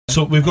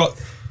So we've got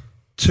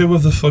two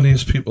of the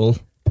funniest people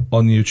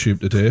on YouTube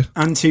today.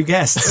 And two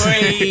guests.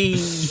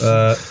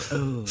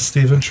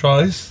 Stephen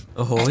Tries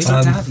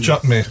and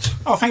Jack Mate.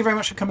 Oh, thank you very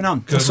much for coming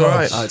on. That's all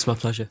right. Oh, it's my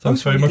pleasure.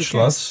 Thanks very much,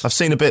 lads. I've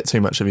seen a bit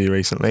too much of you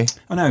recently.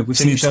 I know, we've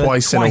seen you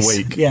twice in a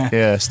week. Yeah,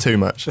 it's too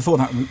much. Before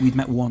that, we'd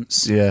met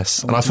once.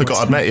 Yes, and I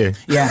forgot I'd met you.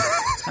 Yeah.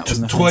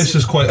 Twice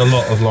is quite a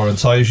lot of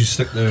Lawrence. I usually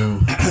stick to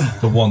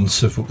the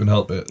once if we can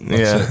help it.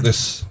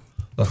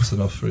 That's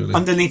enough, really.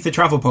 Underneath the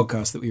travel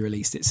podcast that we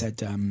released, it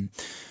said,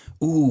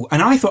 ooh,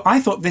 and I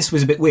thought this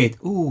was a bit weird.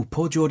 Ooh,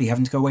 poor Geordie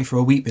having to go away for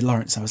a week with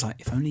Lawrence. I was like,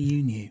 if only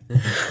you knew.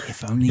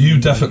 If only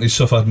you definitely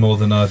suffered more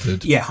than I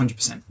did. Yeah,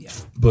 100%. Yeah.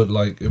 But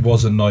like, it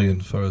was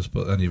annoying for us.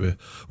 But anyway,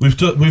 we've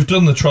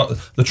done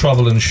the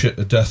travelling shit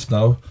to death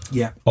now.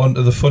 Yeah. On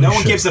to the funny shit. No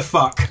one gives a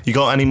fuck. You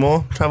got any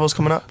more travels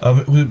coming up?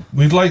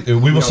 We'd like to.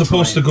 We were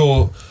supposed to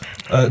go.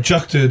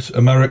 Jack did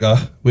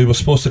America. We were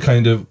supposed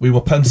to we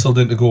were penciled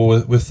in to go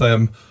with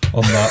them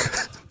on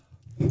that.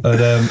 And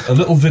a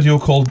little video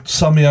called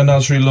Samia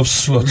Nasri Loves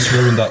Sluts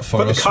ruined that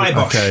for us.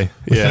 Okay,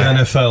 with the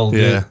NFL.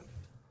 Yeah.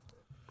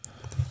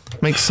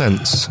 Makes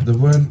sense. They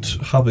weren't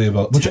happy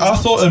about which I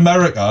thought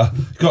America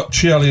got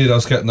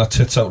cheerleaders getting their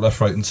tits out left,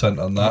 right and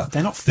centre and that.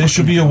 They're not they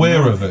should be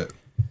aware of it.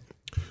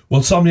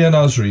 Well, Samia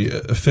Nasri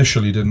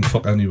officially didn't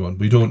fuck anyone.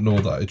 We don't know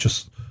that. It's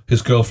just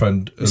his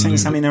girlfriend. You're saying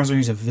Samia Nasri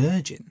is a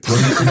virgin? Well,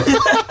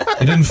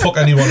 he didn't fuck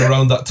anyone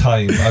around that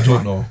time. I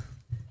don't know.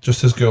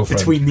 Just his girlfriend.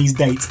 Between these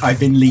dates, I've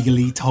been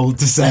legally told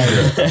to say.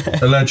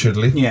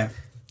 Allegedly. Yeah.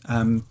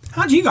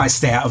 How do you guys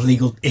stay out of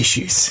legal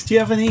issues? Do you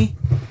have any?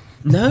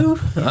 No,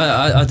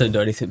 I don't do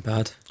anything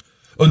bad.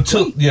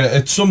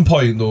 At some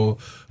point though,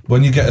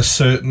 when you get a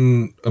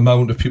certain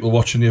amount of people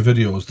watching your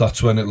videos,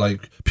 that's when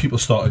people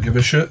start to give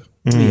a shit.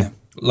 Yeah.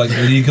 Like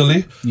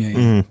legally.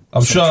 Yeah.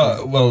 I'm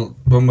sure, well,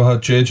 when we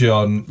had JJ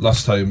on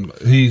last time,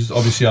 he's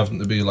obviously having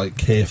to be like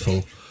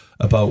careful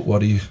about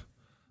what he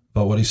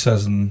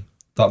says, and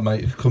that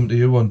might come to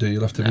you one day. You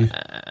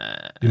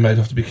might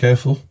have to be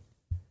careful.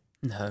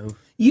 No.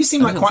 You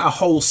seem like quite a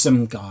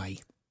wholesome guy.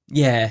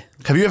 Yeah.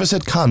 Have you ever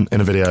said cunt in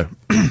a video?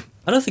 I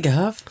don't think I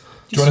have.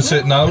 Do you want to say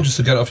it now, just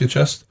to get it off your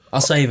chest? I'll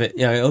save it.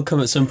 Yeah, it'll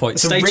come at some point.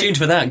 Stay tuned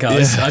for that,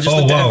 guys. Yeah. I just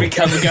looked at every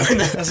camera going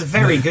there. That's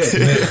very good.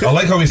 I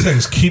like how he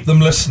thinks, keep them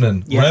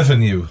listening. Yeah.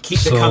 Revenue. Keep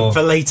the cunt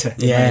for later.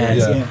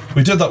 Yeah.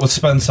 We did that with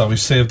Spencer. We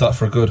saved that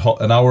for a good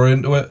an hour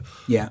into it.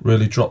 Yeah.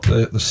 Really dropped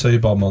the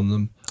C-bomb on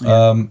them.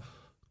 Yeah.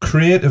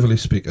 Creatively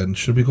speaking,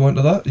 should we go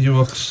into that?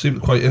 You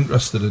seem quite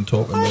interested in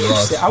talking about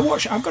that.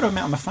 I've got to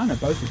admit, I'm a fan of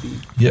both of you.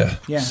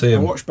 Yeah, same.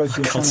 I watch both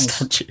your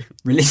channels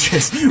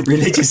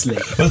religiously.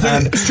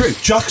 It's true.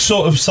 Jack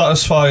sort of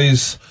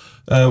satisfies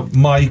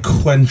my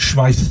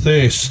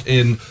thirst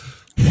in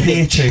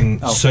hating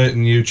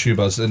certain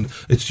YouTubers, and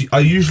I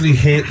usually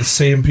hate the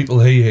same people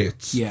he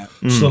hates. Yeah.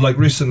 So like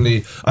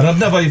recently, and I've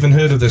never even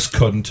heard of this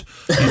cunt.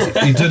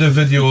 He did a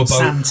video about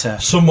Santa.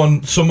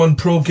 someone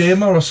pro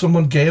gamer or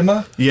someone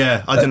gamer.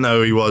 Yeah, I didn't know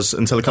who he was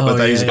until a couple of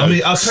days ago. I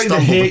mean, I kind of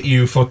hate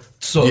you for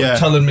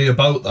telling me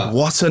about that.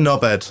 What a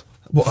knobhead!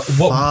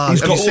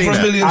 He's got over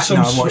 1 million.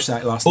 I watched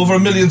that last over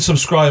 1 million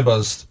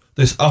subscribers.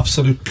 This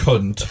absolute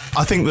cunt.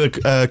 I think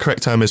the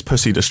correct term is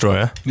pussy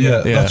destroyer.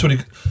 Yeah, that's what he.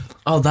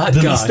 Oh, that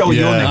guy. He stole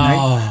your nickname.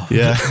 Oh.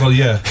 Yeah. Well,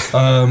 yeah.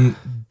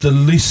 The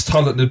least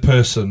talented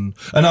person.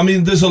 And I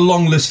mean, there's a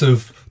long list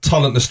of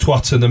talentless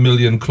twats in the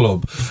million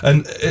club.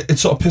 And it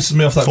sort of pisses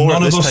me off that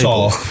none of us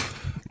are.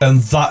 And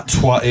that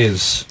twat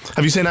is.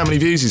 Have you seen how many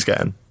views he's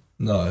getting?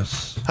 No.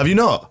 Have you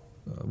not?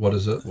 What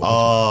is it?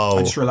 I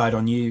just relied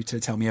on you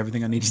to tell me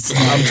everything I needed to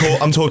know.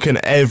 I'm talking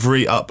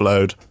every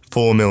upload.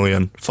 4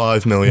 million,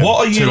 5 million.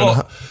 What are you?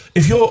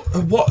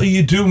 What are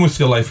you doing with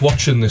your life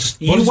watching this?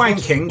 You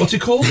wanking? What's it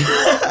called?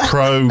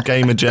 Pro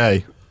Gamer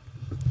J.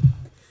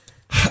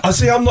 I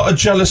see. I'm not a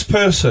jealous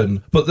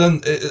person, but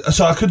then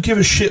so I could give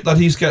a shit that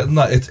he's getting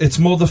that. It's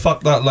more the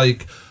fact that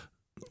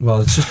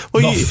it's just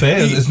not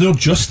fair. There's no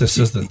justice,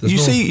 is there?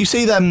 You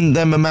see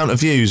them amount of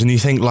views, and you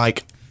think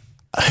like,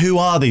 who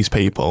are these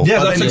people?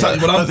 Yeah, that's exactly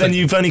what I'm thinking. But then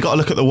you've only got to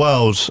look at the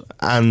world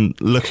and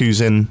look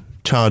who's in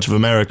charge of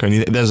America,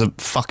 and there's a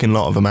fucking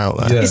lot of them out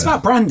there. Yeah. It's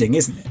about branding,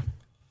 isn't it?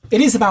 It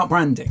is about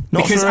branding.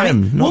 Not for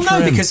him.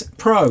 Because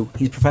pro,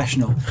 he's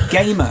professional.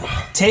 Gamer,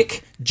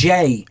 tick,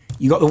 J,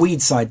 you got the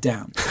weed side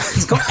down.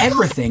 He's got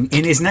everything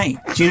in his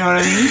name. Do you know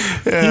what I mean?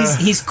 Yeah.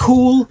 He's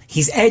cool,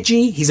 he's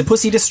edgy, he's a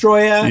pussy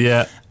destroyer.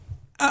 Yeah.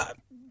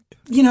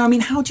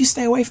 How do you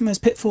stay away from those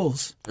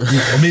pitfalls?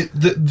 I mean,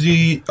 the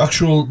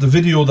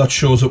video that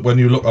shows up when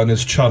you look on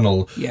his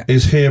channel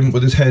is him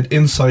with his head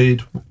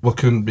inside what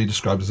can be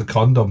described as a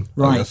condom.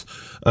 Right. I guess.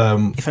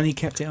 If only he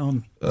kept it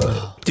on.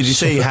 Did you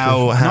see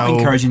how Not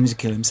encouraging him to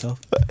kill himself.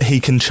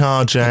 He can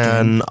charge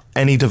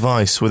any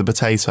device with a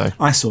potato?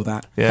 I saw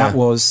that. Yeah. That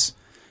was...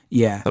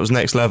 Yeah. That was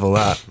next level,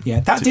 that. Yeah,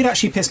 that did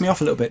actually piss me off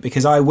a little bit,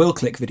 because I will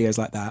click videos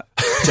like that,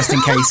 just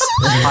in case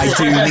I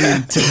do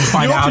need to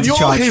find out how to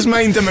charge. You're his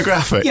main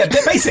demographic. Yeah,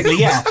 basically,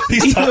 yeah.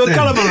 People who are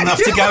gullible enough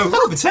to go,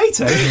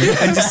 potato,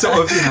 and just sort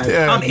of,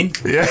 I'm in.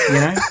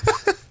 Yeah.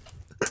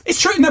 It's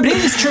true. No, but it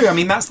is true. I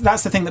mean, that's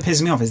the thing that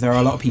pisses me off is there are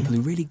a lot of people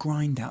who really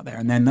grind out there,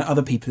 and then the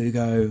other people who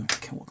go,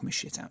 okay, what can we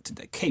shit out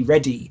today? Okay,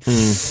 ready.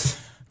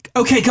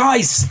 Okay,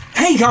 guys.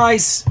 Hey,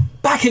 guys.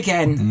 Back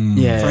again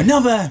for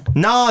another.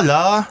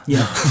 Nala.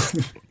 Yeah.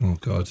 Oh,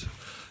 God.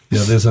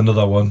 Yeah, there's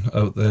another one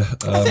out there.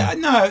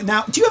 No,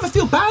 now, do you ever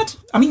feel bad?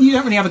 I mean, you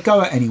don't really have a go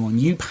at anyone.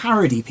 You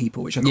parody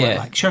people, which I quite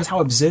like. Shows how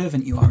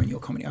observant you are in your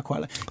comedy. I quite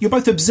like. You're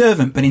both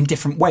observant, but in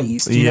different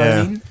ways. Do you know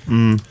what I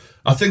mean?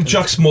 I think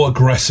Jack's more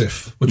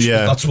aggressive, which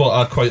that's what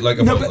I quite like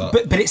about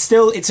that. But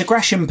it's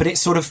aggression, but it's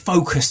sort of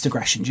focused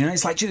aggression. Do you know?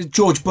 It's like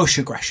George Bush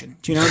aggression.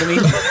 Do you know what I mean?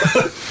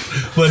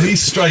 When he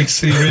strikes,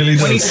 he really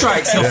does. When he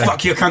strikes, he'll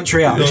fuck your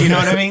country up. Do you know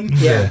what I mean?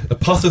 Yeah. A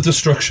path of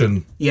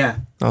destruction. Yeah.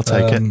 I'll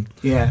take it.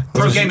 Yeah.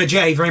 Pro Gamer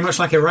J, very much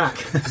like Iraq.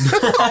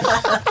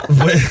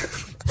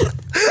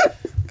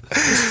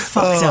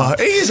 Fucked up.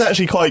 He is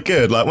actually quite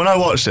good. Like when I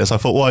watched this, I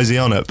thought, why is he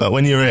on it? But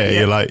when you're here,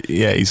 you're like,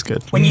 yeah, he's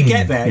good. When you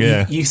get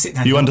there, you sit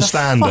down. You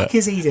understand what the fuck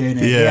is he doing?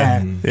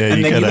 And then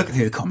you look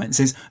through the comments.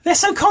 They're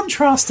so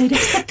contrasted.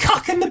 It's the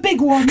cuck and the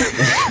big one.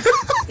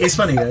 It's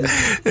funny though.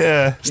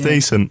 Yeah, it's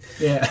decent.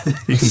 Yeah,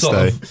 you can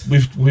stay.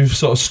 We've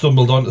sort of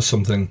stumbled onto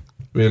something.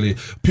 Really,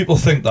 people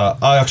think that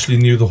I actually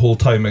knew the whole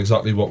time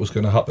exactly what was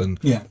going to happen.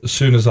 Yeah. As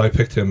soon as I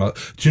picked him,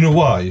 do you know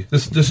why?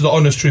 This is the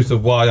honest truth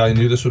of why I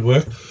knew this would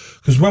work.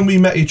 Because when we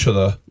met each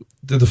other,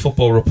 did the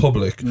Football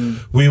Republic,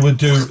 we would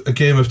do a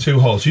game of 2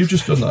 holes. You've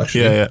just done that,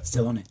 actually. Yeah.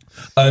 Still on it.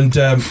 And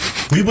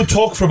we would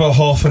talk for about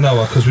half an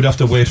hour because we'd have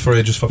to wait for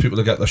ages for people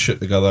to get their shit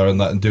together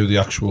and that and do the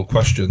actual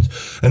questions.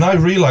 And I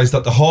realised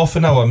that the half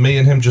an hour me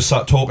and him just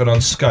sat talking on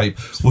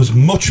Skype was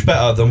much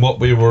better than what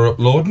we were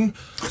uploading.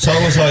 So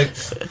I was like...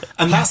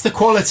 And that's the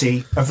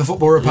quality of the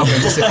Football Republic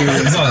just a few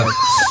years ago.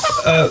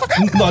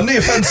 No, no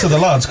offence to the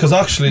lads, because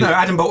actually... No,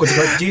 Adam Bolt was a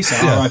great producer,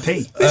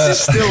 R.I.P. This is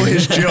still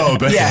his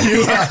job.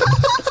 Yeah.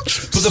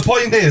 But the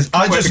point is,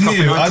 I just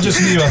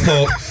knew, I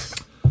thought...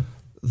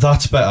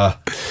 That's better.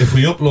 If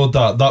we upload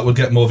that would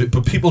get more of it.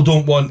 But people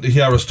don't want to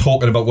hear us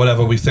talking about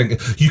whatever we think.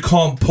 You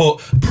can't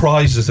put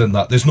prizes in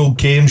that. There's no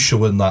game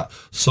show in that.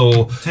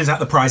 So turns out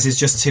the prize is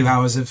just 2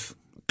 hours of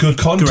good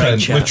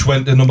content, which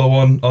went to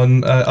 #1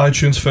 on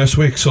iTunes first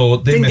week. So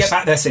they didn't get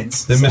back there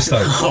since. They missed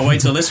out. Oh, wait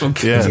till this one.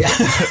 Yeah.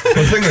 But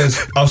the thing is,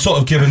 I've sort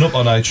of given up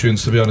on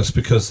iTunes, to be honest,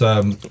 because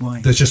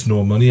there's just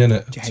no money in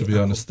it. To be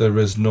honest, there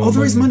is no. Oh,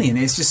 there is money in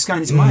it. It's just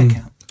going into my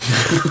account.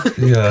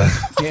 Yeah.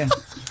 Yeah.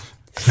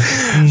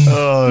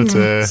 Oh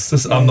dear.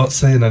 I'm not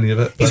saying any of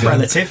it. It's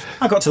relative.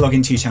 I got to log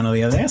into your channel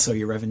the other day. I saw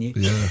your revenue.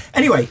 Yeah.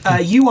 Anyway,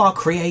 you are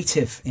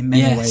creative in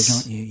many ways,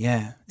 aren't you?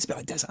 Yeah. It's a bit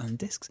like Desert Island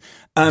Discs.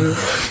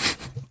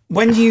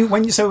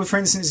 So for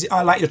instance,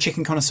 I like your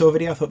chicken connoisseur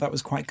video. I thought that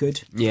was quite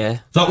good. Yeah.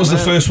 That was the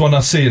first one I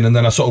seen, and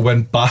then I sort of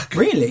went back.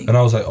 Really? And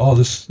I was like, oh,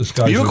 this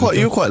guy. You were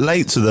quite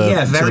late to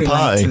the very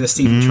party. late to the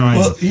Stephen Tries.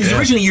 Well, yeah.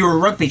 Originally, you were a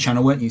rugby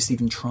channel, weren't you,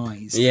 Stephen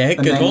Tries? Yeah,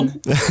 good one.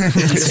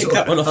 Take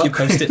that one off your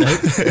post-it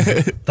note.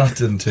 That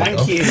didn't take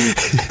off. Thank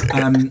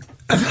you.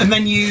 And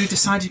then you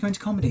decided to go into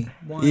comedy.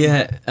 Why?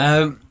 Yeah.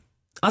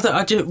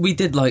 We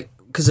did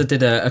because I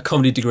did a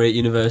comedy degree at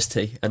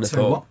university, and I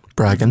thought, what?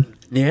 Bragging.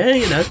 Yeah,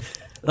 you know.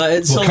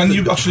 Can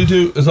you actually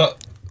do? Is that?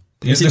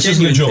 This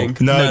isn't a joke.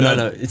 Thing.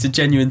 No. It's a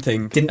genuine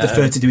thing. Didn't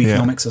defer to do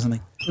economics or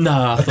something.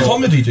 No, a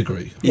comedy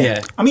degree.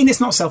 Yeah. I mean, it's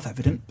not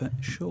self-evident, but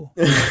sure.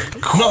 No,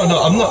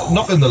 I'm not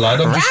knocking the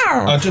lad.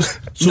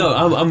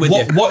 I'm with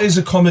you. What is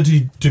a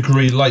comedy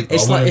degree like?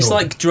 It's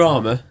like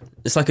drama.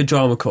 It's like a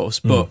drama course,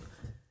 but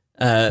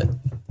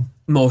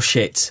more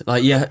shit.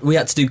 Like we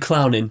had to do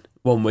clowning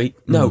one week.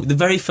 No, the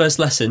very first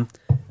lesson,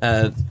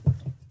 the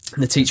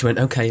teacher went,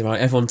 "Okay, right,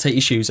 everyone, take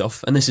your shoes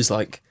off." And this is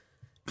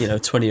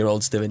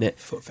 20-year-olds doing it.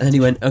 And then he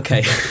went,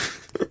 "Okay,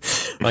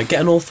 right, get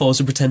on all fours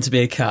and pretend to be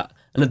a cat."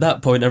 And at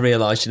that point, I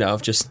realised,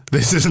 I've just...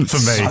 This isn't for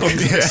me.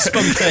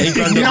 Spun 30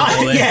 grand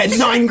on the Yeah,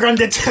 9 grand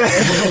a turn.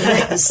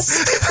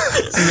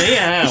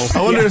 Meow.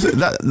 I wonder if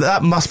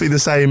that must be the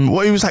same...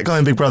 What was that guy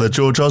in Big Brother?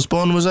 George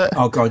Osborne, was it?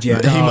 Oh, God, yeah.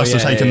 He must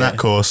have taken that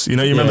course. You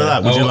remember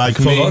that? Would you like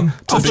me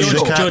to be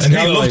the cat?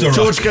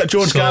 George Galloway.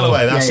 George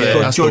Galloway, that's it.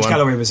 That's George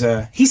Galloway was...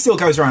 he still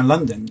goes around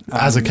London.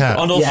 As a cat.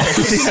 On all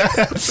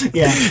fours.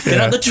 Yeah.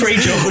 Get on the tree,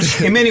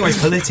 George. In many ways,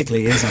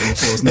 politically, he is on all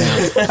fours now.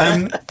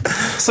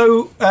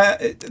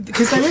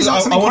 Because there is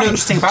something quite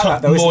interesting about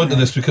that, though, more into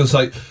this because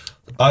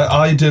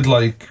I did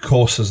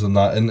courses and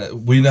that,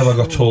 and we never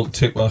got told to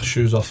take our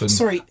shoes off and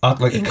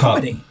act like a cat.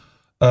 Comedy?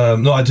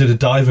 No, I did a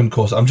diving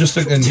course. I'm just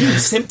thinking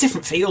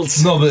different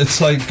fields. No, but it's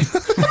like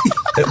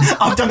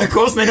I've done a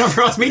course and they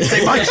never asked me to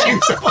take my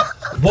shoes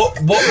off. What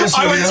was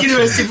your I went to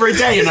university for a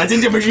day and I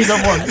didn't take my shoes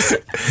off once.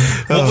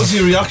 What was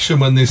your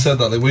reaction when they said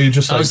that? Were you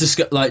just I was just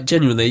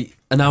genuinely,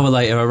 an hour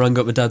later I rang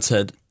up my dad and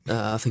said,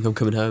 I think I'm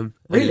coming home.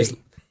 Really?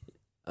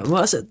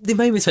 Well, they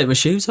made me take my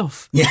shoes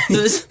off. Yeah.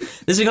 There's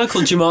a guy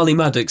called Jamali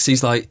Maddox.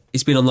 He's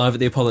been on Live at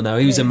the Apollo now.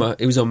 He was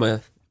on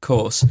my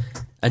course,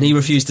 and he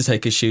refused to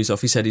take his shoes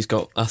off. He said he's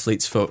got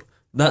athlete's foot.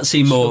 That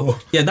seemed more. Sure.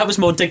 Yeah, that was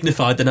more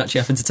dignified than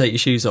actually having to take your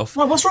shoes off.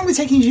 Well, what's wrong with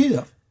taking your shoes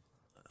off?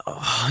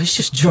 it's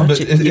just No, but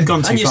tragic. You've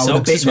gone too And your far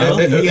with socks a as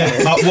bit, well.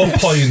 man. At what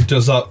point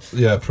does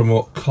that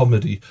promote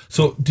comedy?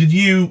 So did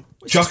you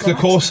jack the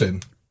course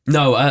in?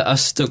 No, I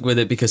stuck with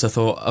it because I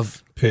thought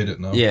I've Paid it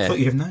now. yeah. I thought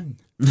you'd have known.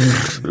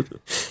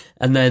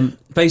 And then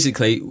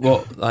basically,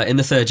 in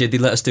the third year, they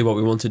let us do what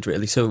we wanted,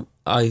 really. So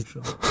I did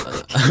a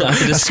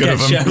That's good sketch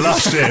of show. them.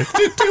 Last year.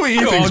 Do what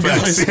you Go think's on,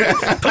 best. guys.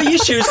 Yeah. Put your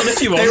shoes on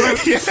if you They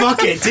want. went,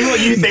 fuck it, do what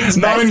you think's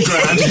 $9 best.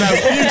 grand. No,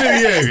 you do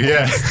you.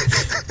 Yeah.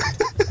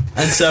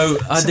 And so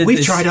I did We've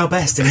this. tried our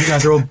best and you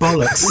guys are all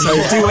bollocks, so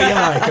do what you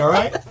like,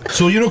 alright?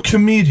 So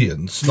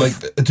comedians, like,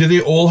 do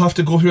they all have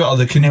to go through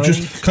it? Or can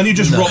you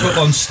just rock up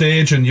on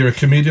stage and you're a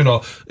comedian,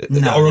 or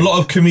are a lot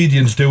of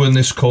comedians doing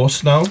this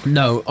course now?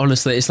 No,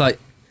 honestly, it's like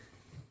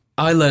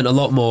I learned a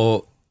lot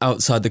more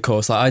outside the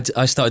course. Like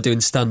I started doing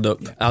stand-up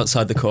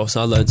outside the course.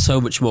 I learned so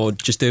much more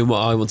just doing what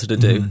I wanted to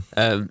do.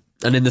 And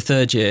in the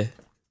third year,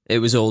 it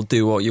was all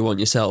do what you want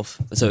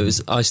yourself. So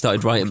I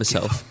started writing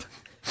myself.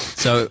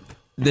 So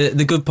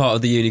the good part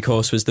of the uni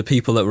course was the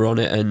people that were on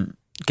it and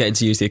getting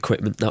to use the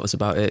equipment. That was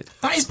about it.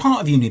 That is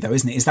part of uni though,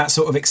 isn't it? Is that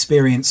sort of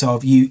experience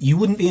of you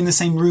wouldn't be in the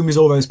same room as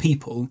all those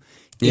people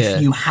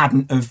if you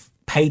hadn't have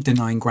paid the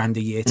 $9 grand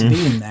a year to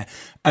be in there.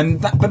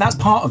 But that's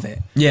part of it.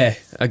 Yeah,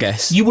 I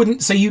guess. You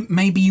wouldn't, so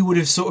maybe you would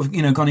have sort of,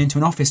 gone into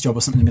an office job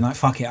or something and been like,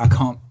 fuck it, I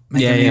can't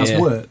make anything else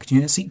work.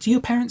 Do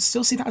your parents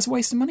still see that as a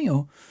waste of money,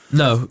 or?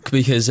 No,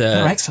 because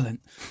Oh,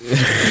 excellent.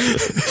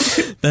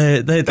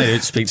 they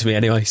don't speak to me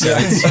anyway. So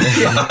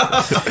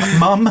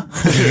Mum.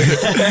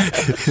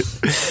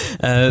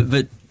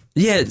 but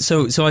yeah,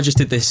 so I just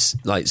did this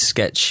like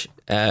sketch,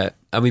 and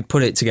we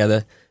put it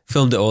together,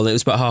 filmed it all. It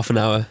was about half an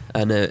hour,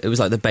 and it was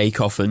like the Bake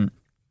Off, and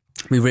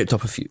we ripped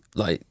up a few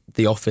like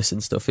The Office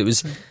and stuff. It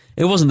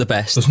wasn't the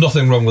best. There's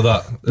nothing wrong with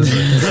that, is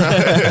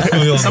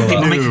there? Some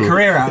people make a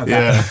career out of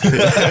that.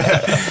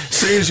 Yeah. As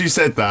soon as you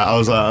said that, I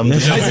was like, I'm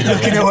just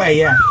Looking away,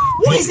 yeah.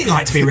 What is it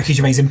like to be a Ricky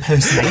Gervais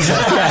impersonator?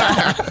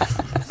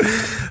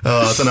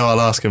 I don't know. I'll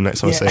ask him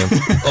next time I see him.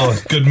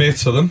 Oh, good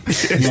mates for them.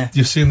 Yeah.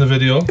 You've seen the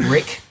video.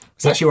 Rick.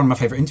 It's actually one of my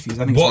favourite interviews.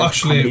 I think.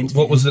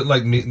 What was it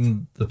like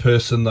meeting the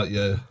person that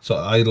you sort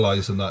of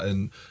idolising that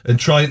and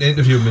trying to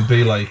interview him and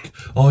be like,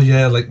 oh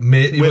yeah, like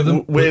matey with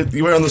him?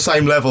 We're on the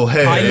same level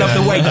here. I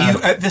love the way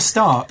you, at the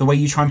start, the way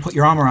you try and put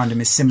your arm around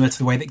him is similar to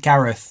the way that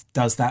Gareth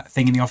does that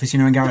thing in The Office.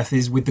 When Gareth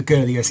is with the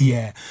girl, he goes,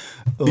 yeah.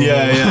 Oh.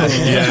 Yeah.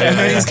 And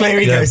then it's clear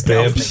he goes,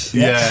 babes.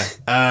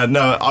 Yeah.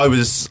 No, I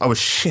was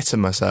shitting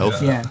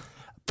myself. Yeah.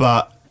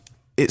 But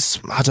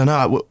I don't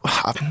know,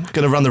 I'm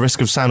going to run the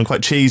risk of sounding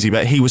quite cheesy,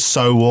 but he was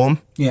so warm.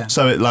 Yeah.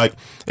 So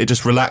it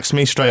just relaxed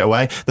me straight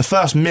away. The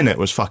first minute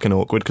was fucking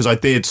awkward because I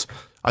did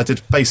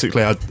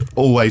basically, I'd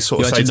always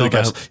sort of say to the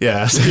guest,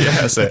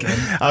 that's it.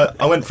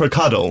 I went for a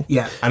cuddle.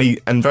 Yeah.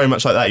 And very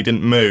much like that, he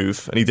didn't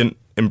move and he didn't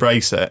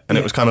embrace it. And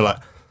it was kind of like,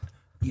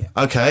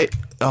 okay,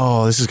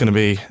 this is going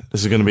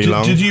to be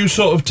long. Did you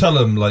sort of tell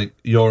him like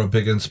you're a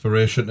big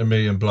inspiration to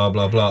me and blah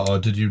blah blah, or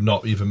did you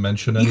not even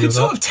mention any You could of that?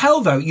 sort of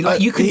tell though.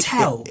 You can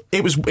tell.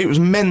 It was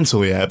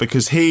mental,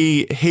 because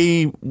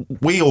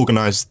we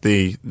organised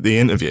the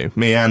interview,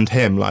 me and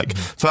him. Like,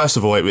 first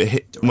of all,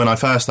 when I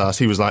first asked,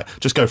 he was like,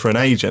 just go for an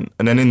agent,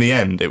 and then in the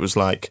end, it was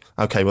like,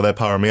 okay, well they're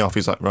powering me off.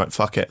 He's like, right,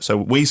 fuck it. So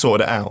we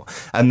sorted it out,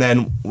 and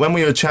then when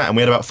we were chatting,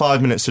 we had about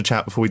 5 minutes to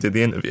chat before we did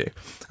the interview,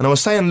 and I was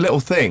saying little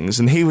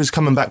things, and he was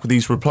coming back with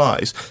these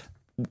replies,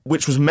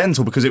 which was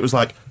mental because it was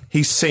like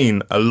he's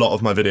seen a lot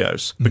of my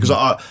videos. Because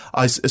I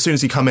as soon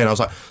as he come in, I was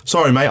like,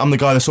 sorry mate, I'm the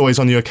guy that's always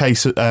on your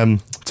case to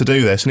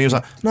do this, and he was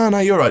like, no,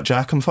 you're right,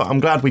 Jack, I'm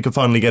glad we could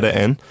finally get it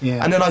in.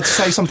 And then I'd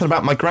say something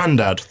about my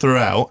granddad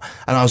throughout,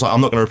 and I was like,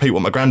 I'm not going to repeat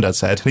what my granddad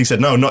said, and he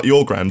said, no, not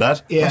your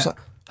granddad. I was like,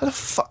 how the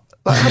fuck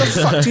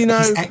do you know?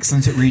 He's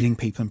excellent at reading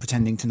people and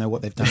pretending to know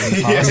what they've done in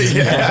the past.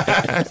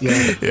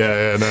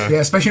 Yeah,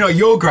 especially not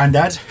your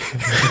granddad.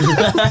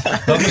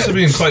 That must have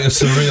been quite a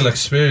surreal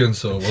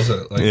experience, though, was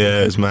it? Like,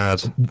 yeah, it's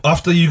mad.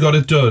 After you got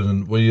it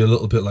done, were you a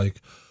little bit like,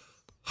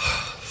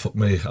 fuck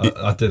me,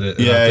 I did it?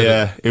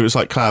 Yeah. It was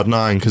like cloud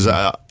nine because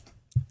I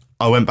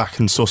went back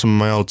and saw some of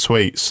my old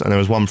tweets, and there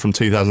was one from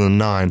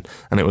 2009,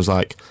 and it was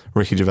like,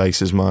 Ricky Gervais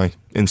is my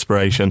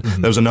inspiration.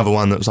 There was another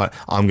one that was like,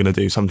 I'm going to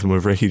do something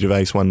with Ricky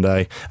Gervais one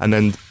day. And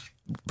then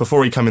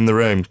before he come in the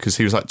room, because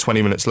he was like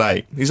 20 minutes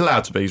late, he's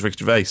allowed to be, he's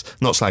Ricky Gervais,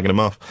 not slagging him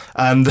off.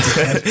 And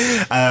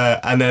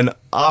and then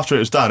after it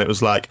was done, it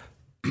was like,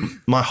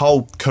 my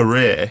whole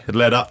career had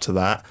led up to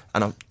that,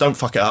 and don't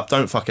fuck it up.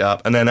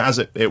 And then as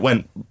it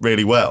went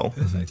really well,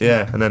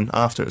 and then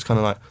after it was kind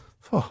of like,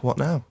 oh, what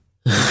now?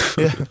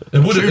 Yeah,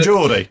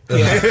 Geordie.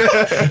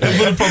 It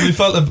would have probably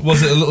felt.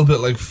 Was it a little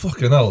bit like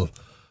fucking hell?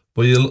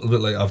 Were you a little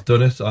bit like, I've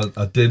done it?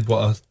 I did what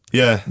I.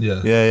 Yeah.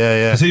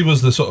 Because he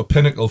was the sort of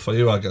pinnacle for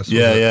you, I guess.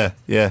 Yeah.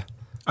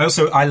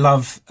 I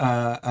love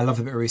the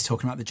bit where he's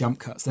talking about the jump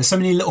cuts. There's so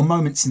many little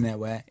moments in there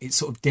where it's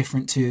sort of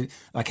different to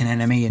like an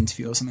NME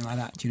interview or something like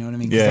that. Do you know what I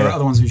mean? 'Cause there are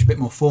other ones which are a bit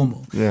more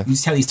formal. Yeah. You can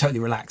just tell he's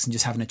totally relaxed and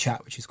just having a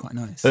chat, which is quite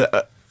nice.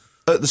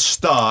 At the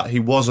start, he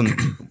wasn't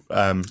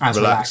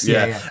relaxed.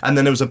 Yeah. And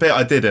then there was a bit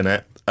I did in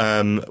it,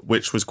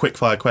 which was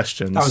quickfire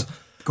questions.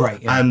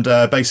 Great, yeah. And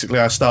basically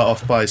I start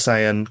off by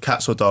saying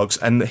cats or dogs,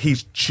 and he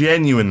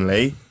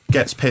genuinely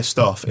gets pissed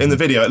off. In the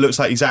video, it looks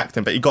like he's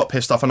acting, but he got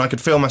pissed off, and I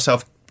could feel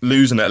myself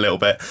losing it a little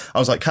bit. I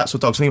was like, cats or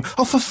dogs? And he went,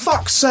 oh, for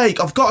fuck's sake,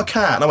 I've got a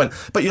cat. And I went,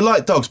 but you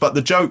like dogs. But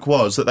the joke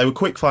was that they were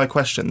quick-fire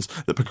questions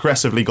that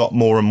progressively got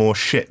more and more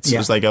shits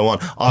as they go on.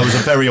 I was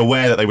very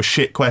aware that they were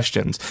shit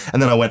questions. And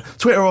then I went,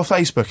 Twitter or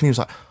Facebook? And he was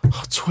like,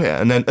 oh, Twitter.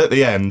 And then at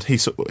the end, he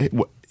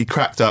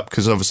cracked up,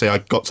 because obviously I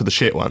got to the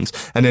shit ones.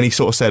 And then he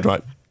sort of said,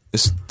 right,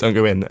 don't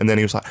go in. And then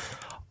he was like,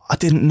 I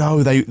didn't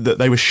know that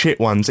they were shit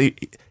ones. He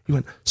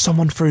went,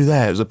 someone through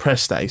there, it was a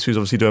press day, so he was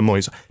obviously doing more.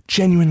 He's like,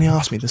 genuinely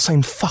asked me the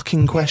same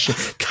fucking question.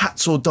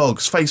 Cats or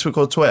dogs, Facebook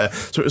or Twitter.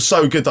 So it was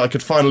so good that I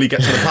could finally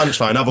get to the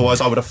punchline. Otherwise,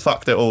 I would have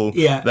fucked it all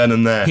then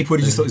and there. People would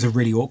have just thought it was a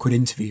really awkward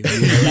interview.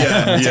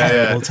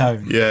 Terrible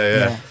tone.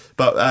 Yeah.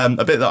 But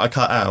a bit that I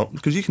cut out,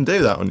 because you can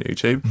do that on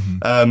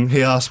YouTube,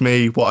 he asked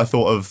me what I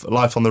thought of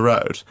life on the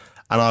road.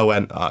 And I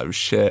went, oh,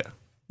 shit.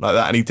 Like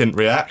that. And he didn't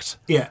react.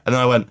 Yeah. And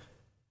then I went,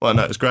 well,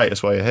 no, it's great,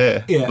 that's why you're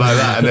here. Yeah. Like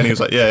that. And then he was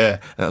like, yeah.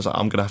 And I was like,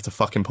 I'm going to have to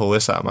fucking pull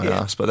this out of my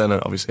ass. But then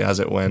obviously as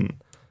it went...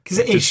 Because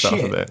it is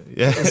shit. A bit.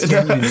 Yeah.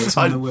 It's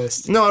one of the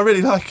worst. No, I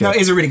really like it. No, it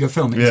is a really good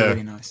film. It's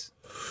really nice.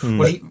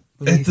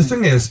 The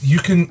thing is, you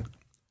can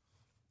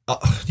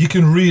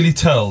really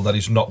tell that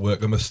he's not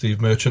working with Steve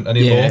Merchant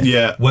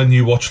anymore when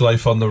you watch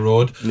Life on the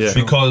Road. Yeah.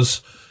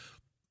 Because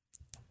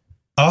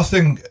I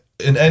think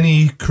in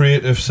any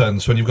creative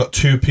sense, when you've got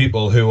two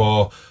people who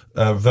are...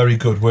 very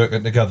good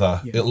working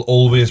together, it'll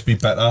always be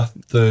better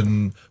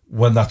than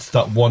when that's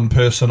that one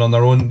person on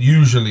their own,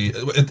 usually,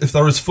 if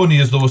they're as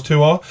funny as those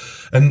two are.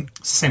 And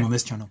same on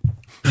this channel.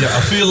 Yeah,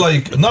 I feel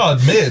like,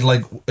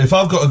 like, if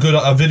I've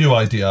got a video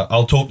idea,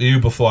 I'll talk to you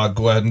before I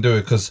go ahead and do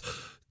it, because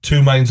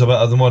two minds are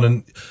better than one.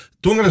 And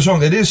don't get us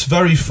wrong, it is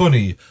very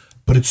funny,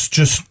 but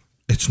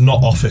it's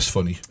not Office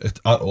funny at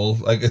all.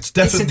 Like, it's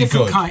definitely it's a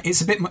different good. Kind.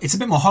 It's a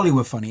bit more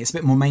Hollywood funny. It's a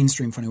bit more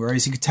mainstream funny.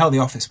 Whereas you could tell The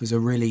Office was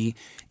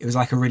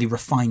like a really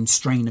refined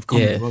strain of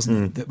comedy,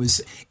 wasn't it?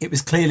 It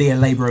was clearly a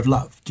labour of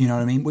love. Do you know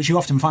what I mean? Which you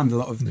often find with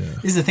a lot of. Yeah.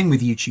 This is the thing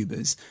with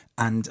YouTubers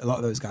and a lot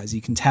of those guys.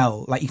 You can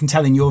tell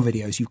in your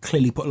videos, you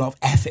clearly put a lot of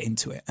effort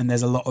into it, and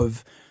there's a lot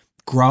of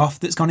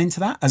graft that's gone into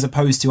that, as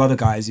opposed to other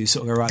guys who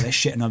sort of go, right, let's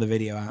shit another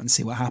video out and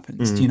see what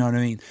happens. Do you know what I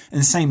mean?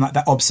 And the same, like,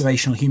 that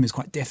observational humour is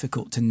quite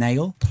difficult to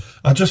nail.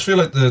 I just feel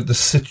like it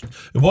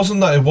wasn't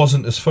that it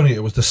wasn't as funny,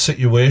 it was the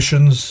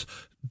situations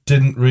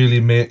didn't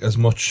really make as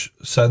much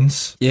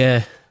sense.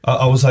 Yeah.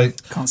 I was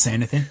like... Can't say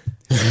anything.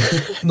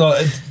 No,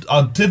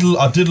 I did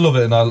love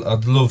it, and I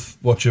love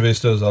what Gervais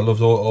does. I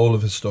loved all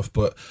of his stuff,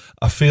 but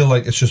I feel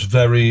like it's just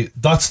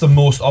that's the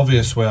most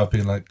obvious way I've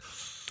been like...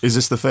 Is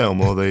this the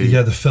film or the...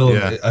 Yeah, the film.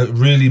 Yeah. I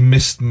really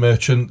missed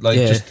Merchant, like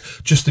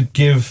just to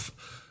give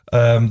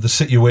the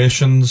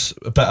situations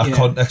a better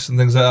context and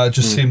things like that. It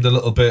just seemed a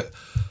little bit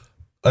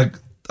like...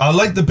 I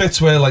liked the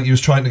bits where, like, he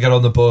was trying to get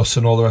on the bus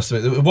and all the rest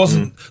of it. There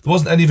wasn't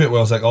any of it where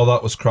I was like, oh,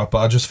 that was crap, but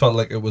I just felt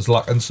like it was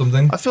lacking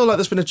something. I feel like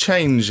there's been a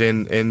change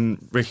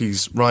in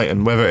Ricky's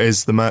writing, whether it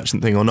is the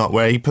Merchant thing or not,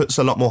 where he puts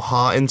a lot more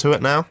heart into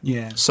it now.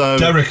 Yeah. So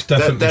Derek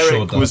definitely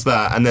showed Derek was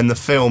that, and then the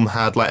film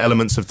had, like,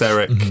 elements of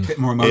Derek. A bit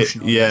more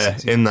emotional.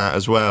 In that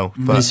as well.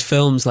 But his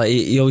films, like,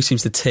 he always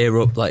seems to tear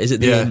up. Like, is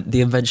it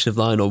the invention of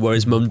Lionel, where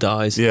his mum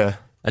dies? Yeah.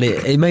 And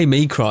it made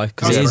me cry,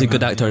 because he is a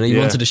good actor, and he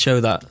wanted to show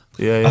that.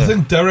 Yeah. I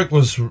think Derek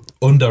was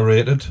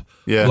underrated.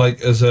 Yeah.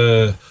 Like, as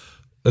a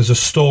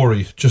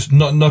story, just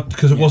not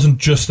because it wasn't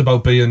just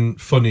about being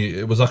funny.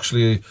 It was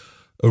actually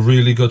a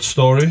really good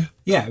story.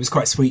 Yeah, it was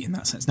quite sweet in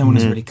that sense. No one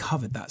has really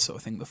covered that sort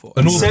of thing before.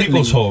 And Old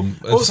People's Home.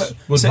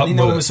 Certainly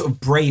no one was sort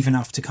of brave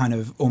enough to kind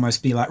of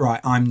almost be like,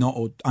 right, I'm not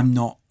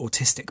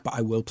autistic, but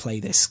I will play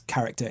this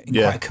character in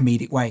quite a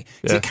comedic way.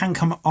 Because it can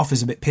come off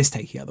as a bit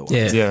piss-takey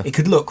otherwise. Yeah. It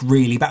could look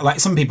really bad.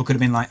 Like, some people could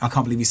have been like, I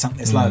can't believe he sunk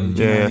this low.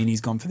 Do you know what I mean?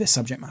 He's gone for this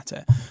subject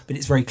matter. But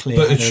it's very clear.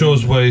 But it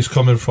shows where he's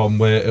coming from,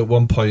 where at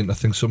one point, I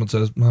think someone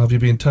says, have you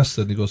been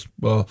tested? And he goes,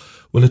 well,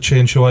 will it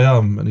change who I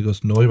am? And he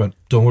goes, no. He went,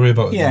 don't worry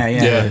about it.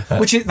 Yeah.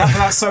 Which is,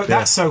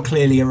 that's so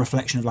clearly a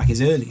reflection of, like,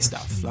 his early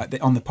stuff. Like,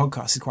 on the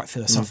podcast, he's quite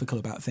philosophical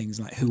about things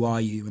like who are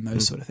you and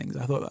those sort of things.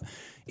 I thought that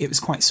it was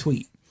quite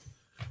sweet.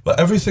 But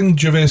everything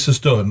Gervais has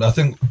done, I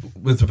think,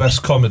 with the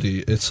best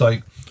comedy, it's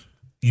like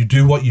you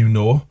do what you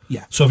know.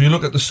 Yeah. So if you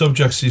look at the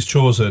subjects he's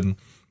chosen,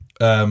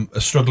 a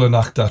struggling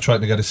actor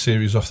trying to get a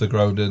series off the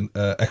ground in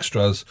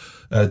extras.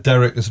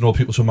 Derek is an Old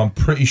People's Home. I'm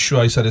pretty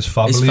sure he said his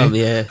family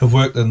have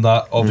worked in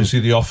that. Obviously,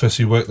 The Office,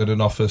 he worked in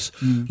an office.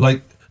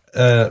 Like,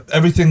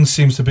 everything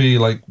seems to be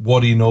like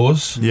what he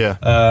knows. Yeah.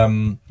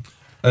 And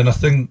I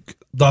think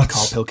that's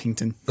Carl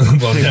Pilkington.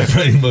 Well, yeah,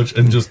 pretty much,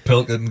 and just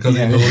Pilkington because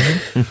he knows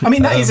him. I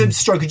mean, that is a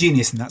stroke of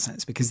genius in that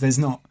sense, because there's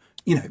not,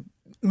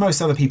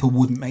 most other people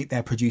wouldn't make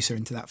their producer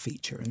into that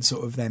feature and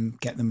sort of then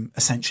get them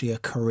essentially a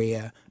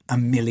career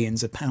and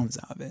millions of pounds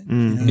out of it. You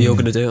know? You're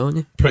going to do it, aren't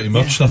you? Pretty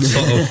much.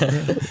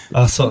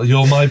 That's sort of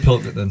you're my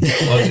pilot then,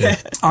 aren't you?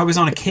 I was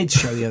on a kids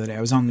show the other day. I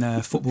was on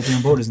Football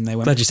Beyond Borders, and they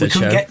went, Glad you said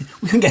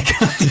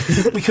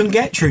we couldn't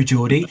get True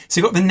Geordie,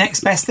 so we got the next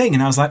best thing.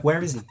 And I was like,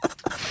 where is he?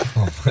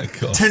 Oh my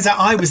god! Turns out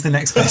I was the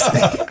next best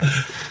thing.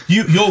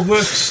 Your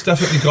work's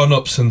definitely gone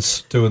up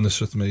since doing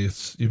this with me.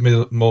 You've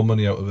made more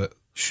money out of it.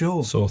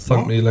 Sure. So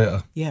thank me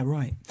later. Yeah,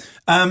 right.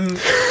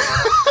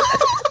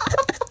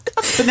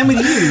 But then with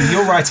you,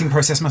 your writing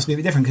process must be a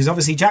bit different, because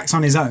obviously Jack's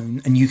on his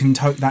own, and you can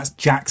that's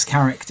Jack's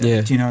character.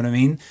 Yeah. Do you know what I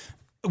mean?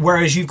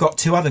 Whereas you've got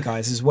two other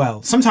guys as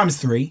well, sometimes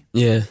three.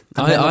 Yeah,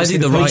 And then I obviously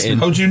did the the policeman.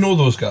 writing. How do you know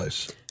those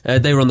guys?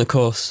 They were on the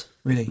course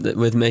Really?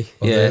 with me.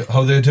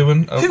 How they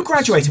doing? Who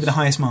graduated with the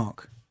highest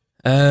mark?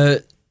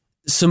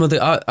 Some of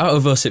the out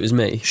of us, it was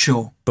me.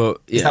 Sure.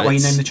 But Is that why you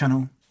named the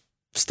channel?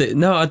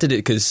 No, I did it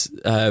because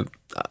I'm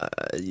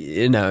a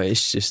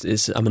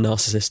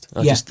narcissist.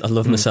 I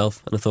love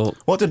myself, and I thought,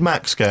 What did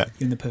Max get?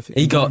 You're in the perfect.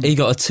 he got a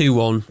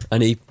 2-1,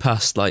 and he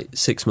passed like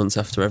 6 months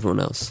after everyone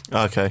else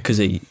Okay. because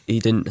he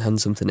didn't hand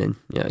something in.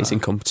 Yeah, he's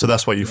incompetent. So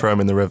that's why you throw him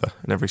in the river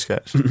in every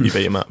sketch. You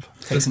beat him up.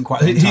 Takes him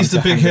quite a long time He's the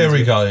to big hang hairy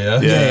into. guy,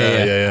 yeah?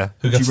 Yeah.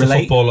 Who gets you the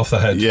relate? football off the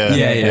head.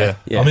 Yeah.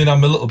 I mean,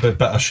 I'm a little bit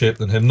better shape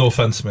than him. No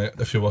offence, mate,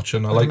 if you're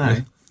watching. I like no.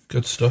 you.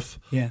 Good stuff.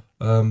 Yeah.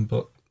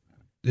 But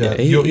yeah, Yeah,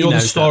 he you're the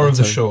knows star that, of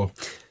the so- show.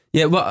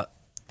 Yeah, well,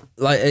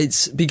 like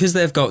it's because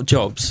they've got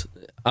jobs.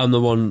 I'm the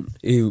one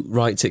who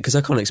writes it because I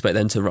can't expect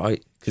them to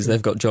write because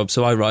they've got jobs.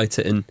 So I write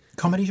it and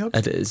Comedy jobs?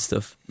 edit and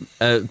stuff.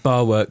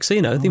 Bar work, so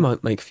they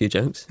might make a few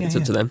jokes. Yeah, It's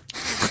up yeah. to them.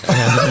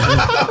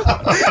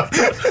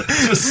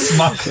 Just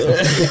smash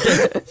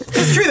it.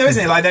 It's true though,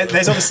 isn't it? Like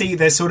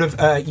there's sort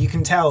of you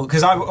can tell,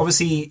 because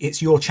obviously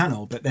it's your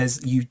channel, but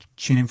you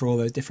tune in for all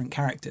those different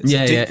characters.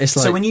 Yeah, yeah, it's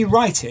so like- when you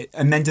write it,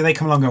 and then do they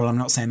come along and go, well, I'm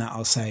not saying that,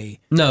 I'll say...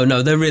 No,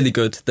 they're really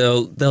good.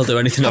 They'll do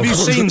anything. Have I you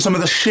want. seen some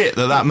of the shit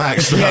that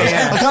Max does?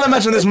 Yeah. I can't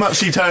imagine there's much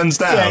he turns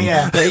down.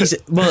 Yeah.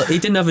 But he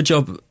didn't have a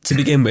job to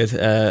begin with,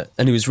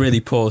 and he was really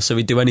poor, so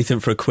he'd do anything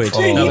for a quid.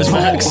 That was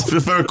Max.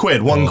 For a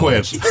quid, one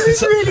quid.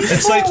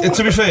 It's like,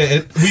 to be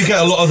fair, we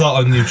get a lot of that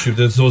on YouTube.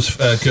 There's those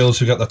girls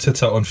who get their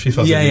tits out on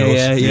FIFA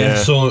videos. Yeah.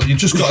 So you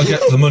just got to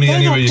get the money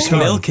any way you can.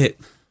 Milk it.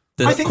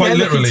 I think Quite they're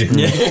looking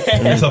literally.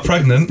 If they're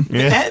pregnant.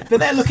 But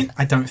they're looking...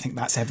 I don't think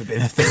that's ever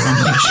been a thing on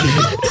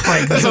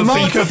YouTube. There's a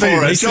market for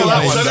it. Got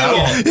that one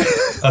down.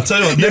 I'll tell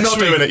you what, You're next not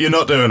week, doing it. You're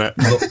not doing it.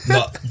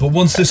 But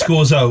once this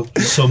goes out,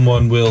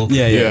 someone will.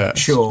 Yeah.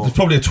 Sure. There's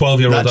probably a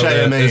 12-year-old That out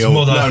there. JME His or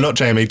mother. no, not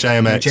Jamie.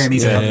 JMX.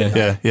 Jamie's a lovely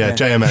guy. Yeah.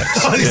 JMX.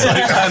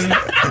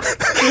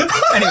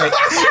 Anyway,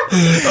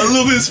 I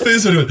love his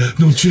face when he went,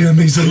 no,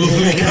 JME's a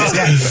lovely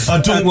guy.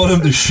 I don't want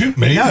him to shoot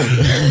me. No.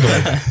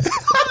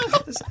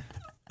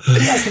 You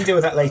guys can deal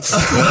with that later.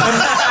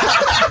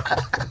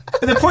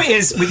 But the point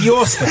is, with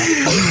your stuff,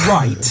 you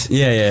write,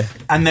 Yeah.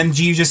 and then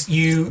do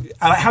you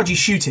how do you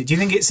shoot it? Do you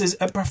think it's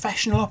a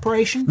professional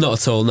operation? Not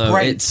at all. No,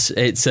 Right.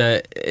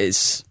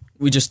 it's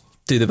we just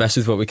do the best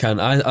with what we can.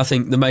 I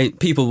think the main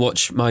people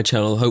watch my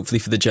channel hopefully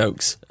for the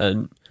jokes,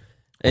 and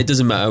it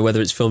doesn't matter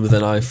whether it's filmed with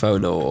an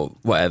iPhone or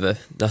whatever.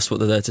 That's what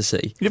they're there to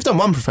see. You've done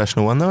one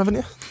professional one though, haven't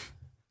you?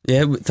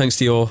 Yeah, thanks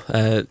to your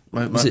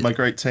My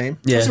great team.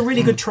 yeah. It's a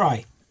really good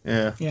try.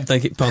 Yeah.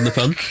 Thank you, pardon the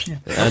pun.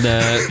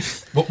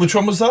 And Which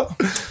one was that?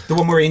 The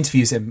one where he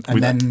interviews him,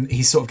 and then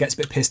he sort of gets a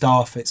bit pissed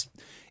off. It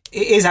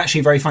is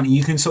actually very funny.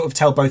 You can sort of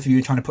tell both of you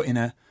are trying to put in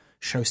a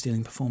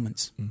show-stealing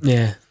performance.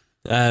 yeah,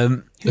 Who do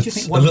you It's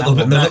think a won little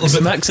that bit- one? a little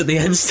bit- Max at the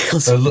end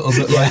still. A little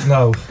bit like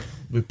now.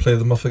 We play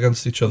them off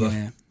against each other.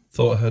 Yeah.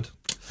 Thought ahead.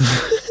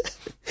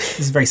 This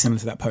is very similar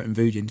to that Poet and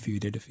Voodoo interview we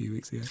did a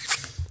few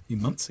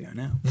months ago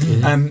now.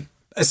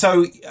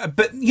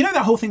 But you know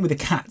that whole thing with the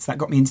cats that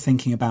got me into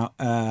thinking about.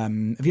 Have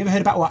you ever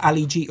heard about what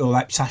Ali G or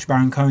like Sacha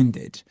Baron Cohen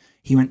did?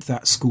 He went to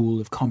that school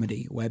of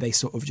comedy where they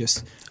sort of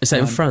just. Is that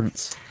in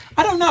France?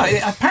 I don't know.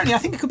 Apparently, I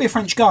think it could be a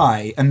French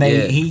guy, and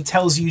Yeah. he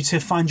tells you to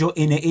find your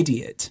inner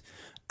idiot.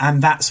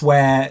 And that's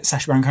where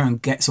Sacha Baron Cohen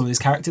gets all his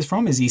characters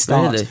from, is he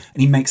starts Really?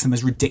 and he makes them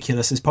as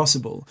ridiculous as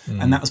possible.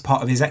 And that was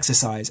part of his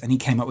exercise. And he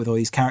came up with all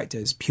these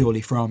characters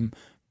purely from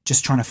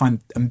just trying to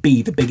find and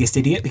be the biggest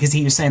idiot, because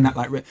he was saying that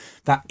like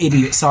that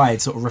idiot side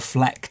sort of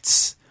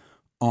reflects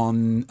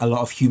on a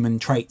lot of human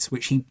traits,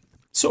 which he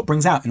sort of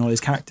brings out in all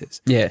his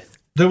characters. Yeah,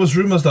 There was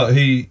rumours that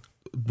he,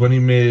 when he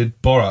made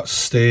Borat,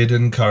 stayed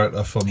in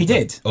character for He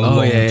did. a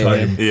long yeah.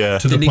 time. Yeah.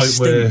 To Didn't the he point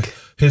where stink?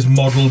 his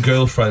model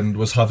girlfriend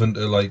was having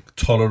to like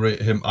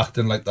tolerate him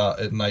acting like that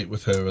at night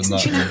with her and Isn't that.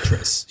 she an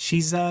actress?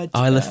 She's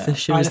Isla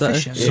Fisher, is that her?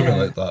 Something yeah.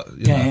 like that.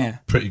 You Yeah, know, yeah.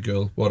 Pretty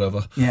girl,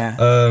 whatever. Yeah.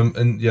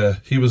 And yeah,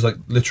 he was like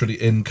literally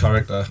in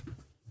character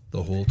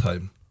the whole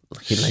time.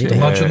 lucky lady.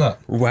 Imagine that.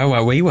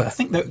 Wow, we were. I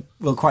think that,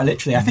 well, quite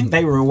literally, I think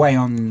they were away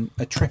on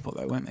a triple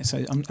though, weren't they?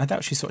 So I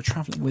doubt she's sort of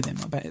travelling with him.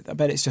 I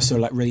bet it's just sort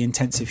of like really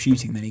intensive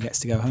shooting, then he gets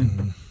to go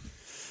home.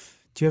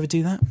 Do you ever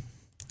do that?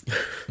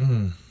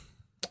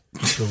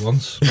 Just the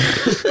once.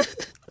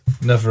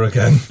 Never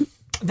again.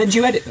 Then do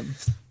you edit them?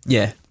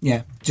 Yeah.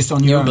 Yeah, just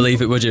on You your wouldn't own.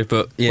 believe it, would you?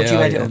 But yeah, What do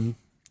you edit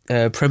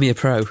on? Premiere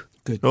Pro.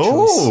 Good choice.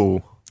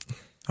 Oh,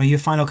 Are you a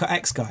Final Cut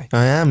X guy?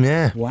 I am,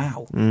 yeah.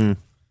 Wow.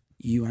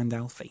 You and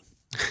Alfie.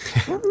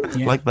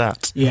 Yeah. Like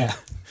that. Yeah.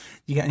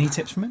 You get any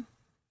tips from him?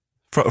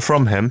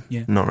 From him?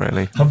 Yeah. Not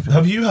really.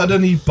 Have you had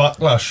any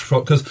backlash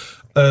from, because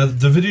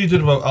the video you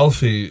did about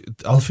Alfie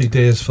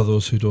Days, for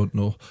those who don't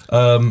know,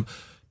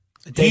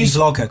 Daily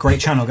Vlogger, great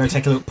channel. Go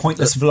take a look.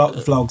 Pointless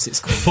Vlogs, it's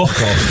called.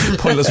 fuck off.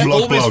 Pointless He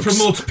vlog always blogs.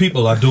 promotes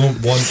people I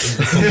don't want in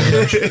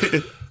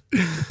the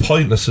company.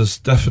 Pointless is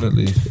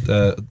definitely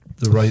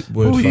the right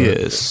word Oh, for it.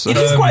 yes. It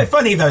is quite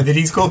funny though that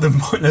he's called them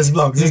Pointless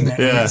Vlogs, isn't it?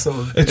 Yeah. It's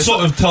It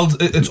sort of tells.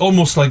 It's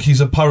almost like he's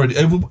a parody.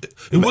 It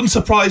wouldn't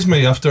surprise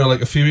me after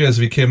like a few years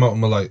if he came out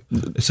and were like,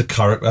 "It's a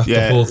character."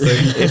 Yeah. The whole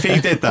thing. If he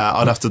did that,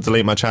 I'd have to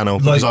delete my channel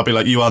because I'd be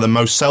like, "You are the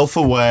most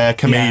self-aware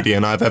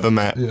comedian I've ever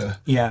met." Yeah.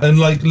 Yeah. And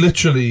like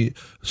literally,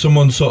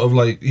 someone sort of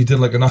like he did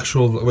like an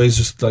actual where he's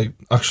just like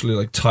actually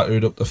like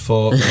tattooed up the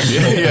foot.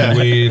 Yeah.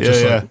 Weird,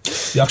 just Yeah,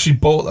 like, you actually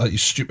bought that, you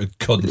stupid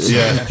cunts.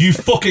 Yeah. You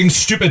fucking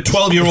stupid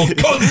 12-year-old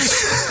cunts.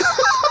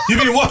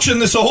 You've been watching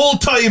this the whole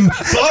time,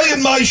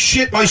 buying my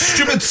shit, my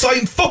stupid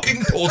signed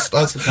fucking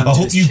posters. I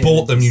hope you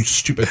bought them, you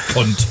stupid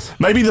cunt.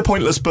 Maybe the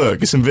Pointless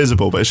book. It's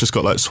invisible, but it's just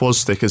got like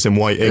swastikas in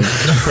white ink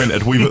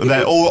printed.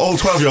 All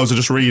 12-year-olds are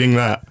just reading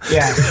that.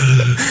 Yeah.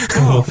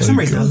 Oh, for some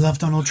reason, I love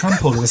Donald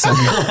Trump all of a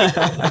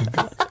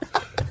sudden.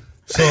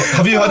 So,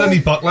 have you had any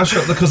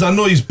backlash? Because I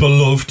know he's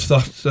beloved,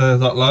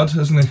 that lad,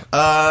 isn't he?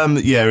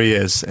 Yeah, he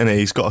is, and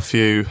he's got a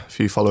few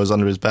followers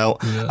under his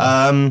belt.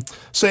 Yeah.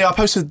 So yeah, I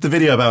posted the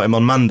video about him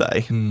on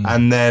Monday,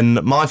 and then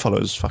my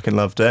followers fucking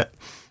loved it.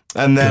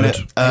 And then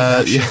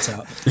Shut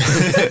up.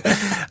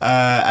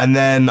 and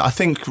then I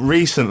think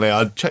recently,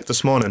 I checked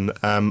this morning,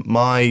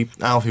 my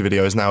Alfie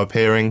video is now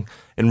appearing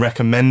in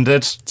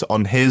recommended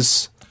on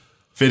his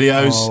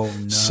videos. Oh,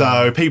 no.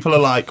 So people are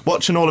like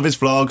watching all of his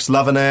vlogs,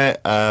 loving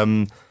it.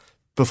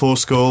 Before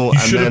school, You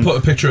should have put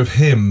a picture of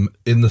him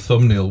in the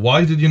thumbnail.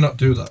 Why did you not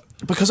do that?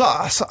 because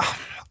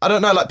I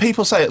don't know, like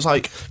people say it's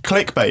like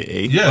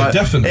clickbaity. Yeah, like,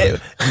 definitely.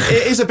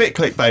 It is a bit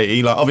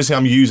clickbaity. Like obviously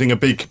I'm using a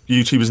big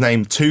YouTuber's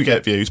name to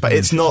get views, but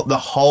it's not the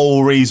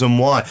whole reason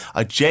why.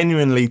 I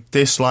genuinely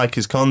dislike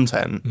his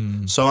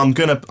content. So I'm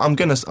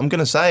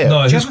gonna say it.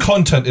 No, his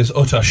content is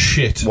utter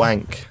shit.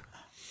 Wank.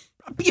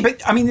 Yeah,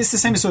 but I mean, it's the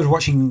same as sort of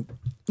watching.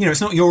 You know,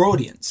 it's not your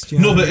audience. Do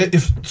you know No, what I but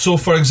mean?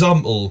 for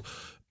example,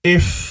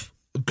 if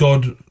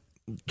God,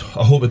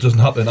 I hope it doesn't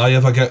happen, I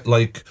ever get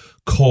like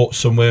caught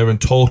somewhere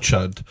and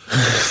tortured,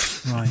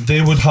 Right.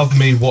 they would have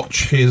me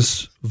watch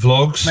his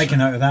vlogs. Make a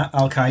note of that.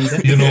 Al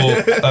Qaeda. You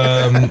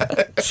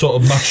know,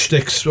 sort of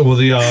matchsticks over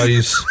the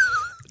eyes,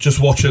 just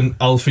watching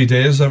Alfie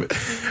Days. I mean,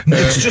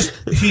 it's just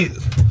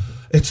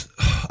It's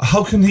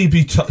how can he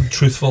be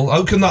truthful?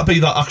 How can that be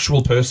that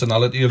actual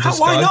personality of this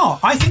guy? Why not?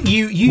 I think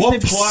you've What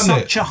lived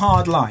planet? such a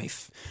hard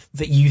life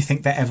that you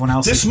think that everyone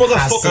else This has to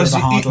motherfucker's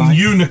live a hard eating life.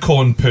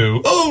 unicorn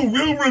poo. Oh,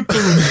 unicorn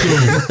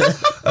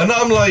poo. And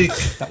I'm like,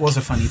 That was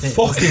a funny bit.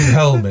 wasn't fucking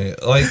hell,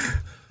 mate. Like,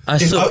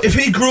 if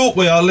he grew up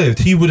where I lived,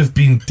 he would have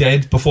been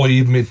dead before he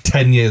even made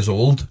 10 years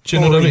old. Do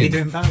you know what I Or he'd mean? be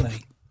doing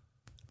ballet.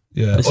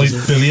 Yeah. Or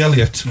Billy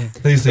Elliot.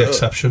 He's the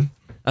exception.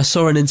 I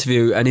saw an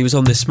interview and he was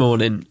on this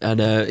morning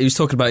and he was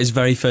talking about his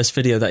very first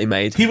video that he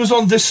made. He was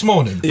on this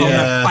morning. Oh,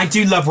 no. I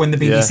do love when the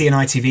BBC Yeah.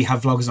 and ITV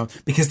have vloggers on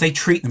because they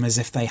treat them as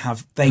if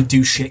they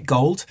do shit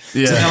gold.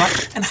 Yeah. So they're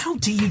like, and how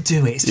do you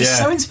do it? It's just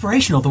Yeah. so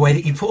inspirational the way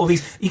that you put all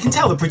these. You can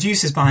tell the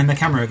producers behind the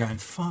camera are going,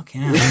 "Fucking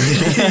hell!"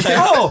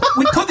 Oh,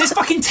 we put this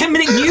fucking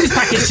 10-minute news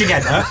package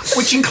together,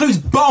 which includes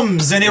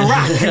bombs in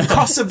Iraq and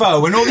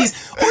Kosovo and all these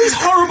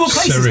horrible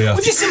places. Syria.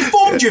 We've just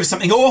informed you of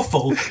something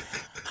awful.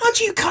 How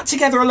do you cut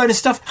together a load of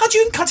stuff? How do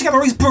you cut together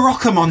all these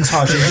Barocca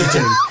montages you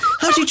do?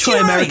 How do you try Do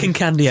you know what I American mean?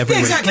 candy every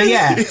week? Exactly,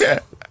 yeah.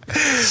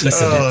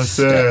 Oh,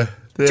 dear.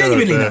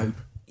 Genuinely dear. though.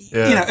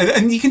 Yeah. You know,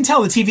 and you can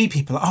tell the TV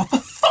people are, oh, for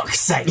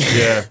fuck's sake.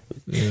 Yeah.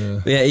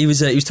 Yeah, he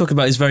was talking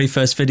about his very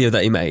first video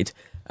that he made,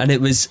 and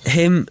it was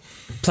him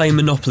playing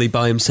Monopoly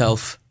by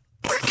himself.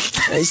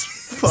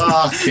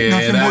 Fucking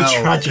Nothing more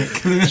hell. tragic.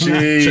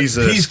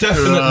 Jesus. He's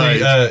definitely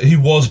Christ. he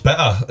was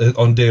better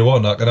on day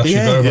one. I can actually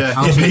verify. yeah.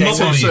 Because He came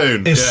Monopoly on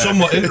soon. is Yeah.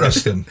 somewhat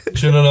interesting.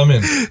 Do you know what I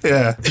mean?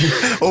 Yeah.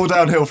 All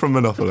downhill from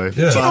Monopoly.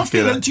 Yeah.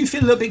 Do you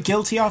feel a little bit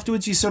guilty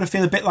afterwards? You sort of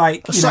feel a bit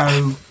like, you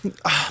know...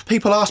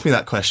 People ask me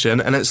that question,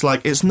 and it's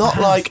like it's not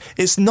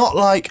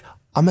like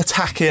I'm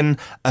attacking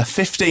a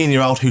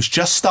 15-year-old who's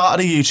just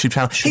started a YouTube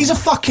channel. He's a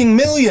fucking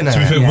millionaire. To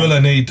be fair, Will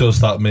and E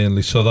does that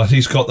mainly, so that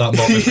he's got that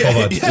market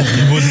covered.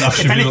 You wouldn't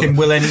actually. If anything,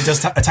 Will Ennie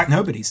does attack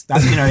nobodies.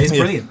 That, you know, is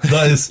brilliant.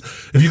 That is,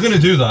 if you're going to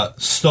do that,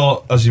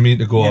 start as you mean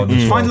to go on.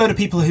 As Find a well. load of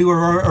people who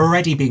are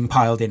already being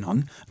piled in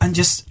on and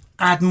just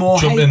add more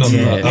Jump hate. in on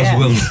that, Yeah. as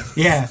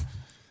Will. Yeah.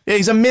 Yeah,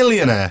 he's a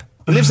millionaire.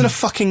 He lives in a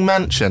fucking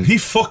mansion. He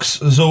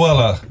fucks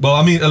Zoella. Well,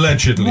 I mean,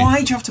 allegedly.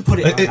 Why do you have to put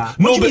it like that?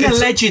 no, What do you but mean it's-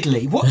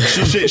 allegedly? What?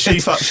 she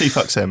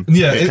fucks him.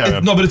 Yeah, carry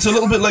on. no, but it's a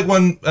little bit like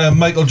when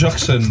Michael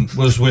Jackson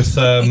was with.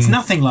 It's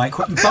nothing like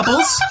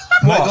Bubbles.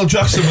 Michael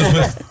Jackson was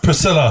with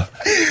Priscilla.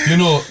 You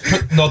know,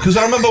 no, because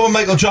I remember when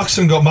Michael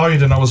Jackson got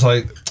married, and I was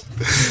like,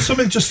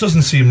 something just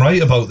doesn't seem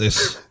right about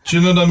this. Do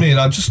you know what I mean?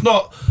 I'm just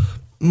not.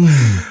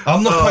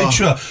 I'm not quite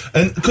sure,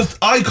 and because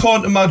I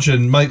can't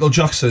imagine Michael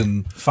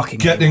Jackson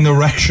getting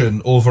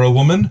erection over a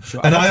woman,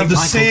 and I have the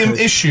same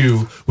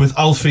issue with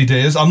Alfie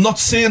Days. I'm not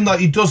saying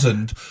that he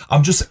doesn't. I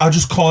just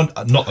can't.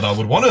 Not that I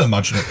would want to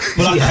imagine it,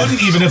 but I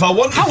couldn't even if I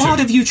wanted to. How hard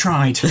have you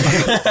tried?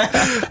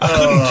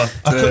 I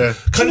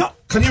couldn't.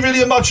 Can you really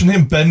imagine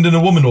him bending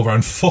a woman over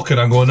and fucking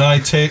and going, "I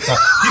take that"?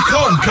 You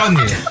can't, can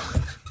you?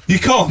 You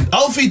can't.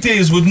 Alfie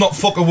Days would not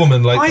fuck a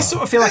woman like that. I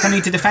sort of feel like I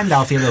need to defend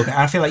Alfie a little bit.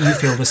 I feel like you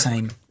feel the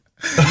same.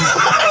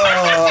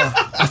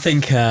 I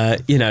think, I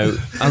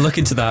look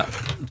into that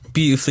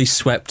beautifully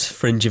swept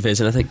fringe of his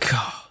and I think,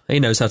 God, he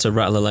knows how to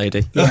rattle a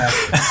lady. Yeah.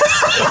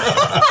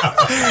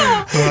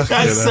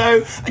 That's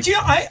so... Do you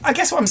know, I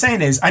guess what I'm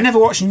saying is, I never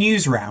watched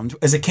Newsround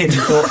as a kid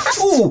and thought,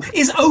 ooh,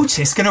 is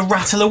Otis going to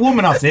rattle a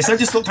woman off this? I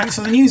just thought, thanks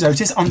for the news,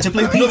 Otis, on to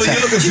Blue Peter. No, but you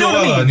look at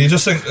Zoella and you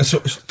just think...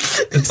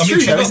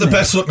 she's not the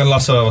best looking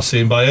lass I've ever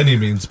seen by any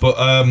means, but...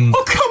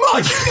 Oh, come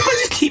on! You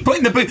just keep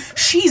putting the blue...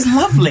 She's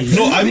lovely.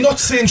 No, I'm not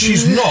saying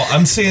she's not.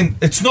 I'm saying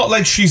it's not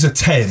like she's a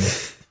 10.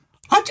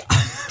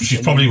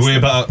 She's probably way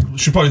better.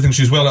 She probably thinks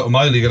she's well out of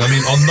my league, and I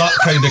mean, on that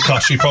kind of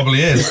class, she probably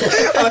is.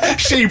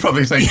 She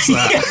probably thinks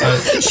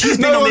that. She's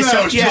been on this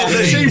show. Yeah,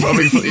 she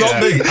probably.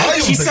 Not me.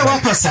 She's so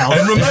up herself.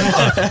 And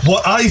remember,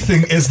 what I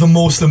think is the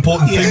most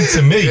important thing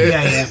to me.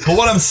 Yeah. But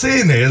what I'm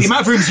saying is, the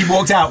amount of rooms you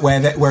walked out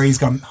where he's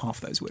gone, half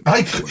those women.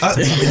 And he's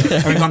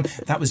gone,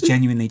 that was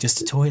genuinely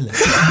just a toilet.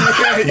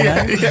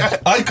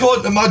 I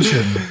can't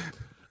imagine.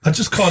 I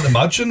just can't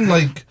imagine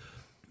like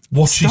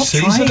what she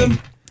sees in him.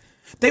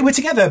 They were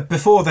together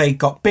before they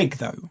got big,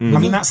 though. I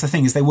mean, that's the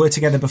thing, is they were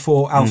together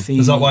before Alfie...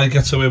 Is that why he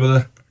gets away with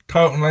a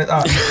tartan like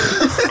that?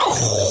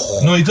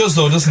 No, he does,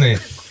 though, doesn't he?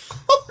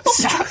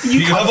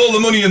 You can have all the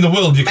money in the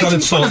world, you can't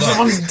insult that.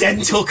 Someone's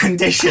dental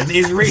condition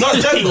is really...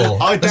 Is that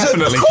dental? I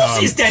definitely Of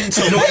course it's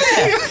dental.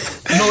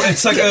 No,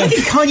 it's like a...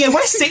 Kanye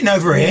West sitting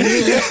over here.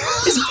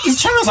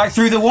 His channel's like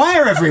Through the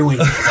Wire every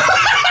week.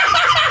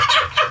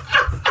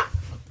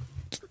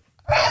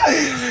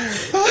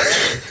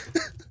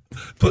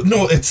 But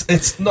no,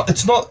 it's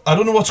not. I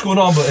don't know what's going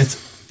on, but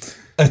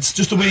it's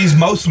just the way his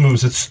mouth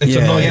moves. It's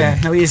annoying. Yeah,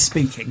 no, he is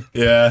speaking.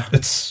 Yeah,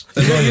 it's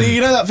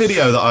you know that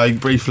video that I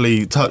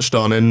briefly touched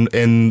on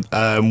in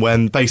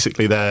when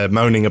basically they're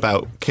moaning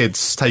about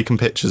kids taking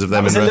pictures of them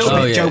in restaurants. It was a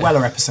little bit Joe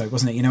Weller episode,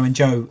 wasn't it? You know, when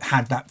Joe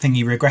had that thing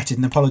he regretted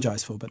and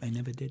apologised for, but they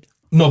never did.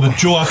 No, but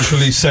Joe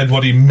actually said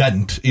what he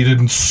meant. He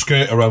didn't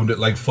skirt around it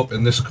like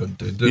fucking this cunt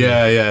did he?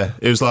 Yeah.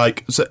 It was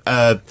like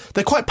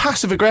they're quite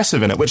passive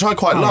aggressive in it, which I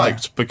quite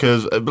liked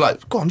because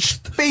like, go on,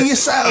 be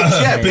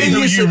yourself. Be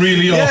who you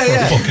really are for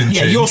a fucking change.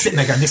 Yeah, you're sitting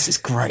there going, this is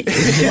great.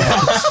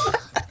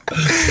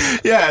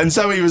 Yeah, and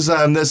so he was.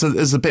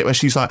 There's a bit where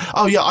she's like,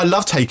 "Oh yeah, I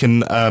love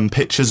taking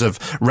pictures of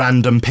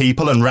random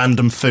people and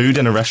random food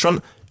in a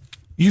restaurant."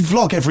 You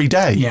vlog every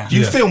day. Yeah.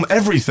 You film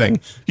everything.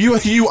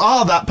 You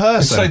are that person.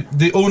 It's like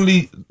they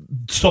only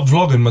stop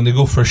vlogging when they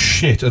go for a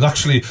shit, and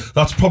actually,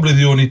 that's probably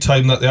the only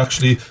time that they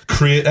actually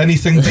create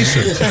anything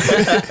decent.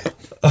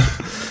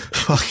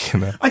 Fucking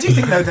hell. I do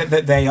think though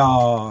that they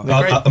are.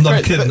 I'm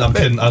not kidding. I'm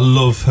kidding. I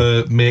love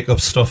her makeup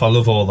stuff. I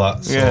love all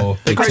that. So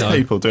they're great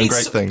people doing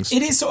great things.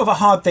 It is sort of a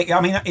hard thing. I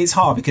mean, it's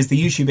hard because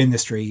the YouTube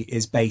industry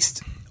is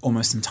based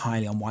almost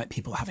entirely on white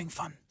people having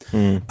fun.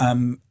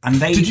 And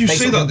they did you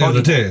see that the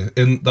other day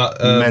in that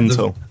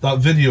mental that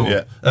video?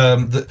 Yeah.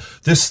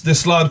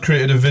 This lad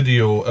created a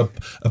video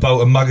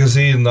about a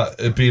magazine that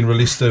had been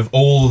released of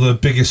all the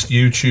biggest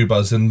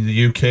YouTubers in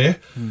the UK,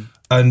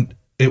 and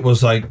it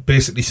was like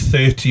basically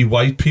 30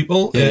 white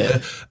people,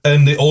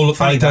 and they all look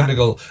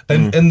identical.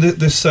 And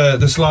this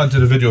lad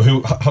did a video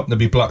who happened to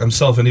be black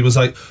himself, and he was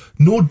like,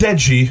 no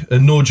Deji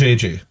and no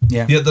JJ.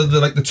 Yeah, they're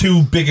like the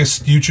two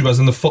biggest YouTubers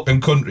in the fucking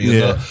country.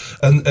 Yeah.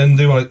 And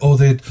they were like, oh,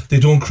 they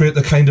don't create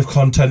the kind of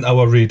content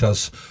our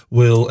readers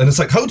will. And it's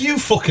like, how do you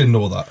fucking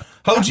know that?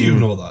 How do you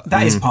know that?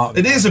 That is part of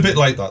it. It is a bit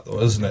like that, though,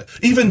 isn't it?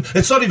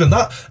 It's not even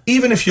that.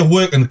 Even if you're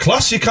working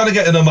class, you can't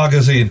get in a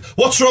magazine.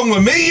 What's wrong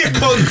with me, you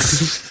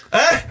cunts?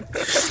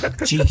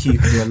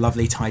 GQ could do a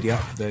lovely tidy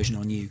up version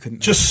on you, couldn't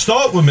they? Just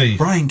start with me.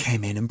 Brian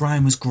came in and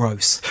Brian was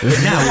gross. But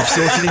now we've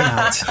sorted him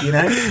out, you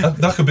know?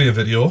 That could be a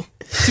video.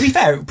 To be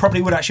fair, it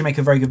probably would actually make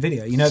a very good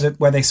video. You know,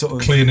 where they sort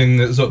of... Cleaning,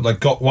 like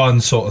got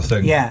one sort of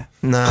thing. Yeah.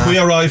 Nah.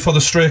 Queer eye for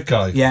the straight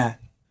guy. Yeah.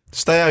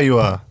 Stay how you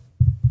are.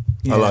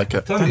 Yeah. I like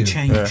it. Don't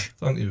change. Yeah.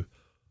 Thank you.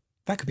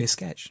 That could be a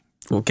sketch.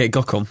 Well, get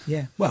Gok on.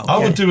 Yeah. Well, I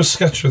would do a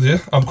sketch with you.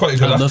 I'm quite a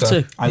good actor. I'd love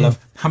to. I love...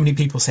 How many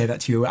people say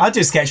that to you? I'll do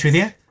a sketch with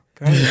you.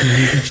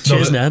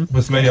 Cheers, Nan.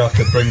 With me, I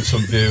could bring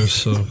some views,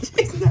 so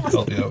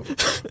help you out.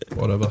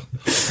 Whatever.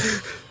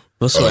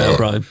 We'll sort it out,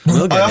 Brian.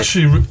 We'll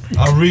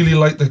I really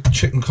like the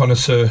chicken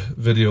connoisseur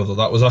video, though.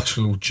 That was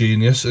actual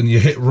genius, and you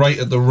hit right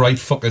at the right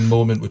fucking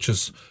moment, which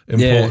is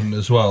important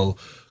as well.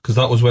 because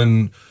that was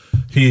when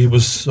he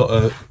was sort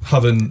of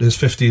having his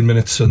 15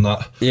 minutes and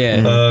that. Yeah.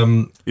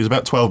 He was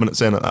about 12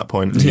 minutes in at that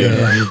point.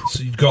 Yeah.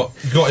 So you got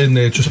in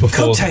there just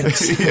before Content.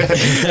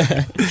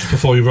 just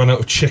before you ran out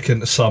of chicken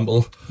to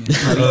sample. He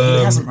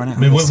hasn't run out. I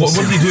mean, what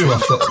did he do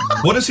after?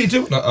 What does he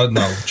do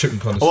now? Chicken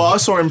connoisseur. Well, I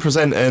saw him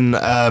presenting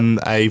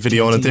a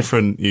video on a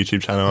different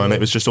YouTube channel, and it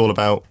was just all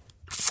about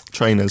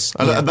trainers.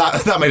 And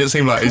that made it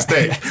seem like his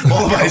dick.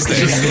 All about his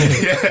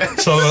dick. Yeah.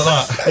 So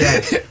about that.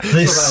 Yeah.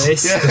 This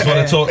This. is what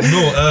I talk.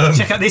 No,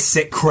 Check out this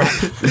sick crap.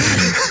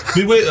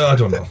 I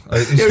don't know.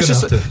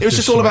 It was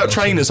just all about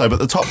trainers though, but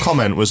the top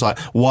comment was like,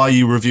 why are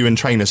you reviewing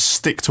trainers?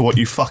 Stick to what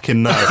you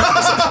fucking know.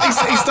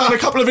 he's done a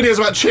couple of videos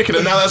about chicken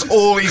and now that's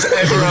all he's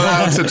ever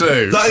allowed to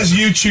do. That is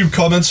YouTube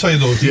comments say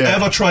though. Do you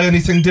ever try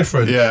anything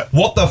different? Yeah.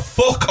 What the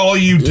fuck are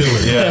you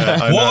doing? Yeah,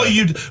 I know. What are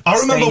you? I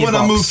remember in your when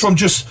I box.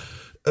 moved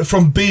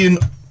from being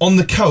on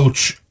the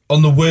couch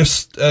on the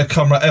worst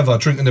camera ever,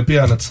 drinking a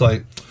beer, and it's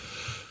like,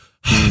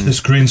 this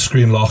green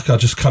screen lock, I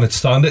just can't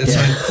stand it. It's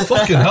like,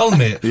 fucking hell,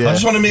 mate. Yeah. I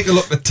just want to make it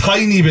look a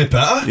tiny bit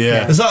better.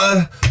 Yeah. Is that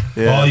a...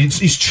 Yeah. Oh,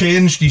 he's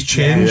changed.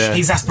 Yeah.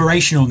 He's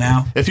aspirational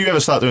now. If you ever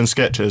start doing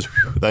sketches,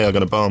 they are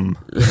going to bomb.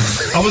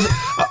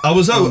 I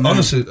was out,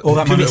 honestly. All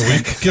that give it money's a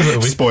week. Give it a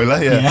week.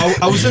 Spoiler, yeah.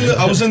 I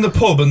was in the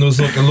pub and there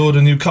was like a load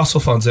of Newcastle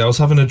fans there. I was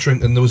having a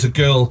drink and there was a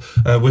girl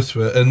with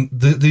her, and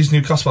these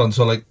Newcastle fans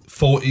were like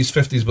 40s,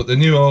 50s, but they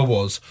knew who I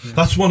was.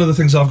 That's one of the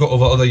things I've got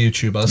over other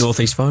YouTubers.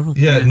 Northeast Viral.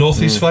 Yeah,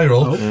 Northeast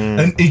Viral.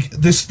 And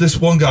this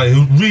one guy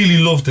who really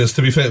loved this,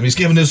 to be fair to him, he's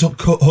giving his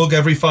hug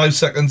every 5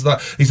 seconds.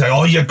 That he's like,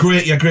 oh, you're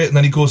great. And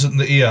then he goes in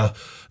the ear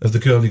of the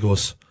girl and he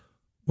goes,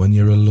 when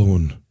you're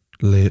alone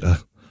later,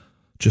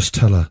 just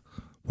tell her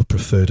we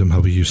preferred him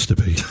how he used to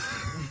be.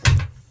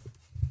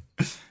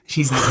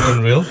 She's like,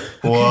 Unreal.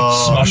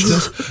 What? Smashed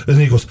it. And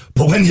he goes,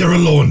 but when you're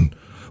alone.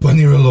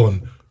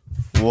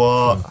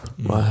 What?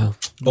 Wow.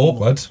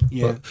 Awkward.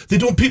 Yeah.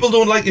 But people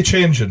don't like you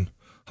changing.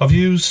 Have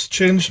you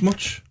changed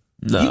much?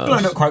 No. you've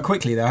blown up quite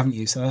quickly though, haven't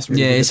you? So that's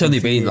really Yeah, good it's only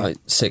for been you. like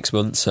 6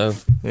 months, so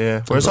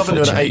Yeah. Whereas I've been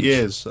doing it 8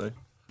 years, so.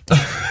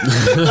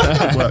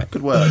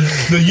 Good work.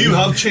 No, you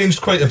have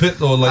changed quite a bit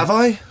though. Like, Have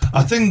I?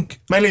 I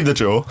think, Mainly the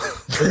jaw.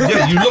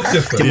 yeah, you look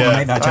different. wanna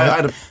make that joke. I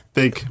had a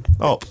big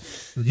op.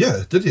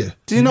 Yeah, did you?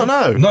 Did you not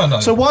know? No.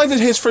 So why did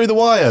his Through the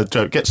Wire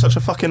joke get such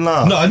a fucking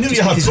laugh? No, I knew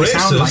you had because you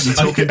sound like braces.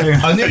 you're talking to-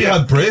 I knew you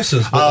had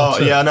braces. But Oh,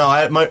 that's it. yeah, no, I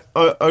had my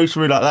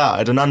O3 like that. I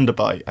had an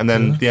underbite, and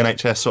then the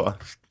NHS sort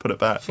of put it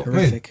back.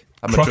 Horrific.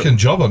 I'm a Cracking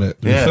job on it,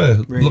 to be Yeah. fair.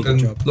 Really good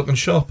job. Looking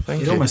sharp.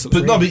 Thank It you. almost looks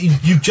But no, but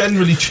you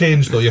generally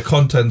change though. Your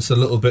content's a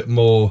little bit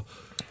more.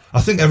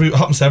 I think it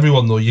happens to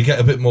everyone though. You get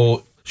a bit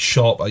more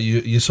sharper.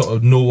 You sort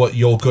of know what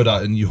you're good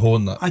at and you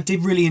hone that. I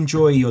did really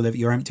enjoy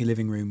your empty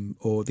living room,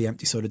 or the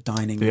empty sort of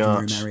dining living room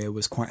arch. area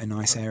was quite a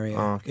nice area.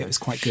 Oh, okay. It was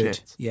quite good.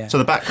 Shit. Yeah. So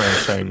the background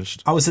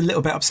changed. I was a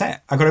little bit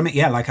upset. I got to admit,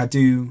 yeah, like I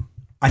do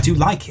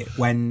like it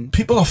when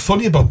People are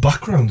funny about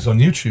backgrounds on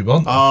YouTube,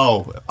 aren't they?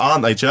 Oh,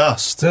 aren't they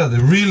just? Yeah, they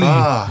really.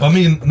 Fuck. I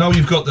mean, now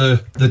you've got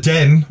the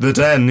den. The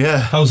den, yeah.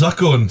 How's that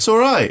going? It's all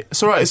right.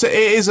 It's all right. It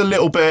is a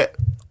little bit,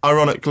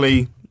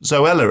 ironically,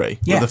 Zoellery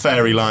Yeah. with the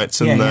fairy lights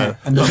and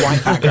and the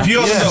white background. If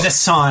you haven't got- the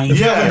sign. If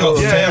you Yeah. haven't got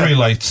yeah. fairy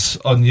lights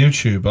on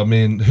YouTube, I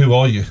mean, who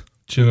are you?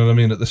 Do you know what I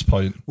mean? At this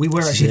point, We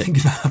were actually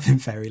thinking about having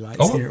fairy lights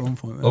Oh, here at one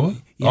point. oh,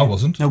 weren't we? I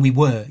wasn't. No, we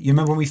were. You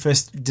remember when we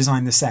first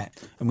designed the set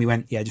and we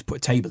went, yeah, just put a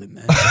table in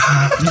there.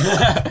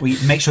 We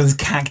make sure there's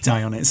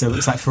cacti on it so it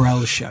looks like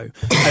Pharrell's show.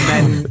 And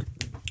then,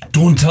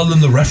 don't tell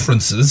them the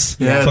references.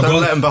 Yeah, Forgot-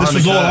 don't let them behind This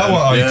was the all curtain.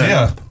 our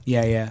Yeah.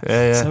 idea.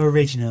 yeah. So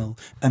original.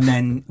 And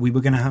then we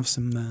were going to have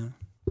some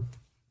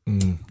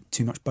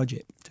too much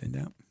budget, turned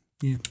out.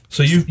 Yeah.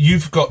 So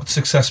you've got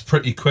success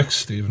pretty quick,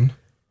 Stephen.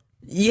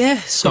 yeah,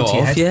 sort to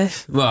your of, head. yeah.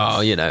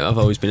 Well, you know, I've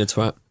always been a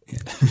twat.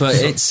 But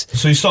it's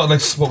So you started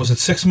like what was it,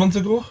 6 months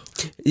ago?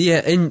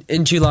 yeah.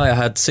 In July, I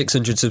had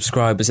 600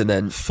 subscribers, and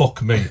then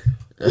Fuck me.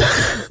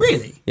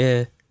 Really?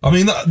 yeah, I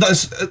mean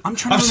that's. I'm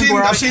trying to I've remember seen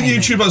where I I've seen came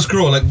in. YouTubers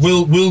grow. Like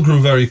Will grew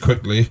very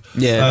quickly.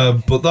 Yeah.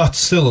 But that's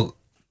still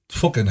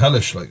fucking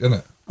hellish, like, isn't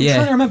it? I'm trying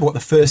to yeah, remember what the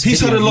first He's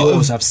video had a lot of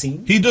yours of. I've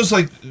seen. He does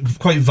like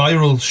quite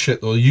viral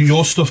shit though.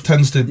 Your stuff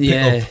tends to pick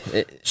yeah.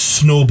 up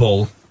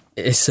snowball.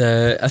 It's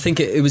I think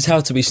it was How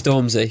to Be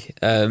Stormzy.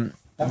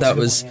 That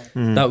was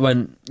that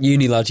when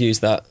Uni Lad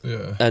used that,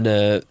 Yeah. and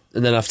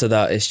then after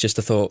that, it's just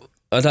a thought.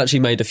 I'd actually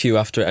made a few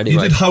after it He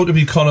anyway. did How to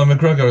Be Conor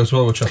McGregor as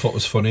well, which I thought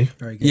was funny.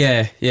 Very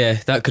good. Yeah,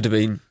 that could have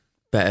been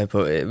better,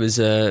 but it was.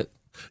 Yeah,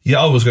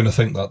 I was going to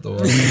think that though.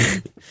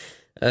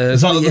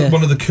 Is that yeah.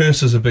 one of the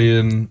curses of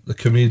being the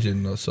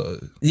comedian? Or so?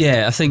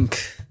 Yeah, I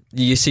think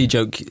you see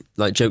jokes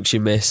you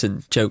miss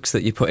and jokes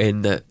that you put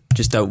in that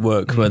just don't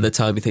work. By the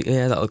time you think,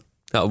 yeah,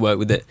 that'll work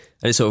with it,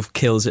 and it sort of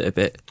kills it a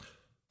bit.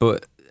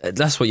 But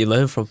that's what you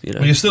learn from, you know.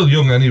 Well, you're still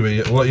young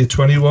anyway. What, you're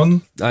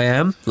 21? I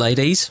am,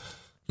 ladies.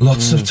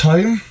 Lots of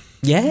time.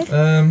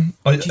 Yeah.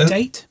 Did you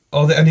date?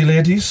 are there any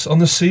ladies on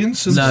the scene?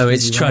 Since No,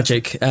 it's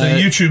tragic. the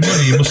YouTube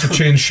money must have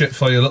changed shit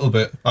for you a little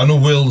bit. I know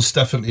Will's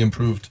definitely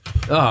improved.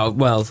 Oh,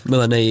 well,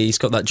 Will and he's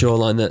got that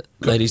jawline that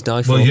ladies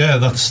die for. Well, yeah,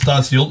 that's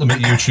the ultimate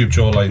YouTube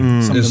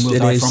jawline. Some of them will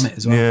die from it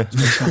as well. Yeah.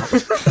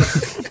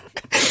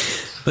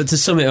 But to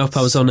sum it up,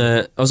 I was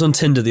on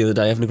Tinder the other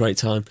day having a great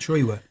time. Sure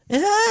you were.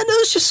 And I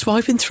was just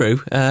swiping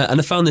through, and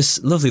I found this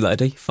lovely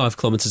lady 5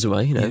 kilometres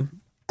away.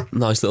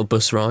 Nice little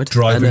bus ride.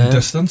 Driving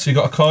distance. You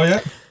got a car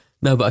yet?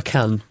 No, but I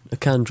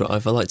can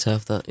drive. I like to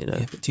have that.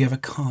 Yeah, but do you have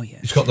a car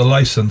yet? He's got the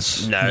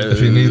licence. No. If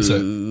he needs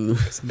it.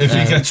 If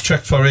he gets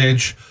checked for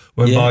age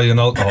when buying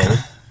alcohol.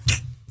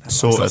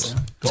 Sorted.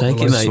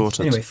 Take it, mate.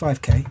 Sorted. Anyway,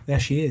 5k. There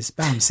she is.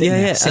 Bam, sitting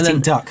there. Sitting and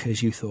then, duck,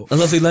 as you thought. A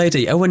lovely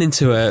lady. I went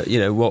into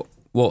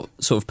what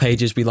sort of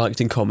pages we liked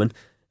in common.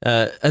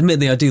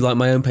 Admittedly, I do like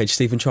my own page,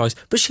 Stephen Tries,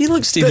 but she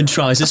likes Stephen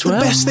Tries as well.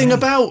 The best thing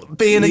about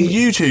being a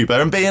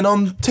YouTuber and being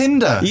on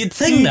Tinder. You'd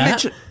think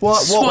that.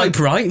 Swipe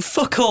right,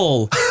 fuck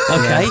all.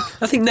 Okay,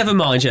 I think never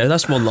mind,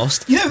 that's one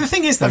lost. You know, the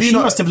thing is, though, she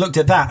must have looked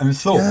at that and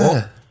thought,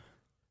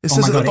 It oh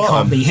says my at God, the it bottom.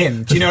 can't be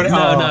him. Do you know what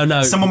I mean?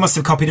 No. Someone must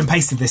have copied and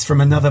pasted this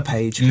from another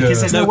page. Yeah.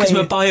 Because there's no way. Because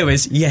my bio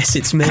is, yes,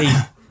 it's me.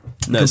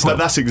 No, it's But not.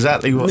 that's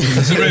exactly what.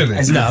 Is it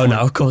really? No,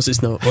 of course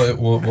it's not.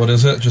 What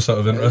is it? Just out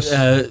of interest.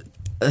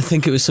 I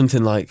think it was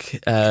something like,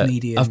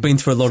 Comedian I've been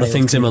through a lot of failed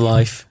things in my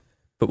comedian.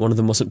 libut one of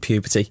them wasn't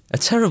puberty. A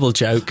terrible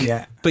joke.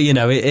 Yeah. But,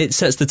 it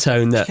sets the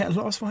tone that... You get a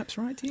lot of swipes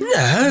right, do you? No.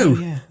 Oh,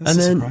 yeah, that's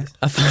a surprise.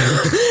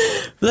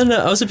 But then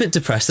I was a bit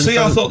depressed. And See,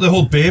 I thought the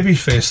whole baby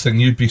face thing,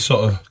 you'd be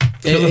sort of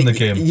killing the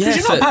game. Yeah, Because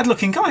you're not a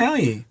bad-looking guy, are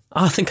you?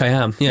 I think I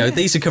am.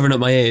 These are covering up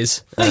my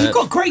ears. No, you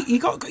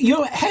got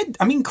your head.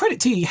 I mean, credit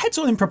to you. Your head's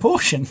all in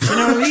proportion. You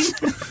know what I mean?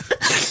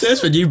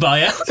 There's my new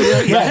buyer. My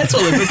head's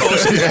all in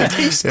proportion.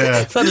 If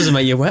that doesn't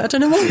make you wet, I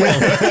don't know what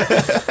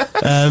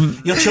will.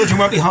 Your children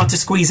won't be hard to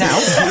squeeze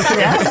out.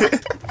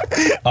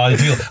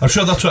 Ideal. I'm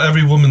sure that's what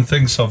every woman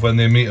thinks of when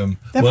they meet him.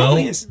 There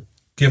probably is.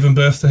 Giving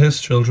birth to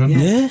his children.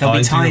 Yeah. They'll be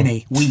Ideal.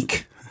 tiny,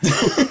 weak,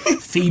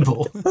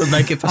 feeble.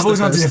 Make it I've always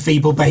wanted a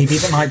feeble baby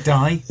that might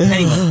die.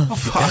 Anyway,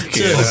 Fuck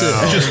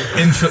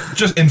it.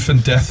 Just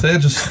infant death there.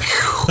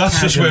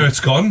 That's just where it's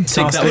gone.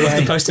 Take that one off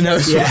the post-it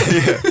note. yeah.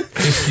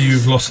 If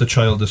you've lost a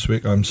child this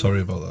week, I'm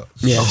sorry about that.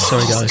 Yeah,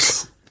 sorry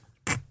guys.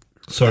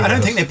 Sorry. I don't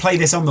guys. think they play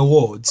this on the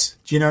wards.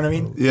 Do you know what I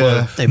mean?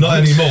 Yeah. Not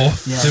anymore.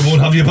 Yeah. They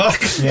won't have you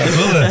back. Yeah.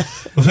 Will they?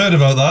 We've heard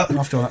about that.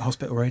 After all that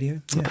hospital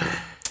radio. Yeah.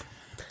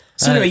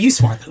 So anyway, you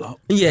swipe a lot.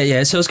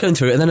 Yeah. So I was going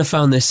through it, and then I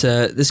found this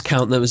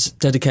account that was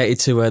dedicated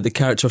to the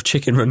character of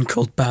Chicken Run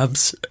called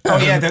Babs. Oh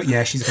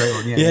yeah, she's a great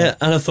one. Yeah,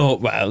 and I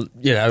thought, well,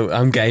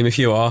 I'm game if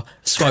you are.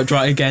 Swiped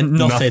right again,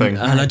 nothing.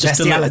 And I just,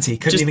 Bestiality.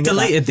 Couldn't even get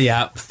deleted the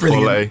app.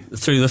 Brilliant.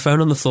 Threw the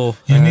phone on the floor.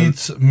 You need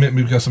to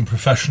maybe get some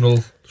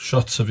professional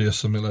shots of you,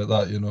 something like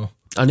that.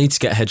 I need to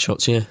get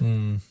headshots,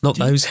 not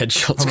those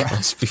headshots,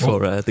 guys, before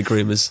the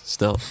groomers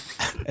start.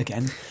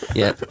 Again.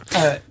 Yeah.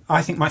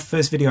 I think my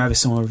first video I ever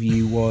saw of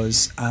you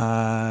was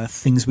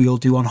things we all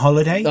do on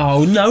holiday.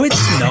 Oh no,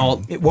 it's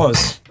not. It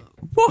was.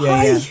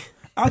 Why? Yeah.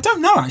 I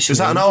don't know actually. Is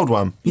that an old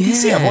one? You can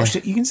see I've watched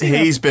it. You can see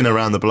He's been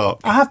around the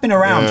block. I have been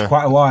around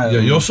quite a while.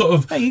 Yeah, you're sort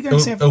of Hey, you go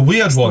and see a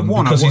weird that's the one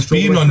one because I've he's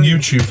watched all been the on way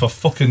through. YouTube for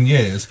fucking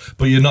years,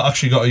 but you're not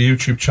actually got a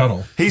YouTube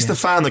channel. He's the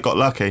fan that got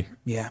lucky.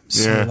 Yeah,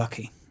 so Yeah.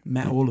 lucky.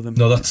 Met all of them.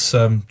 No, that's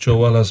Joe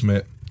Weller's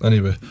mate.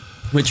 Anyway,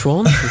 Which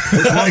one?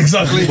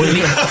 exactly.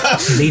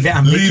 Leave it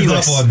ambiguous. Leave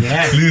that one.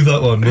 Yeah. Leave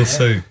that one. We'll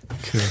see.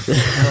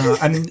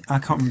 And I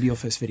can't remember your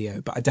first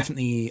video, but I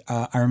definitely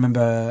I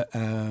remember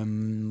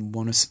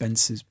one of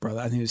Spencer's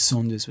brother. I think it was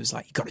Saunders. Was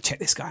like, you got to check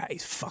this guy out.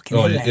 He's fucking.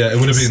 Oh hilarious. yeah, it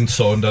would have been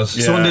Saunders.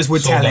 Yeah. Saunders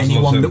would tell Saunders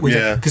anyone loves him. that would,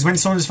 Yeah. because when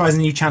Saunders finds a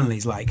new channel,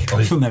 he's like,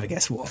 you'll never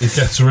guess what. He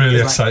gets really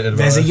Like, excited about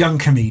there's it. a young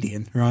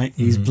comedian, right?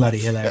 He's bloody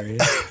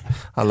hilarious.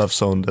 I love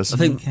Saunders. I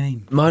think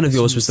Kane. mine of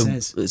yours was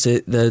Saunders is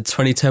it the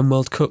 2010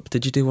 World Cup?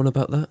 Did you do one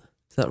about that?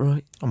 Is that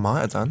right? I might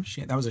have done.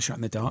 Shit, that was a shot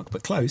in the dark,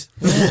 but close.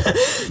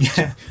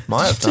 Yeah.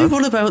 Might have Do done.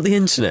 one about the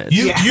internet.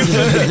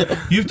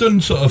 You've done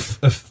sort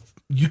of.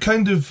 You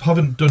kind of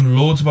haven't done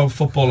loads about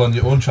football on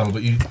your own channel,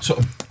 but you sort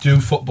of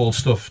do football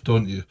stuff,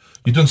 don't you?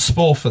 You've done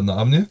sport in that,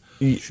 haven't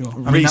you? Sure.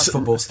 I mean, that's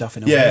football stuff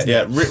in a way. Yeah, isn't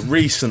yeah. it?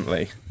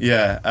 Recently,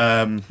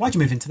 yeah. Why'd you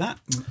move into that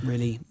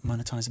really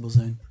monetizable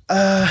zone?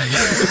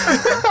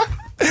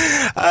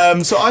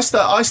 So I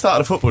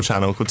started a football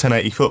channel called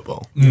 1080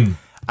 Football,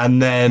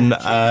 and then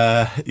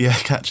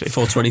catchy.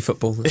 420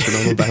 football. That's what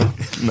I'm all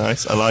about.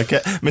 Nice, I like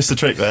it. Missed the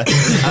trick there.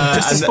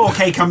 Just as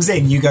 4K comes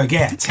in, you go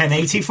get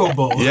 1080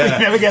 football. Yeah.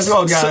 You never guess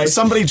what, guys.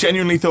 Somebody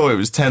genuinely thought it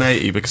was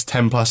 1080 because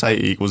 10 plus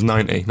 80 equals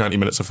 90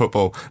 minutes of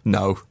football.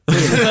 No.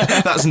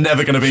 That's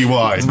never going to be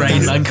why.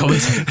 Rain Man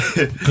commenting.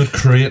 Good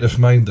creative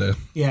mind there.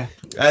 Yeah.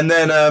 And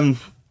then, and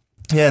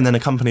then a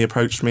company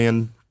approached me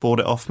and bought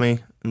it off me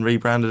and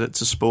rebranded it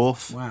to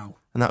Sporf. Wow.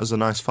 And that was a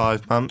nice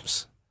 5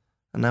 months.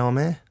 And now I'm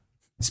here.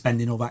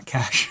 Spending all that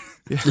cash.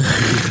 Yeah.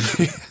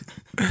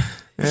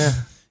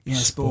 Yeah,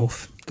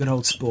 Sporf. Good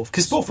old Sporf.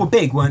 Because Sporf were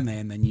big, weren't they?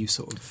 And then you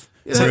sort of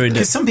Ruined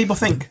Because it. some people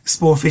think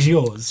Sporf is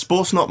yours.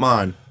 Sport's not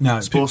mine. No.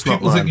 Sport's not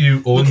People mine. think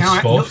you own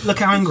Sport. Look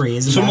how angry he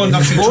is. Someone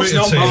actually Sporf's tweeted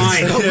not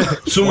saying, mine.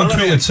 someone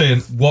tweeted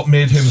saying, what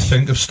made him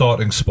think of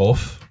starting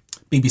Sporf?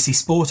 BBC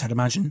Sport, I'd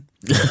imagine.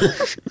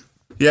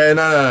 Yeah,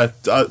 no.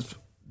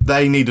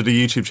 They needed a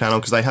YouTube channel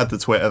because they had the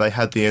Twitter, they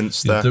had the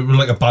Insta. They were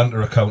like a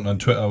banter account on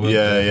Twitter. weren't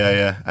they?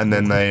 Yeah. And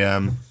then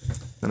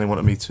they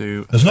wanted me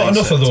to. There's not face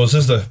enough it. of those,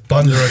 is there?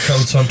 Banter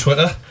accounts on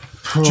Twitter.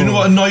 Do you know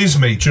what annoys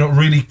me? Do you know what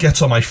really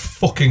gets on my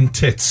fucking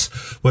tits?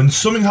 When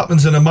something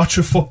happens in a match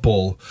of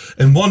football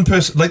and one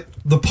person, like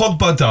the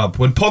Pogba dab,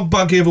 when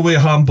Pogba gave away a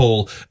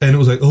handball and it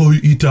was like, oh,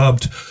 he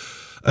dabbed,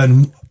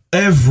 and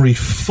every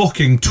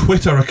fucking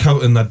Twitter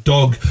account and that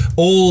dog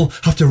all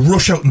have to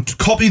rush out and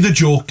copy the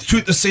joke,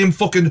 tweet the same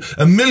fucking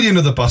a million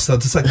of the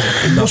bastards. It's like,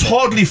 it was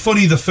hardly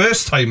funny the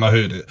first time I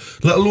heard it,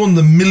 let alone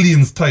the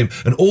millionth time.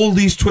 And all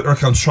these Twitter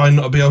accounts trying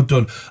not to be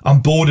outdone. I'm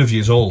bored of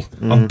yous all.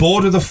 I'm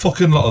bored of the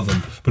fucking lot of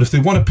them. But if they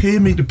want to pay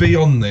me to be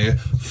on there,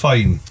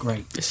 fine.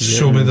 Great.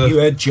 Show me You the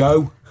heard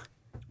Joe.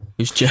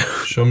 Who's Joe?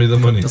 show me the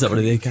money. Is that one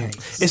of the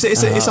accounts?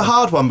 It's a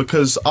hard one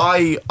because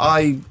I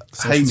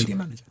hate. media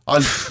manager. I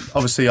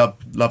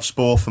love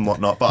Sporf and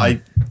whatnot, but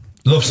I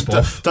Love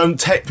Sporf. don't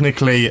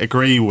technically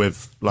agree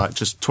with like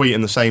just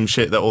tweeting the same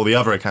shit that all the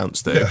other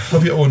accounts do. Yeah,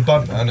 have your own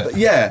banter, innit?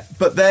 Yeah,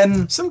 but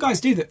then Some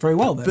guys do that very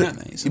well, though, don't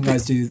they? Some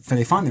guys do.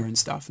 They find their own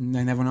stuff, and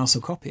then everyone else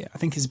will copy it. I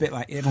think it's a bit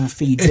like everyone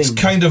feeds It's in.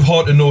 kind of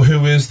hard to know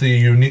who is the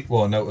unique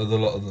one out of the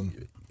lot of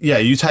them. yeah,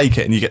 you take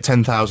it and you get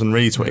 10,000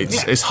 retweets.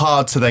 Yeah. It's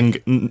hard to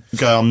then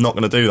go, I'm not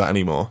going to do that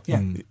anymore.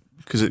 Yeah.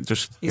 Because it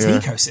just It's yeah.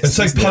 an ecosystem. It's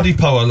like isn't it? Paddy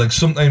Power. Like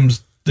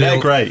sometimes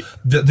They're great.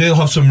 They'll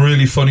have some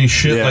really funny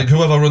shit. Yeah. Like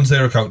whoever runs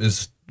their account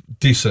is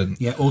decent.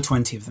 Yeah, all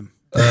 20 of them.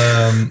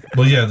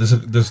 Well, yeah,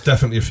 there's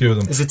definitely a few of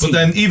them. There's a But team.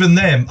 then even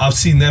them, I've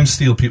seen them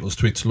steal people's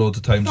tweets loads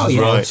of times Oh, as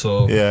yeah. well. Right.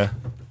 So Yeah.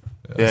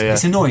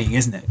 It's annoying,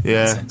 isn't it? In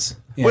Yeah. a sense.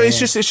 Yeah, Well,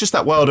 it's yeah. just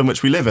that world in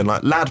which we live in,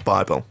 like Lad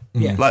Bible.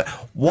 Yeah. Like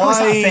How is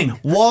that a thing?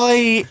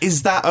 why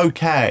is that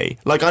okay?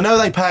 Like I know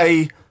they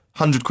pay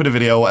 £100 a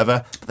video or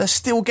whatever, but they're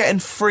still getting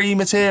free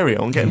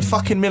material and getting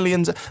fucking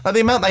millions. Like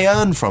the amount they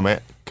earn from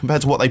it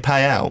compared to what they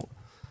pay out.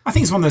 I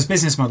think it's one of those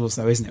business models,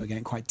 though, isn't it? We're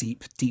getting quite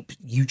deep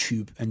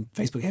YouTube and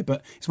Facebook here,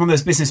 but it's one of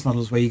those business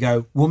models where you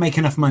go, we'll make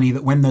enough money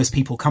that when those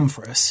people come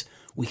for us,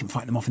 we can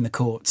fight them off in the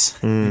courts.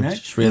 You know?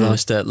 Just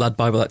realised Lad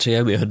Bible actually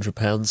owe me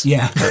 £100.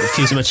 Yeah.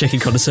 Refusing my chicken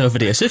connoisseur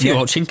video. So if you're Yeah.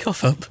 watching,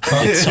 cough up.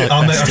 I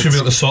might actually be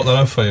able to sort that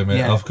out for you, mate.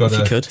 Yeah. I've got If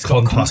you a could.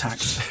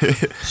 contact.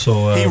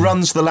 So He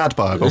runs the Lad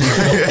Bible.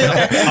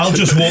 I'll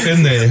just walk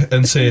in there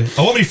and say,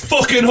 I want me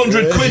fucking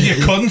 £100, you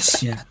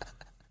cunts. Yeah.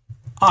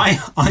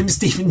 I'm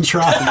Stephen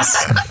Tries.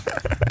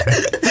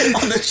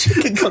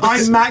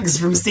 I'm Max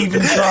from Stephen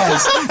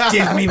Tries.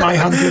 Give me my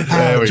There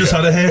 £100. we Just go.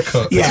 had a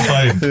haircut. Yeah, It's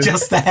fine.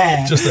 just the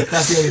hair.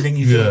 That's the only thing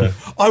you do. Yeah.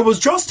 I was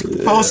just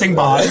passing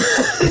by.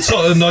 It's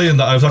sort of annoying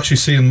that I was actually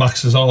seeing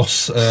Max's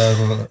arse.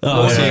 Oh,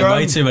 I've seen it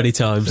way too many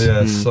times.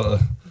 Yeah, sort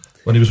of.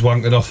 When he was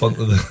wanking off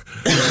onto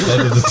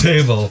the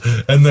table,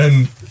 and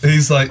then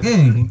he's like,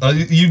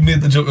 you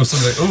made the joke of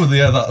something like, oh,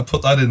 yeah, I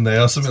put that in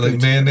there, or something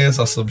like mayonnaise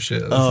or some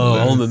shit. Oh,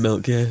 almond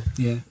milk, yeah.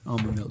 Yeah,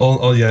 almond milk.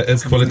 Oh yeah,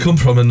 it come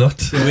from a nut.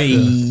 Do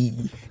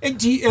you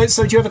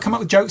ever come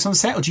up with jokes on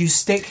set, or do you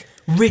stick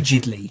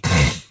rigidly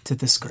to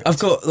the script? I've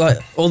got like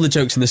all the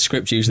jokes in the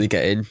script usually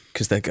get in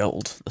because they're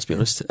gold. Let's be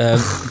honest.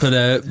 But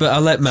I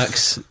let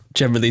Max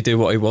generally do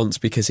what he wants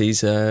because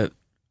he's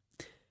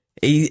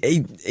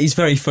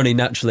very funny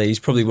naturally. He's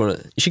probably one of.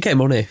 You should get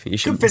him on here. You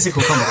should. Good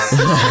physical comedy.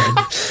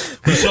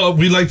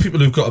 We like people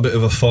who've got a bit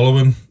of a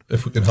following,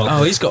 if we can help.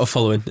 Oh, he's got a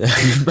following,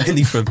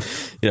 mainly from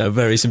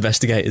various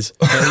investigators.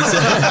 But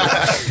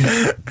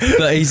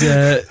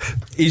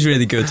he's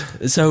really good.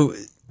 So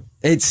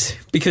it's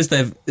because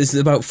it's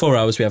about 4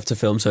 hours we have to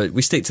film, so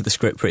we stick to the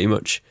script pretty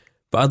much.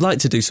 But I'd like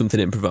to do something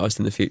improvised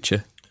in the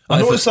future. I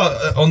noticed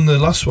that on the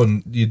last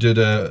one you did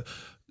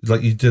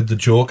you did the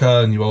Joker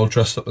and you were all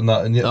dressed up in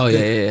that, and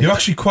you're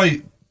actually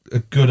quite a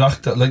good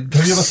actor. Like,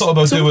 have you ever thought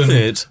about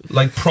doing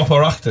like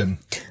proper acting,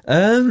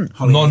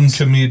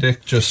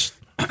 non-comedic, just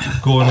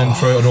going in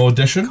for an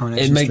audition?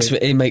 It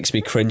makes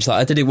me cringe.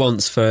 Like I did it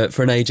once for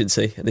an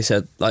agency, and they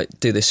said like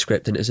do this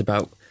script, and it was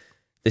about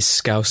this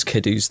Scouse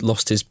kid who's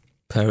lost his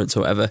parents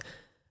or whatever,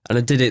 and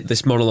I did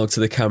this monologue to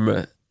the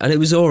camera, and it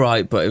was all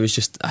right, but it was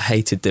just I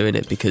hated doing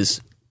it because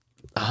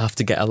I have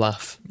to get a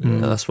laugh,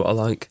 and that's what I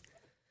like.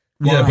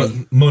 Yeah, but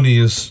money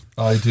is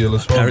ideal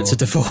as well. Parents are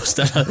divorced.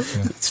 It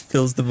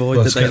fills the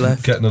void that they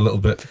left. Getting a little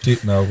bit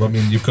deep now. I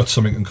mean, you've got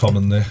something in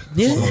common there.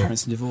 Yeah,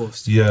 Parents are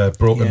divorced. Yeah,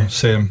 broken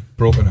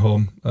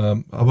home.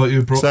 How about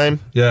you, Same.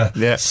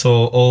 Yeah.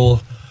 So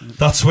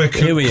that's where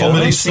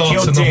comedy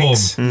starts in the home.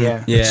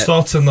 Yeah. It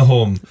starts in the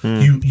home.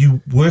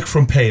 You work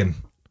from pain.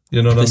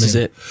 You know what I mean? This is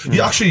it.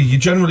 You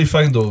generally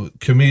find though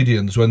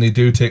comedians when they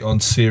do take on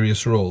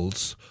serious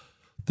roles,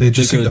 they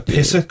just seem to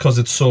piss it because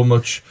it's so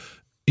much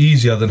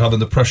easier than having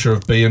the pressure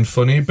of being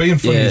funny. Being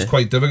funny is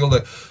quite difficult.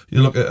 Like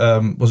you look at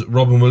was it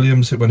Robin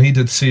Williams when he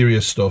did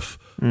serious stuff?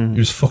 He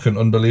was fucking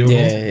unbelievable.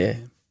 Yeah.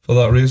 For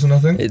that reason, I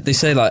think They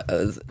say like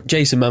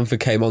Jason Manford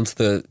came onto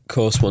the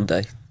course one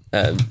day,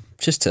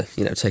 just to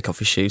take off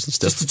his shoes and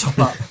stuff. Just to top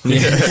up.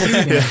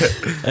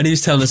 And he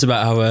was telling us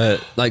about how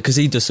because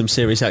he does some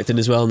serious acting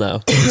as well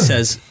now. He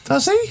says,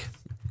 Does he?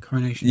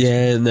 Coronation.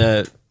 yeah,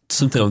 and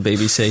something on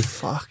BBC.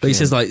 But he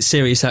says like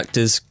serious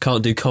actors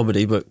can't do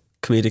comedy, but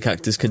comedic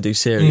actors can do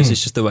serious.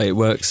 It's just the way it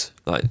works.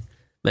 Like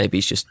maybe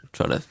he's just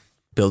trying to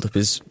build up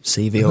his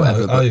CV or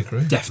whatever. I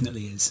agree.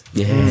 Definitely is.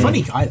 Yeah.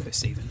 Funny guy though,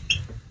 Stephen.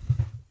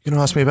 You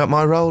gonna ask me about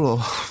my role or?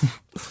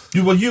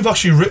 You've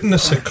actually written a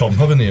sitcom,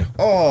 haven't you?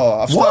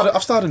 Oh,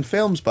 I've starred in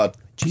films, bud.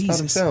 Starred in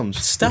Jesus.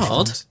 films.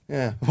 Starred?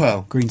 Yeah.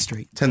 Well, Green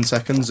Street. 10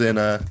 seconds in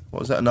what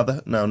was that?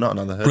 Another? No, not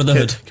Another Hood.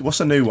 Brotherhood. What's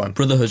the new one?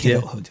 Brotherhood, yeah.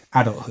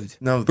 Adulthood.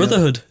 No,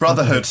 Brotherhood.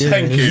 Brotherhood. Yeah.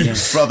 Thank you. Yeah.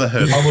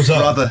 Brotherhood. How was that?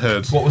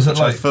 Brotherhood. What was it which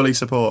like? I fully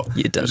support.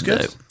 You It was don't good.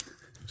 know.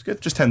 It was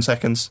good. Just 10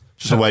 seconds.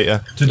 Just a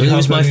waiter. Did It you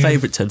was have my any-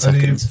 favourite 10 any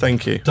seconds.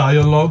 Thank you.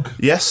 Dialogue.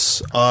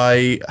 Yes,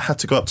 I had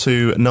to go up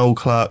to Noel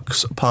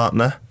Clark's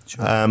partner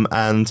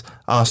and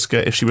ask her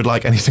if she would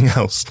like anything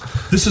else.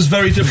 This is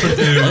very different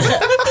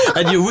to.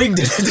 And you winged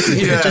it, didn't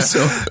you? Just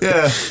sort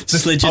of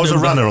slid I your was a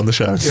number. runner on the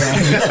show.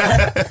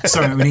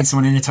 Sorry, we need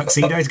someone in a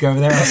tuxedo to go over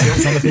there and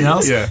ask anything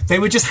else. Yeah. They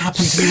would just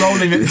happen to be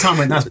rolling at the time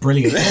when that's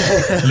brilliant.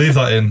 Leave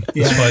that in.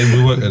 It's fine.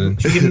 We'll work it in.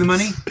 Should we give them the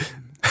money?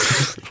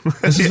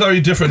 This is very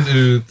different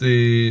to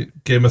the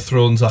Game of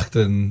Thrones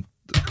acting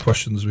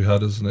questions we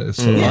had, isn't it? It's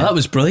Oh, that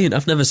was brilliant.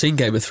 I've never seen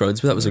Game of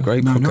Thrones, but that was a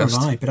great No, nor podcast.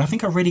 have I. But I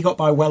think I really got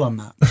by well on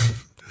that.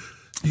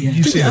 Yeah.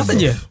 You've seen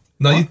haven't enough. you?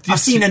 No, I've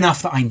seen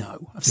enough that I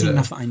know. I've seen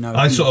enough that I know.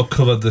 I sort of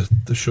covered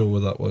the show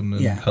with that one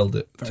and held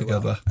it very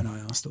together. well. And I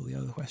asked all the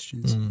other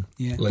questions.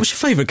 Yeah. Like- What's your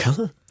favourite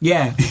colour?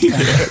 Yeah.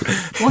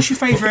 What's your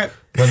favourite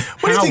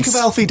What do you think of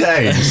Alfie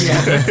Days?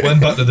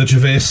 Went back to the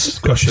Gervais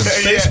questions.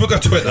 Facebook or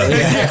Twitter?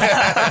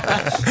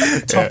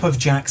 top of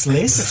Jack's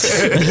list?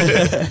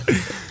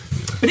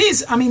 But it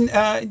is. I mean,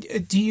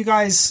 do you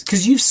guys?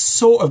 Because you've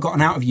sort of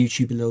gotten out of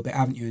YouTube a little bit,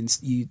 haven't you? And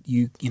you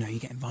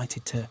get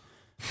invited to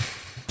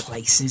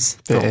places.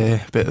 Bit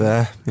here, bit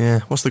there.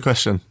 Yeah. What's the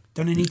question?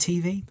 Done any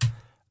TV?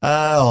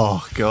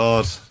 Oh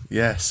God,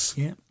 yes.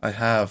 Yeah. I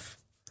have.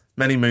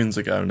 Many moons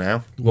ago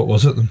now. What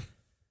was it then?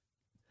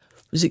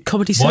 Was it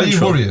Comedy Why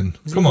Central? are you worrying?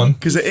 Come on.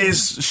 Because it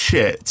is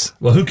shit.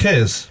 Well, who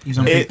cares? He was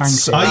on Big Bang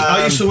It's- Theory.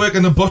 I used to work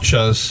in the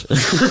butchers.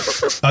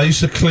 I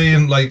used to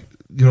clean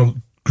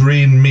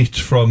green meat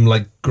from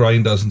like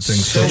grinders and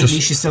things. So You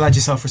just should still add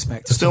your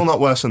self-respect. Still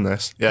not worse than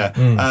this. Yeah.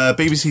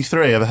 BBC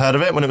Three, ever heard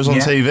of it when it was on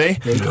Yeah.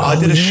 TV? There you go. I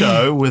did a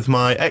show with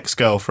my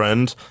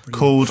ex-girlfriend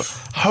called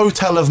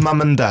Hotel of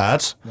Mum and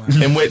Dad,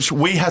 in which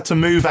we had to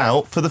move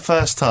out for the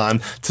first time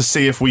to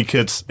see if we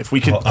could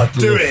I'd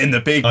do love- it in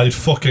the big. I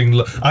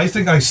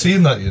think I've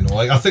seen that.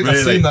 I think I've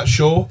Really? seen that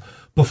show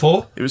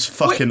before. It was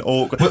fucking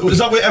awkward. Is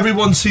that where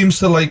everyone seems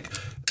to like?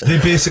 They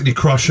basically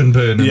crash and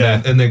burn,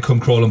 and then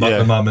come crawling back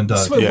to mum and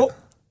dad. Wait, Yeah. what?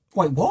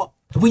 Wait, what?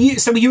 Were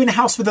you in a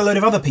house with a load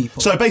of other people?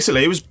 So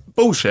basically, it was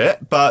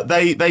bullshit. But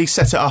they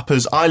set it up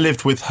as I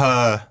lived with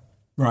her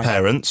Right.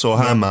 parents or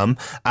her mum,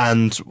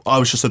 and I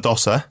was just a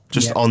dosser,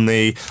 just Yeah. on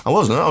the. I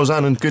was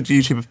earning good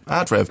YouTube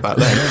ad rev back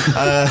then,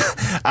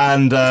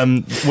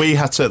 we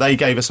had to. They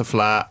gave us a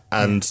flat,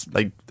 and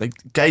they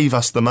gave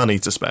us the money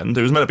to spend.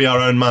 It was meant to be our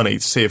own money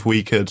to see if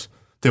we could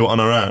do it on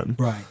our own.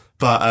 Right.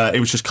 But it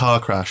was just car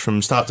crash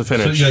from start to So,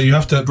 finish. yeah, you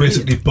have to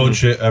basically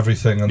budget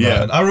everything and Yeah.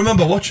 that. And I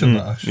remember watching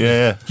that actually.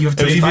 Yeah. You have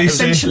to BBC.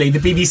 essentially the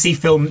BBC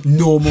film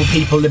normal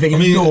people living a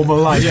normal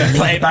life and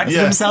play it back to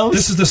Yeah. themselves.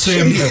 This is the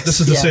same. This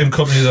is the Yeah. same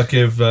company that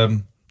gave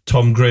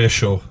Tom Gray a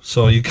show,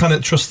 so you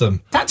cannot trust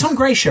them. That Tom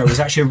Gray show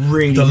was actually a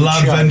really The good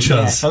Lad show. Ventures.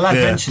 Yeah, the Lad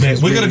Yeah. Ventures. Mate,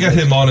 was we're really gonna get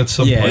good. him on at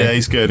some Yeah. point. Yeah,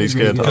 he's good. He's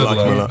Really good. I good like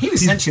him a lot. He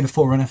was essentially the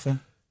forerunner for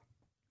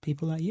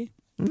people like you.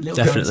 Little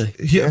Definitely.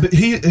 guys.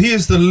 He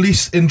is the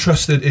least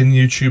interested in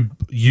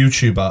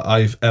YouTuber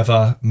I've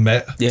ever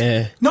met.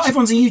 Yeah. Not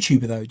everyone's a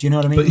YouTuber though. Do you know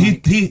what I mean? But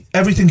Like, he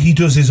everything he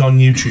does is on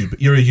YouTube.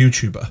 You're a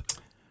YouTuber.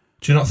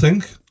 Do you not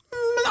think?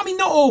 I mean,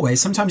 not always.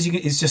 Sometimes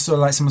it's just sort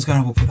of like someone's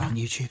going, "We'll put that on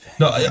YouTube."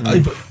 No,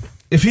 but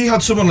if he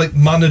had someone like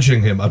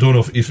managing him, I don't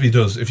know if he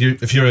does. If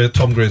you're a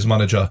Tom Gray's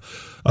manager,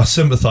 I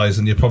sympathise,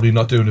 and you're probably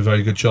not doing a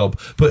very good job.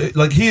 But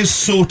like, he is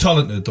so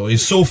talented, though.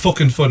 He's so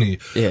fucking funny.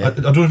 Yeah. I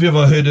don't know if you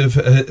ever heard of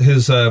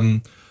his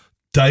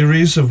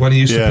diaries of when he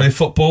used to play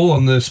football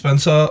on the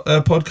Spencer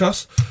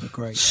podcast.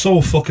 Great.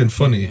 So fucking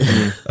funny.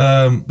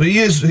 But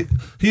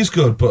he's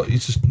good, but he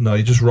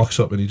just rocks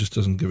up and he just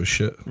doesn't give a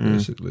shit.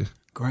 Basically,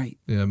 Great.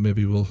 yeah.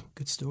 Maybe we'll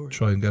Good story.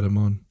 try and get him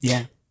on.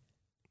 Yeah.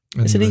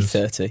 Isn't he Anyways,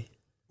 30?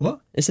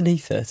 What? Isn't he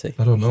 30?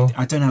 I don't know.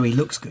 I don't know. He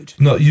looks good.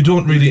 No, you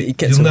don't really. He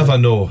gets You'll away. never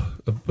know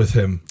with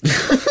him.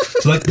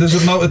 Like, there's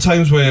an amount of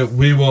times where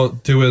we were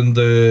doing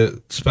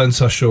the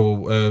Spencer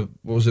show.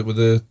 What was it with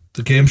the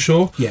game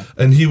show? Yeah.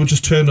 And he would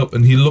just turn up,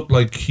 and he looked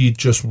like he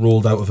just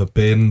rolled out of a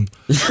bin.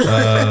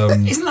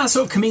 Isn't that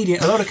sort of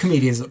comedian? A lot of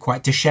comedians look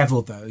quite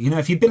dishevelled, though. You know,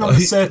 if you've been on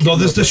the circuit, No,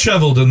 there's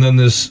dishevelled, and then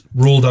there's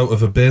rolled out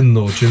of a bin,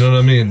 though. Do you know what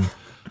I mean?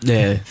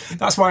 Yeah.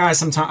 that's why I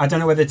don't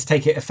know whether to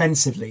take it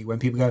offensively when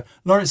people go,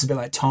 "Lawrence is a bit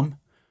like Tom."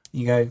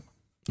 You go,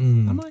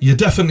 You're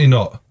definitely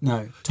not.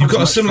 "No, You've Tom's got a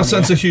much similar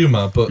funnier." sense of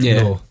humour, but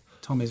Yeah. no.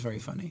 Tom is very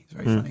funny. He's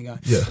a very funny guy.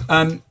 Yeah.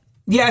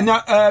 Yeah,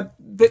 no,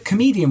 but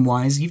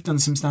comedian-wise, you've done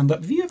some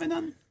stand-up. Have you ever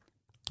done?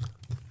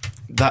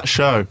 That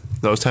show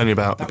that I was telling you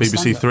about, the BBC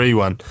stand-up. 3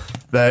 one,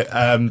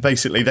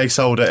 basically they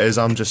sold it as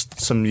I'm just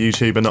some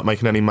YouTuber not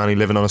making any money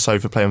living on a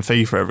sofa playing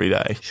FIFA every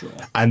day. Sure.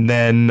 And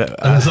then...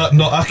 And is that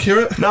not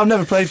accurate? No, I've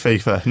never played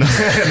FIFA.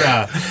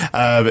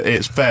 No,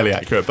 it's fairly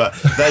accurate. But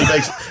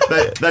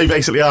they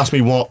basically asked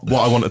me what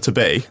I wanted to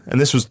be.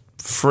 And this was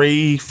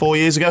 3-4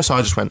 years ago, so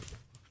I just went,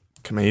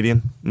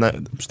 comedian, no,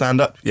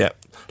 stand-up, yeah.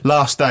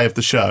 Last day of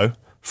the show...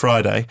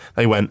 Friday,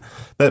 they went.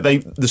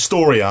 The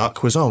story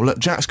arc was, oh look,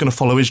 Jack's going to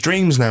follow his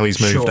dreams now.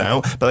 He's moved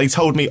out. But they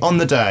told me on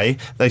the day,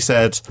 they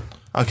said,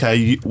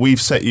 okay,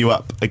 we've set you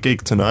up a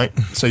gig tonight,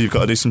 so you've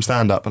got to do some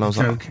stand up. And I was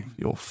like,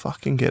 you're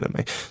fucking kidding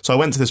me. So I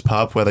went to this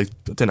pub where they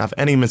didn't have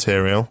any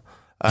material,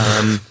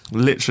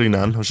 literally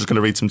none. I was just going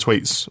to read some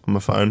tweets on my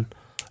phone.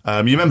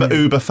 You remember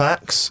Uber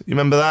Facts? You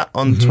remember that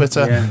on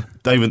Twitter?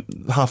 Yeah.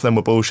 Half of them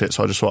were bullshit,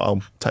 so I just thought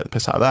I'll take the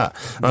piss out of that.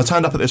 And I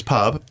turned up at this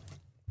pub.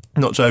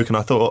 Not joking,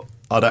 I thought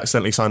I'd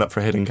accidentally signed up for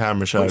a hidden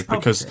camera show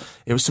because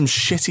it was some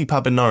shitty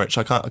pub in Norwich.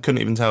 I couldn't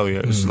even tell you.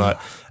 It was like,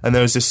 and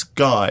there was this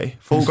guy,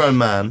 full-grown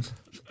man,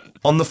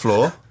 on the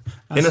floor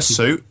in a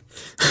suit,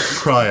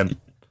 crying.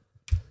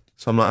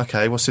 So I'm like,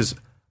 okay, what's his?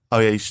 Oh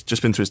yeah, he's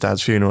just been to his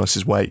dad's funeral. It's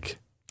his wake.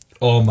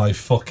 Oh my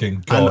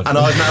fucking god! And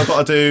I've now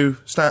got to do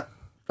stand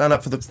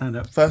up for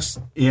the first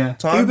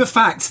time. Uber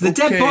Facts, the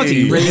dead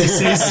body releases.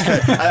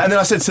 And then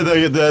I said to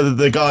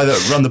the guy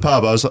that run the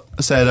pub, I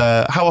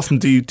said, how often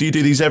do you do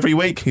these every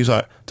week? He was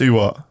like, do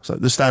what? I was like,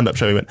 the stand-up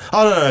show. He went,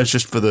 oh no, it's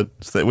just so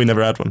that we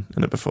never had one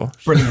in it before.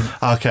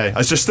 Brilliant. Okay,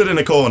 I just stood in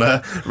a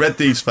corner, read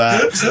these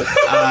facts,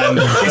 and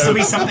this will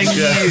be something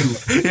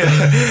new.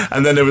 Yeah.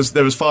 And then there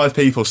was 5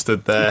 people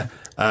stood there,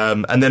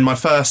 and then my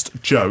first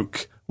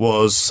joke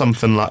was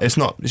something like, it's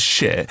not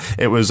shit,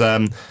 it was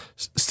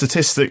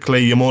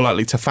statistically you're more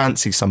likely to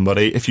fancy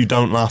somebody if you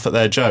don't laugh at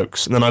their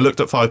jokes. And then I looked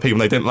at 5 people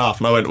and they didn't laugh,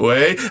 and I went,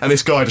 wait, and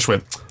this guy just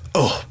went,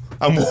 oh,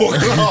 and walked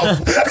off.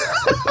 And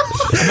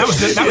that was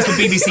the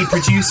BBC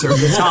producer at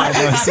the time.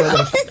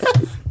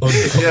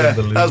 Yeah,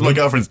 that was my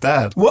girlfriend's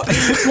dad. What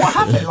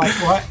happened? Like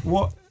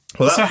what?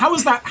 Well, so how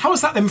was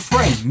that then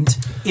framed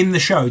in the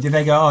show? Did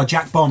they go, oh,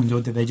 Jack bombed, or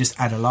did they just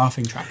add a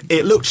laughing track?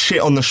 It looked shit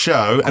on the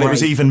show, and it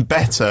was even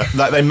better.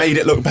 Like, they made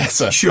it look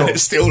better. Sure. And it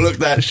still looked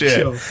that shit.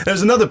 Sure. There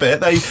was another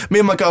bit. Me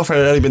and my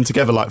girlfriend had only been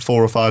together like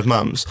 4 or 5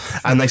 months,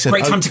 and they said,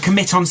 great time to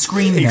commit on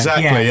screen. Then.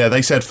 Exactly. Yeah.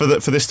 They said for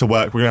this to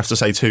work, we're gonna have to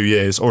say 2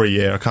 years or a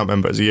year. I can't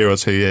remember. It was a year or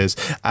 2 years.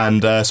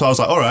 And so I was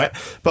like, all right.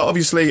 But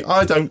obviously,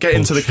 I don't get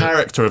into the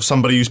character of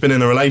somebody who's been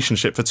in a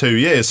relationship for 2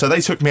 years. So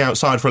they took me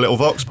outside for a little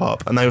vox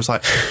pop, and they was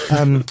like,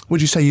 would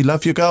you say you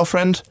love your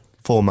girlfriend?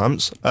 4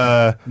 months.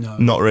 No.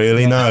 Not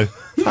really. No.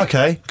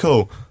 Okay.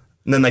 Cool.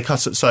 And then they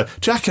cut it. So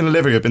Jack and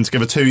Olivia have been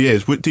together 2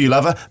 years. Do you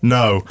love her?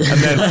 No.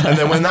 And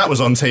then when that was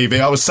on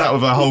TV, I was sat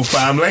with her whole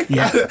family.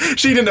 Yeah.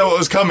 She didn't know what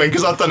was coming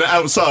because I'd done it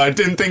outside.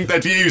 Didn't think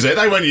they'd use it.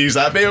 They won't use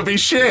that. But it'll be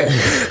shit.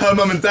 Her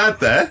mum and dad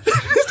there.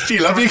 Do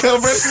you love your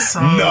girlfriend?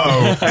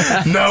 No.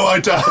 No, I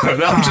don't.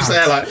 I'm just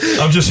there like,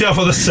 I'm just here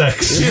for the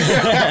sex.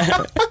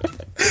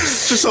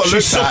 just sort of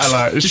looked at her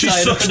like, she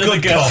sucks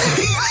good cock.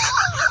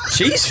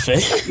 She's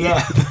fit.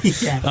 Yeah.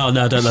 Oh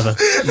no, I don't love her.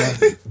 Yeah.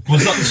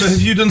 So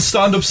have you done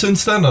stand-up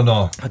since then or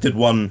not? I did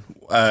one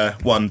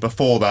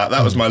before that.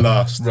 That was my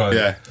last.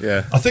 Right.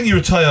 Yeah. I think you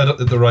retired at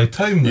the right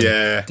time then.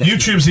 Yeah.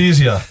 YouTube's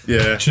easier.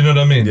 Yeah. Do you know what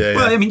I mean? Yeah.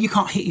 Well, I mean, you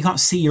can't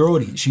see your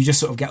audience. You just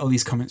sort of get all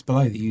these comments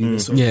below that you either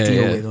sort of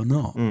deal with or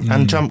not.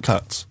 And jump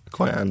cuts.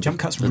 Quite handy. Jump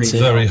cuts really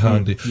Very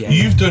handy. Yeah.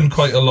 You've done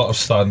quite a lot of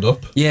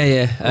stand-up.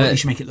 Yeah. Well, you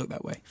should make it look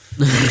that way.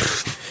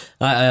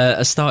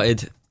 I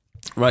started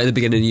right at the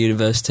beginning of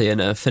university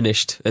and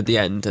finished at the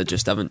end. I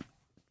just haven't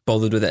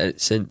bothered with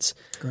it since.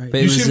 Great.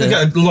 But You seem to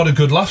get a lot of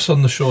good laughs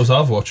on the shows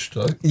I've watched.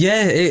 Right?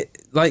 Yeah,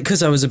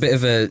 because I was a bit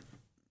of a...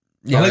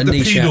 I like the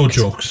niche pedo act.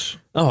 jokes.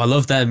 Oh, I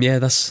love them. Yeah,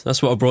 that's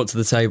what I brought to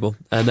the table.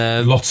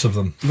 And lots of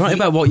them. Write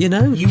about what you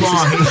know. You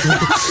are.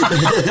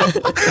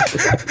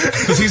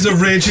 Because he's a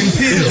raging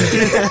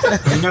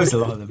pedo. He knows a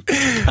lot of them.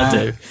 I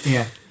do.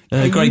 Yeah.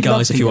 Great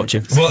guys if you watch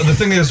him. Well, the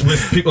thing is,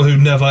 with people who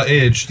never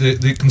age,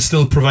 they can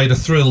still provide a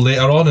thrill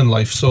later on in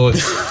life, so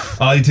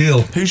it's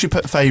ideal. Who's your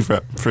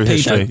favourite through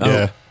history? Oh.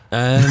 Yeah.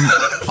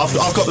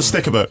 I've got the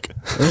sticker book.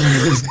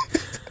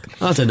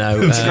 I don't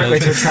know. It's a great way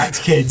to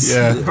attract kids.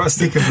 Yeah. You've got a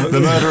sticker book. The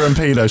Murder and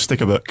Pedo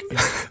sticker book.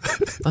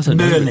 I don't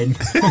know. Merlin.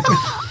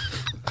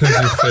 Who's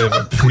your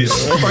favourite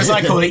pedo? Or as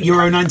I call it,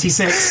 Euro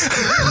 96.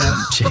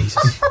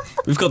 Jesus.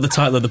 We've got the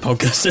title of the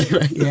podcast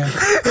anyway. Yeah.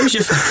 Who's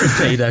your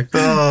favourite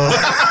pedo?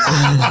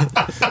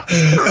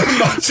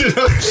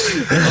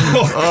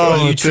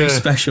 You true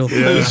special.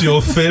 Who's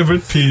your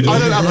favourite pedo? I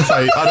don't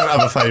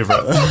have a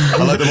favourite.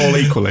 I like them all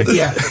equally.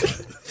 Yeah.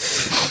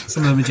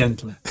 Some of them are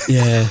gentler.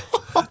 Yeah.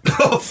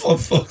 Oh, for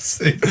fuck's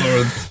sake,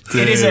 Lauren.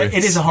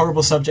 It is a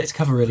horrible subject to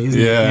cover, really, isn't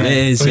it? Yeah. It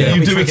is, But yeah.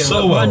 you do it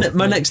so well.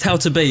 My next How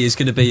to Be is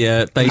going to be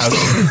based on...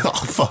 Oh,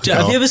 fuck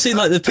Have off. you ever seen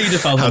like the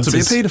paedophile How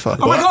hunters? to be a paedophile?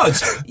 Oh my god!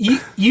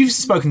 You've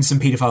spoken to some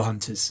paedophile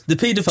hunters. The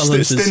paedophile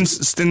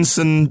hunters.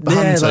 Stinson Yeah,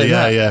 Hunter, like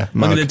that. yeah.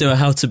 I'm going to do a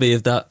How to Be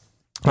of that.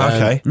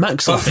 Okay.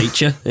 Max will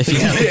feature if you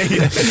can.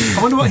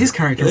 I wonder what his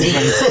character is.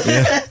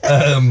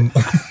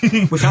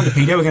 We found a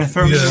pedo, we're going to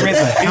throw him in the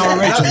river. How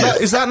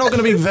original. Is that not going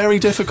to be very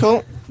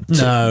difficult?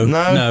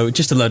 No,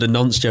 just a load of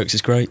nonce jokes.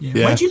 It's great.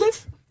 Yeah. Where do you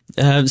live?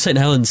 St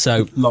Helens,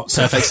 so Lots.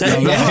 perfect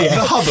set. The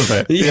hub of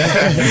it.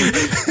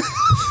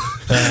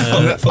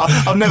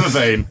 I've never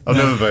been.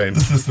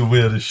 This is the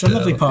weirdest shit. It's a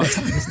lovely part of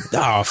town, isn't it?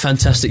 Oh,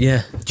 fantastic!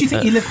 Yeah. Do you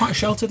think you live quite a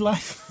sheltered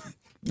life?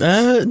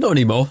 Not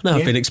anymore. Now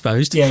I've been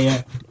exposed.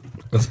 Yeah.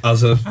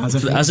 As a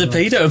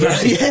pedo,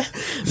 yeah.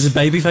 As a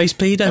baby-faced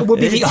pedo. That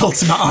would be the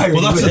ultimate irony.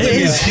 Well, that's the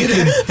thing is, he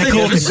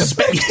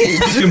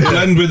can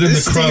blend within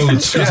the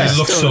crowds because he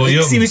looks so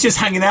young. He was just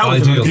hanging out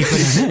with them.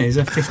 He's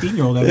a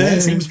 15-year-old over there.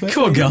 Seems perfect.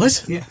 Come on,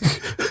 guys. Yeah.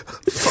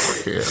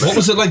 What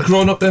was it like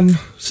growing up in?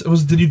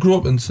 Did you grow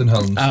up in St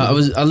Helens?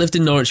 I lived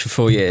in Norwich for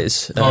 4 years.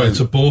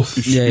 So both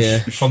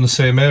from the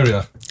same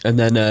area. And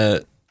then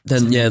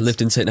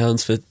lived in St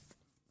Helens for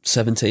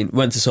 17.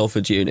 Went to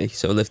Salford Uni,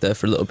 so I lived there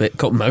for a little bit.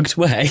 Got mugged.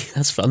 Way,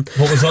 that's fun.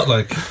 What was that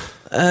like?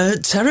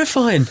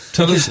 Terrifying.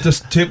 Tell us,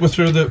 just take me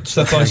through the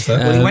step by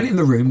step. Well, he went in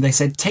the room. They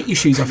said, "Take your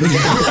shoes off."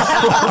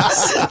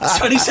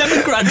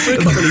 27 grand for a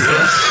comedy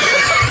course.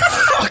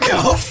 Fuck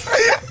off.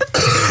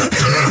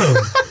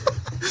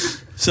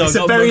 So it's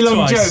a very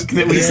long joke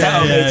that we set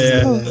up.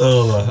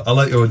 Oh, I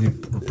like it when you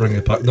bring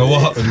it back. Now,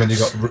 what happened when you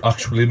got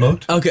actually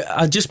mugged? Okay,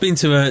 I'd just been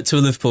to a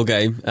Liverpool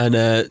game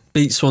and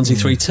beat Swansea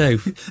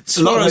 3-2.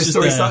 A lot of those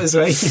stories start this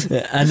way.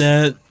 And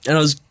I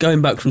was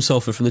going back from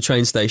Salford from the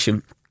train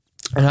station,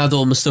 and I had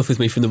all my stuff with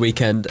me from the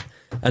weekend.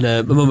 And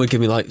my mum would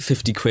give me like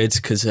 50 quid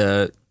because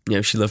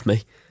she loved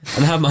me.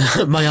 And I had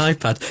my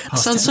iPad. I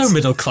sound so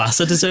middle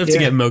class. I deserve to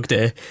get mugged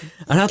here.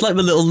 And I had like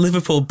my little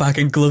Liverpool bag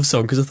and gloves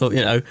on because I thought,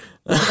 I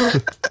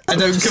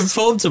don't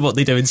conform to what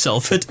they do in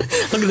Salford.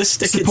 I'm going to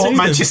stick it to Support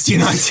Manchester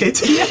United.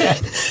 Yeah.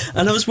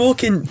 And I was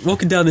walking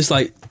down this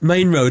like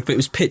main road, but it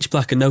was pitch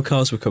black and no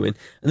cars were coming.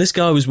 And this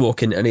guy was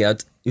walking, and he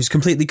was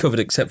completely covered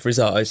except for his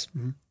eyes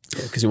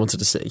because he wanted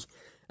to see.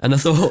 And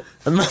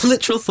my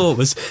literal thought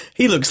was,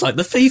 he looks like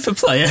the FIFA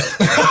player.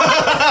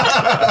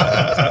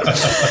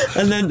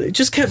 And then it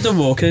just kept on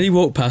walking, and he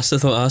walked past. I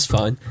thought, that's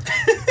fine.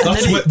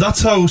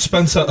 That's how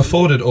Spencer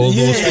afforded all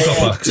those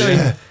pickup acts.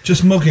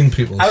 Just mugging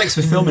people. Alex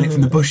was filming it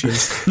from the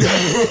bushes. You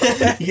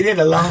can hear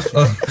the laugh.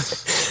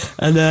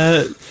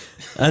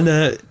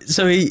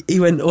 So he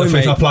went, "Oi, the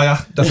mate."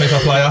 The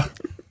FIFA player.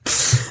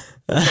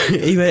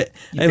 He went,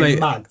 "Hey mate,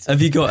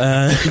 have you got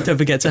don't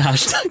forget to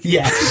hashtag."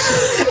 Yeah.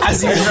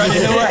 As he was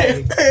running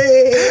away.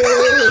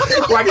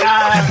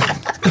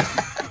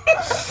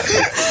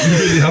 You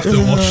really have to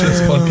watch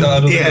this podcast. I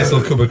don't think this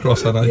will come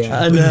across on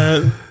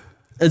iTunes.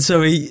 And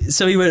so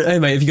he went, "Hey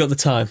mate, have you got the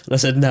time?" And I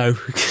said no.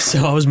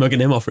 So I was mugging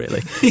him off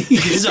really.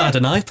 Because I had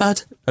an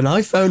iPad, an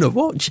iPhone, a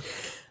watch.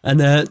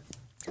 And I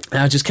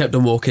just kept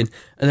on walking.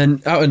 And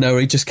then out of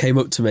nowhere he just came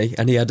up to me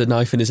and he had a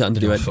knife in his hand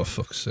and he went, for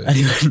fuck's sake. And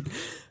he went,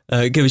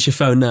 "Give us your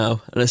phone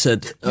now." And I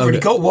said, "You've already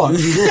got one."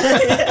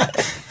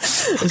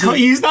 Can't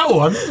you use that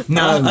one?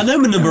 No. I know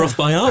my number off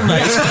by heart,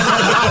 mate.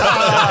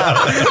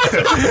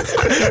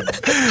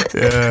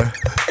 Yeah.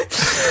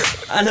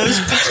 And I was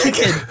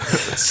panicking,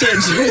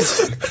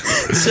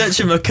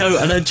 searching my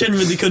coat, and I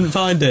genuinely couldn't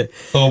find it.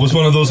 Oh, it was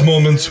one of those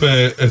moments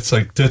where it's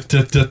like, like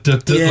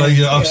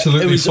you're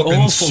absolutely fucking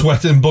awful.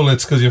 Sweating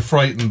bullets because you're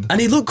frightened.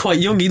 And he looked quite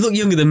young. He looked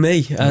younger than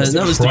me.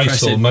 That was Christ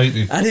depressing.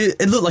 Almighty. And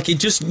it looked like he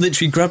just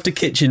literally grabbed a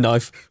kitchen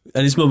knife,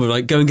 and his mum was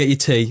like, "Go and get your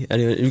tea." And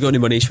he went, "Have you got any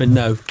money?" She went,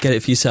 "No, get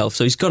it for yourself."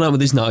 So he's gone out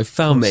with his knife,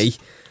 found me.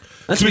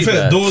 And to be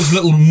fair, those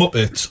little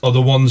muppets are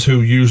the ones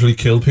who usually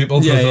kill people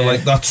because they're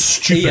like, that's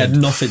stupid. He had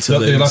nothing to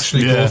lose. They'll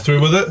actually go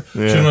through with it. Do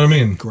you know what I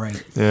mean?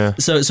 Great. Yeah.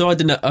 So I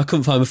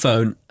couldn't find my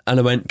phone, and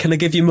I went, "Can I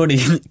give you money?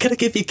 Can I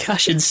give you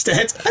cash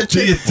instead?"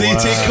 Do you take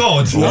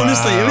cards? Wow.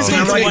 Honestly, it was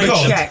like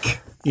a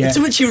check. Yeah.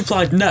 To which he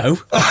replied, "No."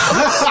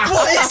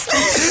 What is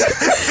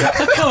this?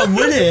 I can't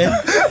win here.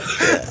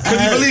 Can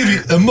you believe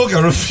it? A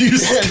mugger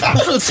refused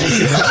I'll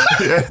take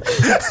it.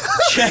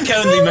 Check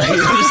only,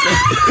 mate.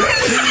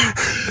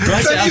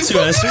 Write it out to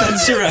her,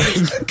 Spencer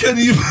Owen. Can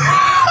you...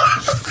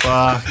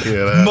 Fuck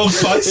yeah. Mug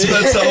by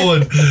Spencer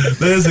Owen.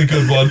 There's a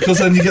good one, because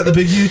then you get the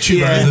big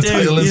YouTuber in the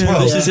title as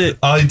well. This is it.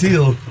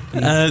 Ideal.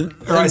 All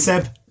right,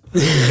 Seb.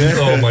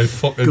 Oh my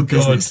fucking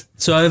god.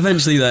 So I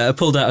eventually I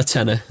pulled out a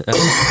tenner,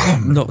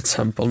 not a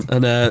tampon,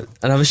 and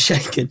I was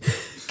shaking,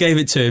 gave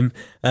it to him,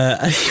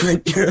 and he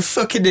went, "You're a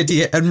fucking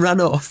idiot," and ran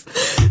off.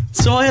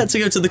 So I had to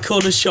go to the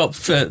corner shop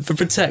for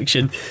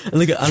protection, and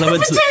I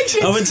went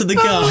to the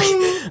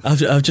guy.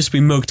 I've just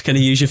been mugged. Can I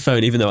use your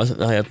phone? Even though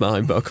I had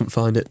mine, but I couldn't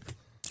find it.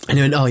 And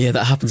he went, "Oh yeah,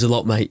 that happens a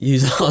lot, mate.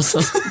 Use ours."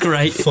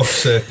 Great. Fuck's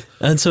sake.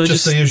 And so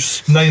just say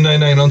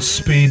 999 on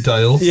speed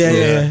dial.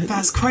 Yeah.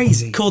 That's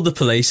crazy. Called the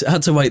police. I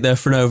had to wait there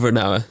for over an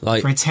hour.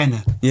 Like for a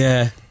tenner.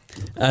 Yeah.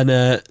 And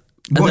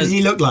what did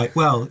he look like?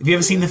 Well, have you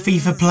ever seen the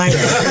FIFA player?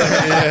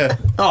 Yeah.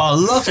 Oh, I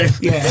love him.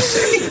 Yeah.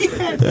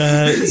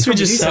 So we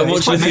just sat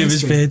watching a few of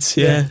his vids.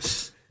 Yeah.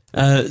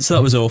 So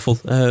that was awful.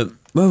 Where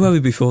were we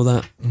before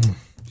that?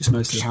 Just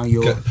mostly how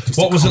you're.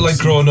 What was it like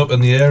growing up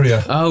in the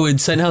area? Oh, in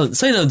St Helens.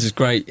 St Helens is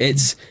great.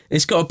 It's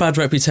got a bad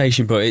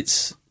reputation, but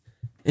it's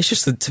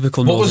just the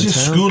typical. What was northern your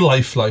town. school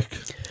life like?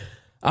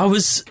 I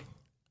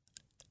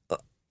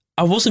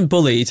wasn't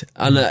bullied,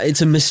 and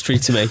it's a mystery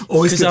to me.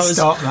 Always good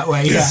start that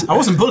way. Yeah, I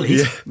wasn't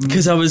bullied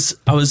because I was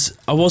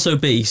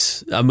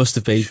obese. I must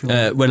have been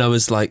when I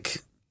was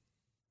like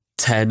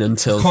 10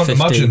 until. I can't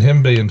 15. imagine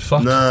him being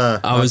fat. Nah,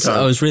 I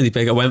was really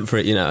big. I went for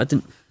it. I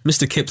didn't.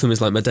 Mr. Kipling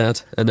was like my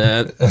dad, and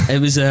it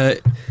was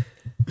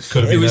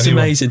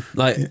amazing.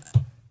 Like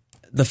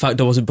the fact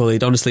I wasn't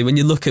bullied. Honestly, when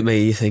you look at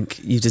me, you think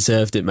you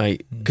deserved it,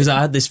 mate. Because I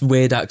had this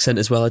weird accent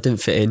as well. I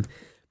didn't fit in,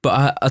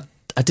 but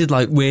I did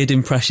like weird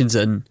impressions,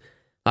 and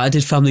I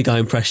did Family Guy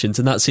impressions,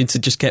 and that seemed to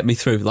just get me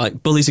through.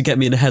 Like bullies would get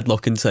me in a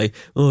headlock and say,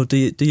 "Oh, do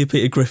you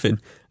Peter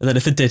Griffin?" And then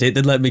if I did it,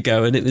 they'd let me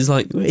go, and it was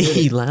like,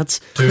 "Hey, lads."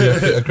 Do you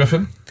Peter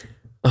Griffin?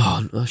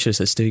 Oh, I should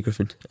have said Stewie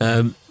Griffin.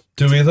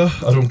 Do either?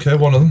 I don't care.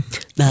 One of them.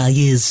 Nah,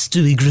 yes,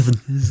 Stewie Griffin.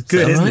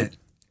 Good, isn't it?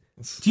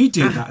 Do you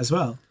do that as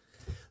well?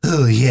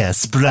 Oh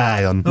yes,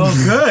 Brian. Oh,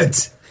 good.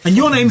 And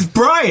your name's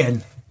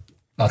Brian.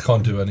 I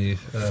can't do any.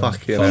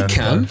 Fuck yeah. I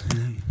can.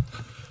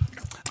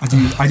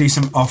 I do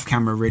some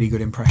off-camera really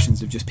good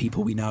impressions of just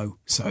people we know.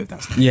 So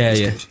that's good.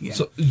 Yeah.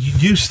 So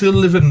you still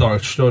live in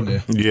Norwich, don't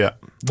you? Yeah.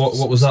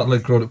 What was that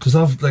like growing up? Because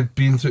I've like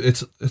been through.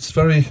 It's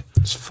very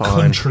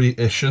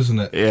country-ish, isn't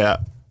it? Yeah.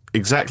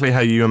 Exactly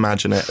how you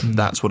imagine it.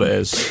 That's what it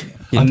is.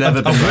 I've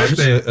never been worked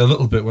there a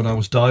little bit when I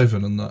was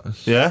diving and that.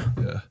 Yeah?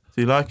 Yeah.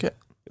 Do you like it?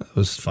 It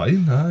was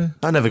fine.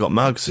 I never got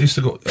mugs. I used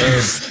to go.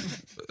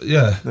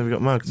 Yeah. Never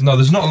got mugs. No,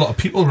 there's not a lot of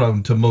people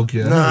around to mug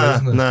you. Nah,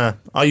 anyway, nah.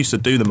 I used to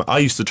do them. I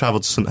used to travel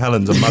to St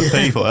Helens and mug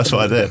people. That's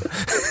what I did.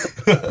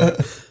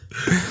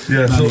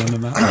 Yeah. So,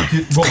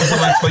 what was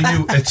it like for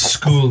you at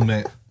school,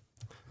 mate?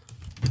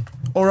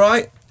 All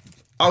right.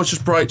 I was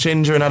just bright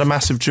ginger and had a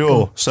massive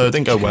jaw, so it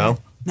didn't go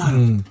well.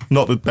 No.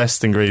 Not the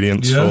best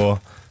ingredients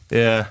for.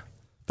 Yeah.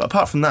 But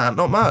apart from that,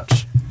 not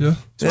much. Yeah.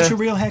 So what's your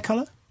real hair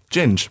colour?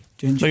 Ginge.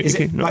 Ginger. Is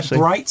it like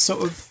bright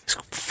sort of? It's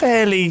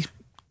fairly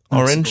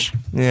orange.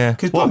 Yeah.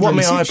 What are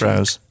my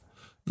eyebrows?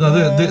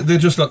 No, they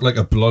just look like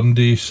a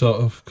blondie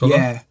sort of colour.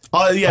 Yeah.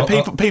 Yeah.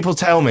 People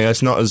tell me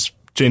it's not as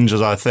ginger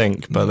as I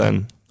think, but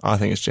then I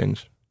think it's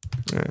ginger.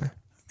 Yeah.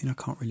 I mean,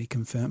 I can't really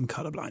confirm. I'm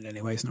colourblind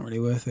anyway. It's not really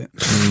worth it.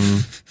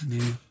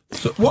 Yeah.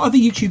 So, what other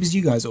YouTubers do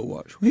you guys all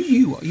watch? Who do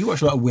you watch? You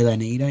watch a lot of Will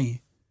N.E., don't you?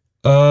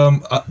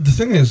 The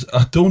thing is,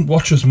 I don't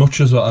watch as much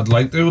as I'd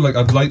like to. Like,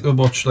 I'd like to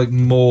watch like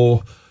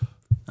more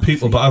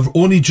people, but I've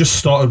only just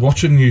started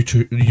watching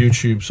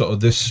YouTube sort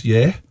of this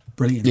year.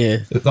 Brilliant. Yeah.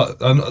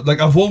 And like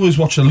I've always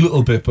watched a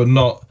little bit, but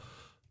not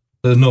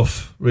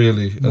enough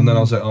really. And then I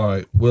was like, all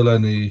right, Will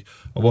N.E.,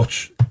 I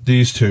watch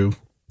these two.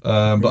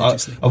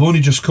 But I've only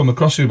just come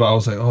across you, but I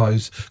was like, oh,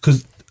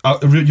 because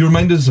you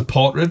reminded us of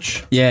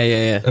Partridge.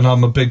 Yeah. And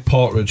I'm a big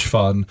Partridge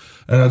fan,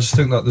 and I just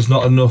think that there's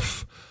not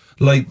enough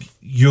like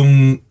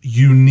young,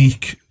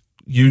 unique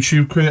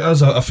YouTube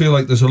creators. I feel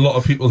like there's a lot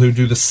of people who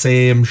do the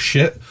same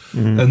shit,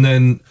 and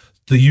then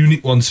the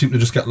unique ones seem to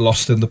just get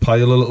lost in the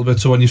pile a little bit.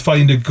 So when you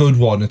find a good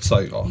one, it's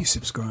like, oh, you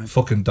subscribe,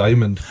 fucking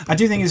diamond. I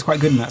do think it's quite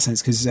good in that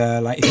sense because,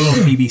 like, if you're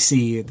on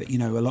BBC, that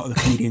a lot of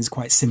the comedians are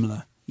quite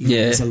similar.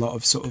 There's a lot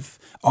of sort of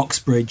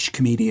Oxbridge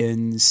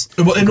comedians.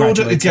 Well, in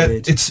order to get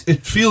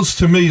it feels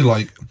to me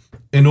like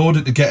in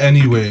order to get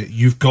anywhere,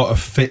 you've got to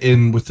fit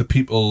in with the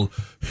people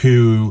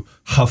who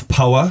have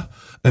power,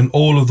 and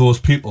all of those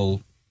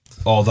people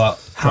are that.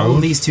 How will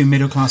these two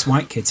middle-class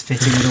white kids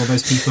fit in with all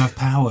those people who have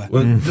power?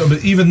 Well, no,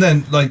 but even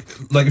then, like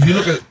if you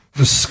look at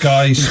the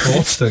Sky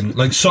Sports thing,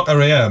 like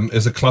Soccer AM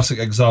is a classic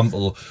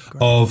example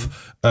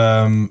of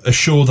a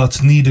show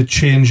that's needed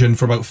changing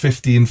for about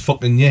 15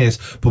 fucking years,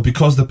 but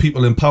because the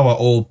people in power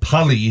all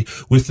pally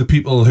with the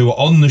people who are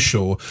on the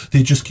show,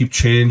 they just keep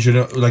changing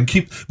it. Like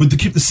keep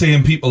the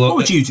same people. What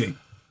would you do?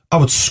 I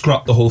would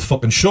scrap the whole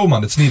fucking show,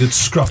 man. It's needed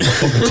scrapped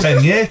for fucking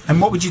 10 years.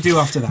 And what would you do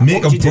after that?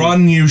 Make a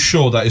brand new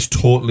show that is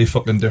totally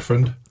fucking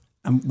different.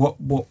 And what?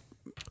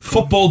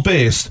 Football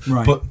based,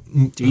 right. But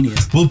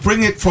genius. We'll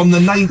bring it from the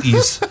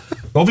 90s.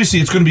 Obviously,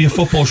 it's going to be a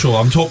football show.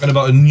 I'm talking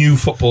about a new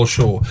football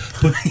show,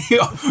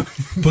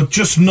 but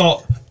just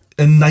not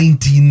a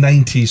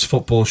 1990s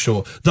football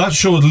show. That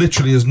show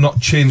literally has not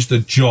changed a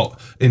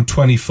jot in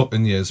 20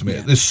 fucking years, mate.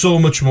 Yeah. There's so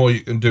much more you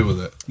can do with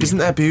it. Isn't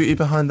there beauty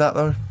behind that,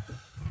 though?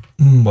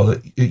 Well,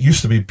 it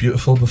used to be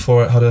beautiful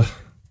before it had a...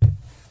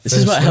 This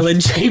is about Helen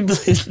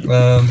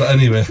Chamberlain. But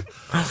anyway,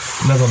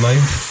 never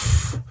mind.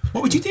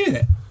 What would you do with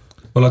it?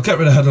 Well, I'll get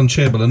rid of Helen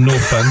Chamberlain, no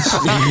offence.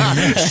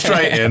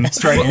 Straight in.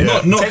 Take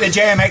the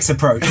JMX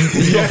approach.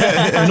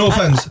 No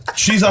offence.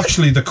 She's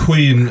actually the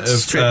queen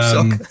of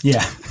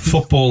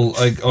football,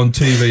 like on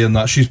TV and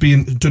that. She's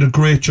done a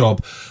great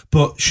job.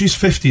 But she's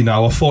 50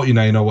 now, or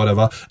 49 or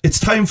whatever. It's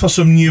time for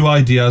some new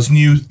ideas,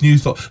 new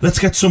thought. Let's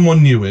get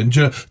someone new in.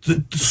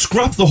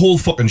 Scrap the whole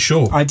fucking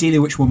show. Ideally,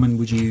 which woman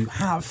would you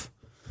have?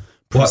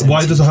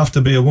 Why does it have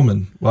to be a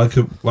woman? Why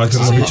can it be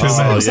two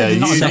men?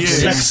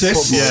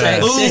 Sexist. Yeah.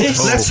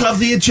 Let's have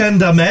the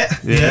agenda, mate.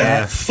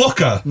 Yeah.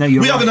 Fucker. No,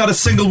 we haven't had a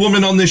single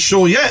woman on this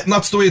show yet, and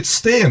that's the way it's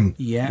staying.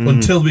 Yeah.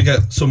 Until we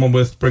get someone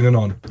worth bringing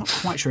on. Not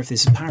quite sure if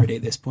this is a parody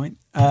at this point.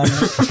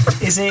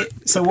 Is it?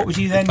 So what would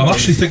you then? I'm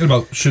actually thinking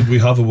about should we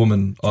have a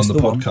woman on the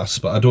one.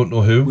 podcast, but I don't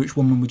know who. Which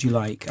woman would you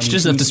like? She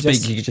doesn't have to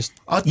speak. You could just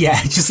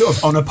just sort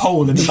of on a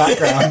pole in the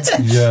background.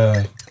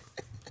 Yeah.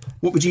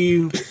 What would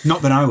you?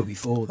 Not that I would be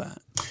for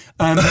that.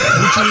 What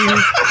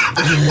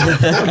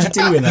would you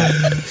do with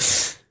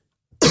that?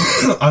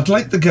 I'd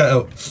like to get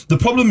out. The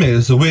problem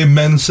is the way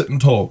men sit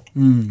and talk.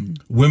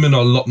 Women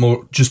are a lot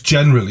more just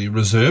generally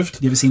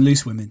reserved. You ever seen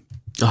Loose Women?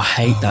 I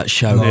hate that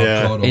show.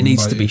 God It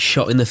needs to almighty. be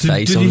shot in the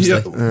face, Did you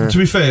honestly. hear, to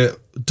be fair,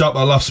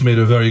 Dapper Laughs made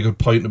a very good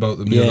point about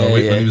them the other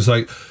week when he was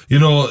like,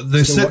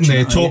 they're Still sitting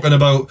there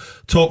watching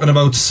talking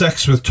about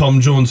sex with Tom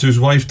Jones, whose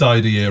wife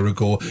died a year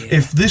ago. Yeah.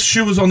 If this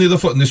shoe was on the other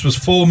foot and this was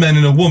 4 men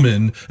and a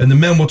woman, and the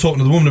men were talking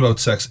to the woman about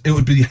sex, it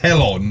would be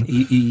hell on.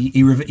 He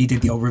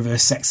did the old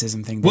reverse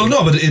sexism thing. Well,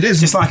 no, but it is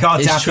just like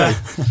our It's Dapper.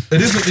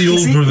 It isn't the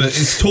old reverse.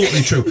 It's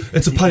totally true.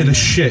 It's a pile of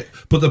shit.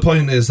 But the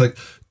point is, like,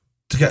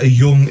 to get a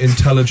young,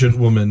 intelligent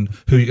woman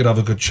who you could have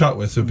a good chat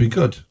with would be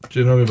good. Do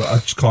you know what I mean? But I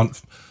just can't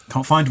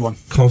find one.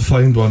 Can't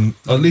find one.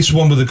 At least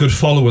one with a good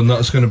following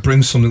that's going to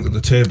bring something to the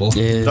table.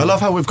 Yeah. I love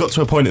how we've got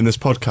to a point in this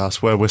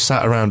podcast where we're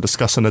sat around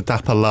discussing a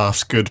Dapper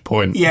Laughs good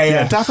point.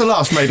 Yeah. Dapper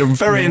Laughs made a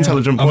very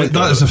intelligent I point.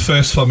 mean, that is a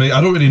first for me.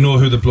 I don't really know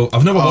who the bloke...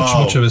 I've never watched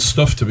much of his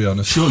stuff, to be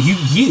honest. Sure,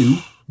 you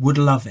would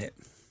love it.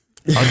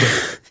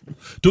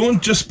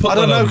 Don't just put I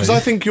don't that know, on because me. I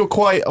think you're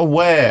quite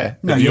aware.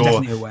 No, of you're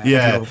definitely aware of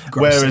Yeah. your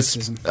gross Whereas,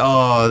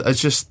 sexism. it's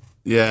just,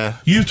 yeah.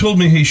 You told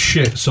me he's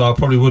shit, so I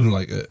probably wouldn't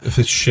like it if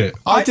it's shit.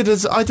 I did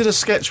a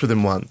sketch with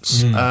him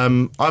once. I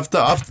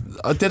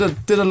did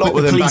a lot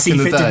with him back in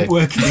the day. Didn't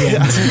work in the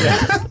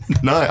end.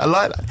 No, I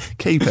like that.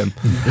 Keep him.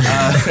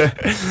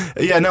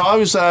 I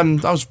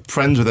was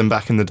friends with him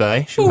back in the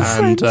day,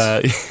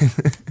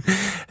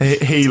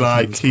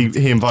 and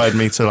he invited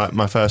me to like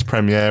my first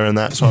premiere and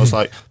that. So I was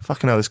like,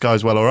 "Fucking hell, this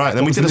guy's well, all right." And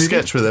then we did a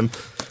sketch with him.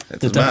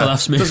 The Dapper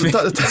Laughs movie.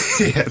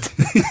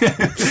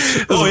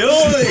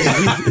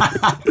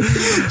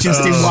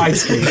 Just in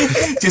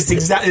widescreen. Just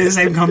exactly the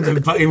same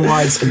content, but in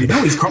widescreen.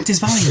 Oh, he's cropped his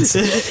vines.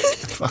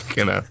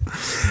 Fucking hell.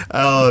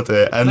 Oh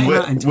dear. And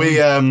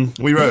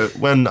we wrote,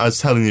 when I was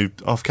telling you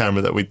off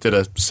camera that we did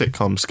a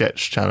sitcom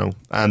sketch channel,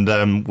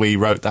 and we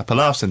wrote Dapper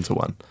Laughs into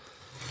one.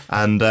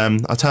 And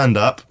I turned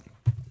up.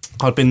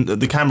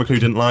 The camera crew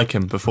didn't like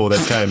him before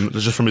they came,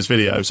 just from his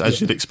videos,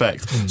 as you'd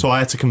expect. So I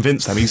had to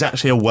convince them he's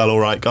actually a well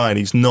alright guy, and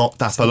he's not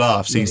Dapper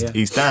Laughs,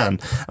 he's Dan.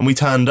 And we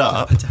turned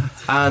up,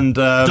 and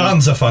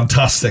Dan's a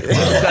fantastic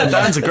man.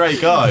 Dan's a great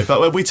guy,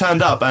 but when we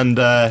turned up, and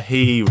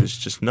he was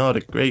just not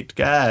a great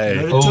guy.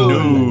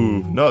 No,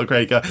 not a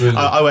great guy. Really?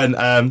 I went,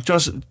 do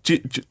you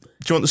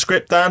want the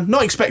script, Dan?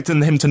 Not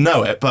expecting him to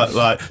know it, but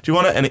like, do you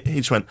want it? And he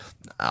just went,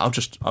 I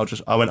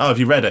went, oh, have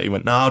you read it? He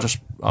went, no,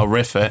 I'll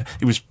riff it.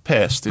 He was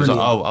pissed. He was like,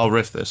 oh, I'll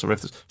riff this.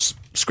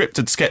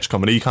 Scripted sketch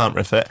comedy, you can't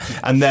riff it.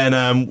 And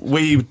then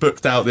we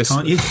booked out this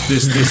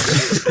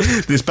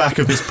back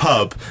of this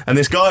pub, and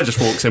this guy just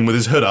walks in with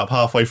his hood up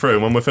halfway through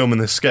when we're filming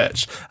this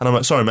sketch. And I'm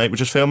like, sorry, mate, we're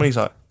just filming. He's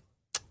like,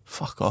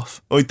 fuck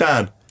off. Oi,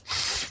 Dan.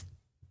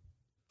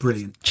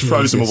 Brilliant.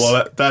 Throws him a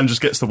wallet. Dan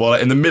just gets the wallet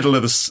in the middle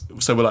of this.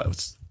 So we're like,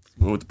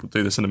 we'll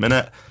do this in a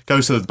minute.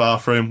 Goes to the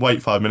bathroom,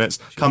 wait 5 minutes,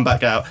 come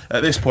back out.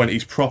 At this point,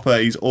 he's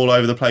all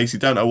over the place. He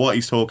don't know what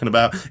he's talking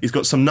about. He's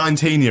got some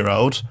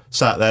 19-year-old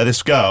sat there,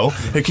 this girl,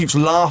 who keeps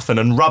laughing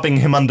and rubbing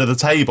him under the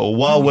table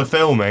while we're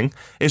filming.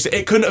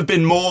 It couldn't have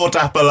been more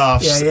Dapper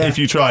Laughs if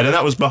you tried. And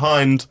that was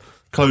behind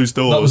closed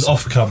doors. That was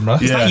off camera.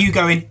 Is that you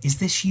going, is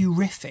this you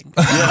riffing?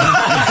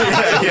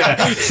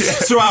 Yeah.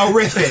 So I'll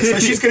riff it. So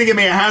she's going to give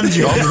me a hand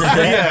job.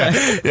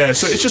 Yeah.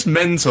 So it's just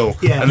mental.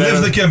 Yeah. And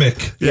Live the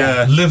gimmick.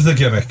 Yeah. Live the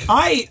gimmick.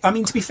 I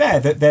mean, to be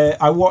fair,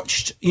 I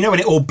watched, when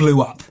it all blew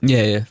up.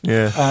 Yeah.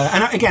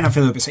 And again, I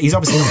feel a little bit. He's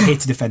obviously not here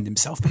to defend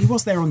himself, but he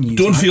was there on news.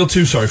 Don't feel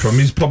too sorry for him.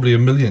 He's probably a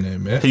millionaire,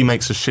 mate. he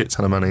makes a shit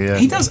ton of money, yeah.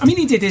 He does. I mean,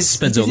 he did his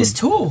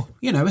tour.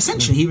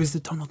 Essentially, he was the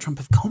Donald Trump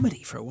of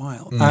comedy for a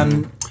while.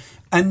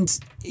 And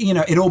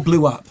it all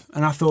blew up.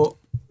 And I thought,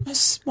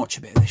 let's watch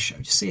a bit of this show,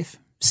 just see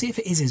if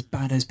it is as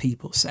bad as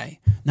people say.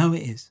 No,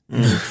 it is.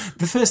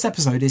 The first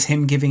episode is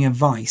him giving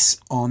advice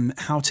on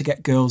how to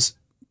get girls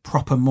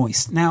proper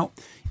moist. Now,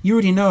 you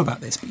already know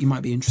about this, but you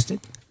might be interested.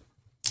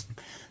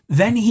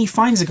 Then he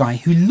finds a guy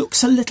who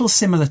looks a little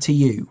similar to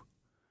you,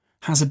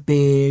 has a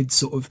beard,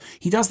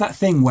 he does that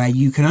thing where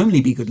you can only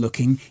be good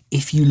looking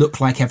if you look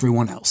like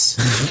everyone else.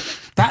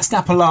 That's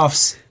Dapper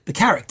Laughs, the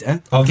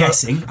character, I'm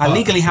guessing. I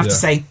legally have to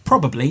say,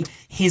 probably,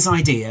 his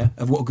idea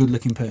of what a good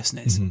looking person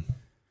is.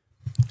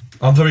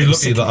 I'm very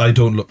lucky that I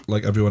don't look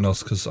like everyone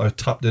else because I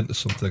tapped into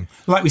something.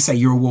 Like we say,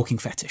 you're a walking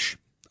fetish.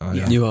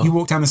 Yeah. You are. You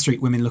walk down the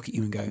street, women look at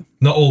you and go.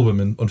 Not all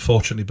women,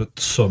 unfortunately, but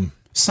some.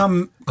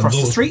 Some cross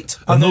the street.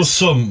 And those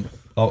some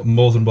are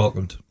more than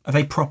welcomed. Are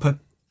they proper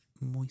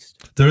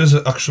moist. There is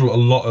a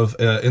lot of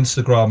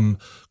Instagram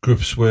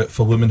groups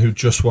for women who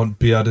just want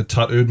bearded,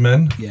 tattooed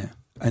men. Yeah.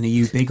 And are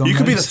you big on You those?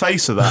 could be the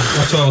face of that.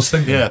 That's what I was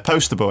thinking. Yeah,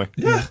 poster boy.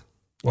 Yeah.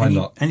 Why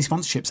not? Any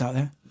sponsorships out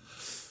there?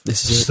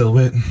 This is it. Still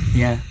waiting.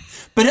 Yeah.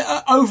 But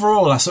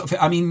overall,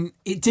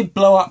 it did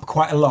blow up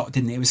quite a lot,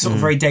 didn't it? It was sort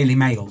of very Daily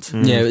Mailed.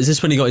 Yeah, is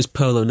this when he got his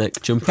polo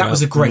neck jumper That out?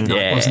 was a great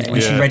night, wasn't it?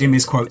 When she read him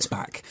his quotes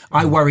back.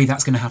 I worry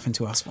that's going to happen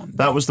to us one day.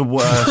 That was the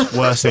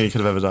worst thing you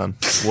could have ever done.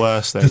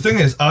 Worst thing. The thing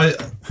is,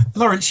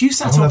 Lawrence, you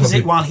sat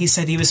opposite while he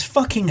said he was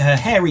fucking her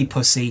hairy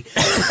pussy,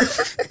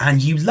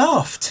 and you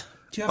laughed.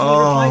 Do you have any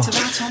reply to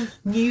that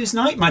on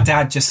Newsnight? My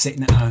dad just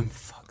sitting at home.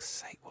 Fuck's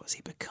sake, what has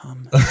he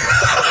become?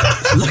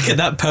 Look at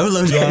that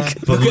polo neck.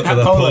 but look at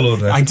that polo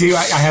neck. I do.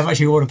 I have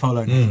actually ordered a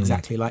polo neck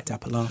exactly like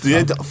Dapper Laugh.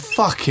 Yeah,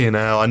 fucking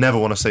hell, I never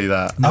want to see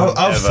that.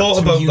 I've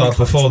thought about that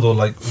before, though.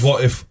 Like,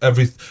 what if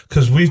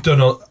because we've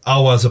done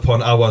hours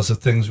upon hours of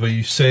things where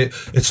you say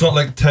it's not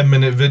like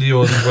 10-minute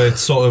videos where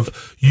it's sort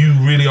of you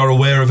really are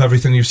aware of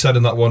everything you've said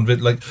in that one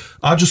vid. Like,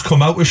 I just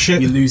come out with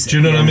shit. You lose it. Do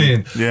you know what I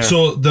mean? Yeah.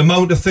 So the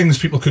amount of things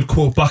people could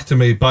quote back to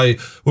me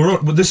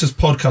this is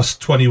podcast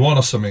 21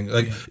 or something.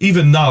 Like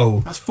even now,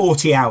 That's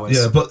 40 hours.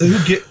 yeah. But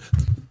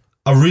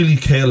I really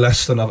care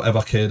less than I've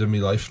ever cared in my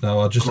life now.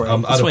 I'm That's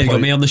at why a you got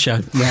point. me on the show.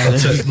 Yeah.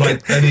 That's it,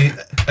 like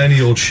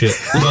any old shit.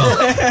 Well,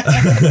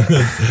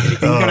 You're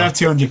going to have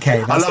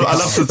 200k. I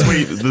love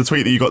the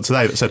tweet that you got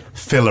today that said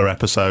filler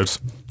episodes.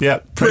 Yeah,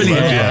 pretty much.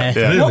 Yeah.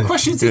 Yeah. Really? What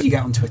questions did you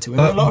get on Twitter? Were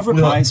there a lot of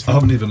replies? I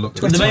haven't even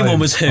looked at The main one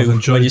was who,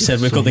 when you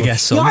said we've got the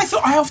guests on. No,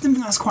 I often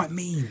think that's quite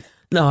mean.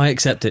 No, I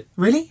accept it.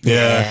 Really?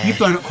 Yeah. You've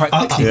blown up quite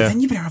quickly. yeah. Then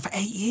you've been around for 8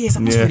 years.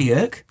 That must Yeah. really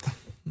irk.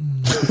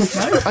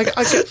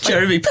 I get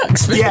Jeremy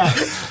Paxman. Yeah,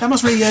 that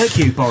must really irk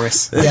you,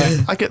 Boris.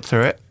 Yeah, I get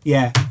through it.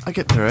 yeah. I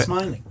get through it.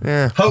 Smiling.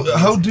 Yeah.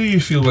 How do you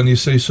feel when you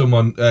see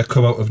someone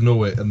come out of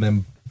nowhere and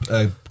then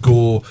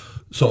go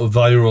sort of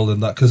viral in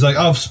that? Because like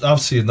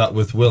I've seen that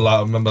with Will. I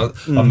remember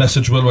I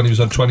messaged Will when he was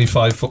on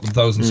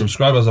 25,000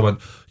 subscribers. I went,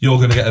 "You're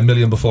going to get 1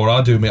 million before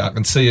I do, mate. I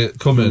can see it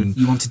coming."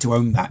 You wanted to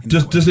own that. In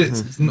Does it?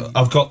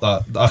 I've got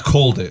that. I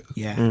called it.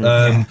 Yeah.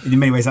 Yeah. In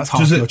many ways, that's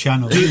half your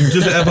channel.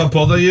 Does it ever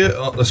bother you,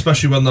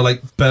 especially when they're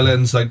like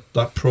bellends like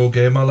that pro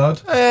gamer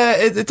lad?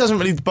 It doesn't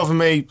really bother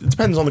me. It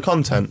depends on the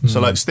content. So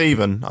like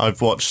Stephen, I've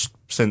watched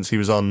since he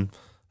was on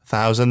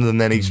 1,000,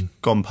 and then he's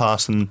gone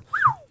past, and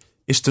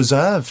it's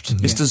deserved.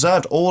 It's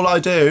deserved. All I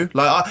do,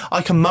 like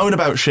I can moan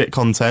about shit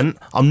content.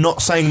 I'm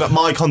not saying that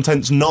my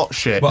content's not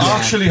shit. But I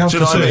actually have Do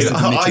you to know what say,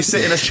 I mean? I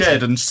sit in a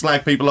shed and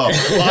slag people off.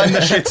 I'm the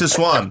shittest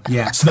one.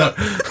 Yeah. to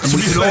We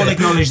be can all fair,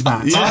 acknowledge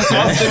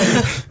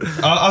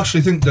that. I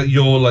actually think that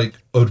you're like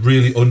a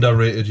really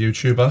underrated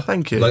YouTuber.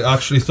 Thank you. Like I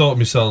actually thought to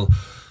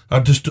myself, I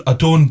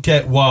don't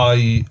get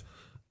why.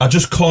 I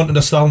just can't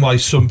understand why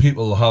some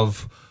people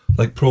have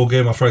like pro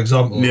gamer, for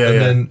example,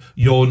 then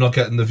you're not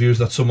getting the views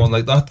that someone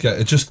like that get.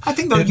 It just I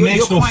think that it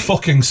makes no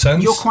fucking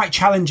sense. You're quite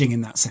challenging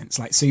in that sense.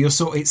 Like, so you're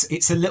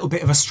it's a little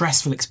bit of a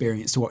stressful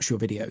experience to watch your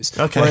videos.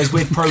 Okay. Whereas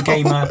with pro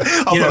gamer, I'll put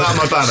that on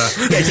my banner.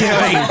 yeah, do you know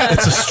what I mean?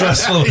 It's a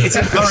stressful. It's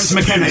a Lawrence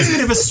McKenna. It's a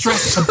bit of a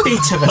stressful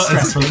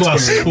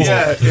Class experience.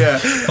 quote. Yeah.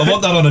 I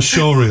want that on a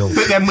show reel.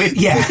 But then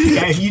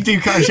if you do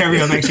kind of show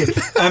me on next year.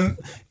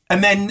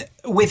 And then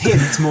with him,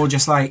 it's more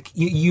just like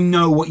you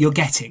know what you're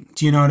getting.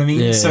 Do you know what I mean?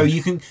 Yeah. So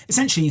you can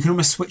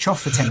almost switch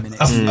off for 10 minutes.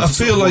 I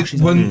feel like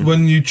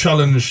when you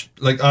challenge,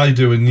 like I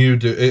do and you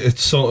do,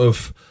 it's sort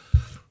of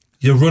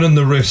you're running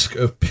the risk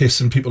of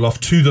pissing people off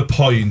to the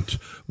point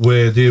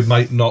where they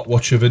might not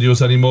watch your videos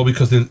anymore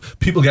because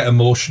people get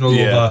emotional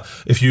over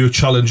if you're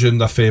challenging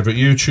their favourite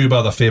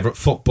YouTuber, their favourite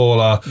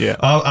footballer. Yeah.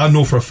 I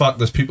know for a fact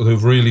there's people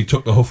who've really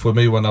took the hoof with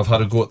me when I've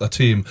had a go at their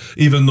team,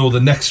 even though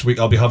the next week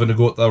I'll be having to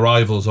go at their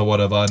rivals or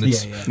whatever, and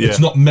it's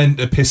not meant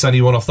to piss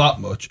anyone off that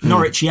much.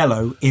 Norwich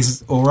Yellow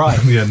is all right,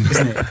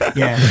 isn't it?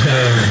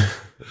 Yeah.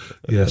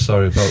 Yeah,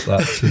 sorry about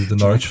that to the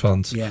Norwich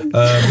fans. Yeah.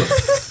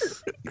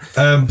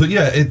 But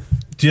yeah,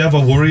 do you ever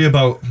worry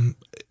about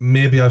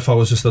maybe if I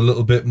was just a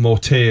little bit more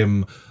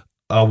tame,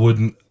 I would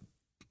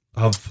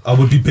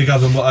be bigger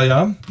than what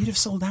I am? You'd have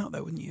sold out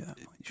though, wouldn't you? At that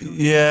point, surely?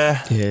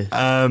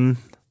 Yeah.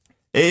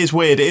 It is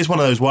weird. It is one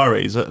of those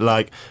worries.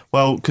 Like,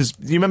 well, because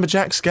you remember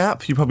Jack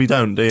Scapp? You probably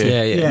don't, do you?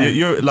 Yeah.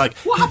 You're like,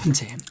 What happened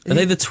to him? Are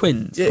they the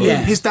twins? Yeah.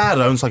 his dad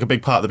owns like a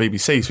big part of the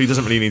BBC, so he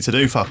doesn't really need to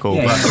do fuck all.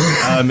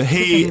 Yeah. But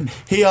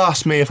he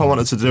asked me if I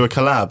wanted to do a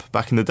collab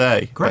back in the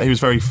day. Great. He was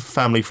very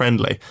family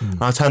friendly,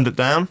 and I turned it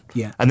down.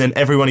 Yeah. And then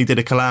everyone he did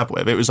a collab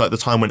with, it was like the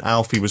time when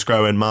Alfie was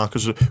growing,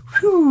 Marcus was.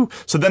 Whew.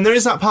 So then there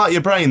is that part of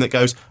your brain that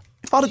goes,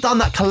 if I'd have done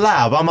that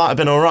collab, I might have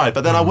been all right,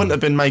 but then I wouldn't have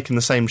been making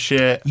the same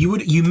shit.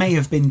 You may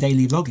have been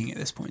daily vlogging at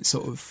this point,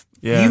 sort of.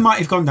 Yeah. You might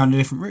have gone down a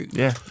different route.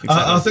 Yeah, exactly.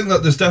 I think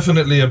that there's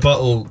definitely a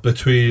battle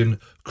between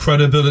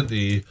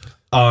credibility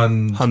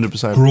and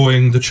 100%.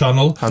 growing the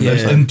channel.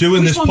 100%. And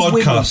doing Which this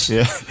one's podcast.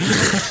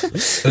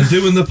 Yeah. And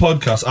doing the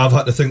podcast, I've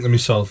had to think to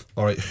myself,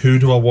 all right, who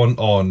do I want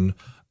on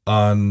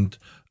and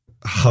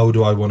how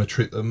do I want to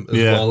treat them as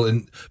well?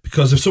 And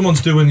because if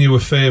someone's doing you a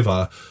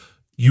favour,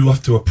 you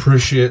have to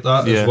appreciate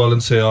that Yeah. as well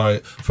and say, all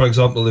right, for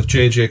example, if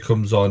JJ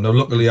comes on, now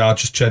luckily I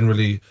just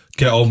generally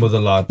get on with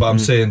the lad, but I'm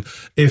saying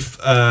if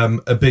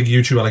a big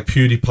YouTuber like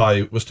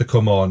PewDiePie was to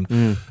come on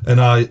and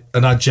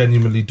I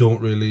genuinely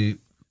don't really,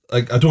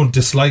 like, I don't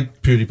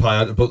dislike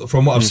PewDiePie, but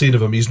from what I've seen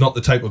of him, he's not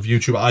the type of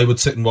YouTuber I would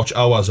sit and watch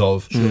hours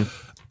of.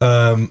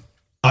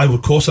 I would,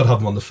 of course, I'd have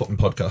him on the fucking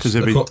podcast.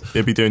 Because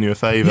he'd be doing you a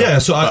favour. Yeah,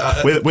 so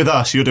with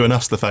us, you're doing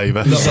us the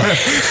favour. No,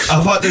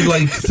 I've had to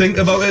like think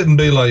about it and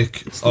be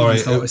like, all right.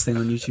 It's the hottest thing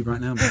on YouTube right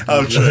now.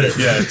 Oh, true.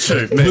 Yeah,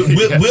 true.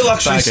 Will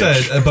actually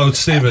Baggage. said about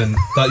Stephen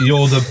that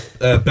you're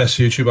the best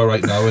YouTuber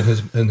right now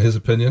in his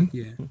opinion.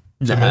 Yeah.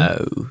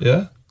 No.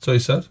 Yeah, that's what he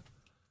said.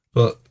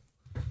 But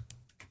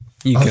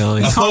You I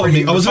guys. thought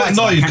really I was a bit reflect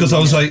on annoyed it, because can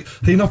I was you? like,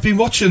 have you not been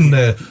watching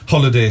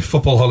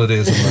football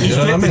holidays? And that, He you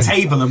know what I flipped mean? the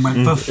table and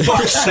went, for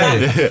fuck's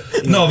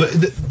sake. No, but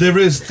there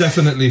is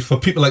definitely, for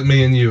people like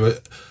me and you,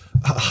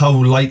 how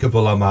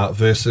likeable I'm at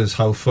versus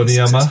how funny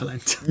I'm at. Successful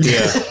end.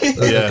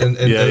 Yeah.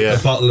 In Yeah.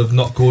 a battle of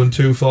not going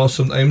too far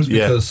sometimes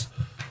Yeah. because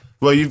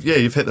Well, you've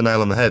hit the nail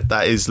on the head.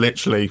 That is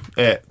literally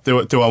it. Do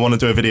I want to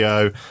do a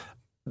video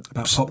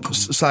About popcorn.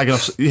 slagging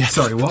off? Yeah,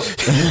 Sorry, what?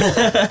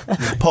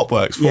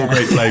 Popworks, 4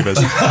 great flavours.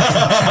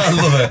 I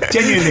love it.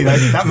 Genuinely, though,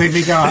 that made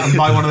me go out and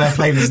buy one of their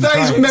flavours. and That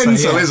try is it, mental,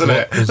 so, yeah. isn't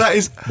it? That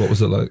is What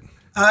was it like?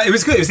 It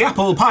was good. It was the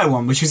apple pie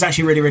one, which was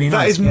actually really, really nice.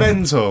 that is yeah.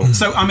 mental.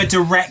 So I'm a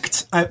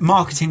direct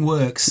marketing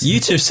works.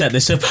 You two set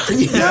this up.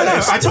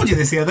 No, I told you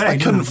this the other day. I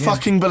couldn't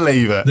fucking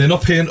believe it. They're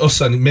not paying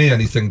us and me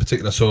anything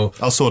particular, so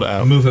I'll sort it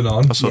out. moving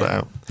on. I'll sort it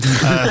out.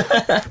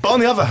 But on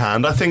the other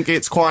hand, I think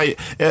it's quite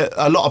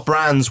a lot of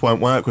brands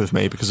won't work with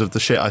me because of the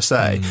shit I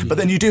say. But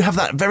then you do have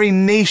that very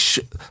niche,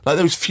 like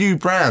those few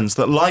brands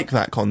that like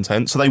that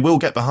content, so they will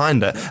get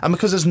behind it. And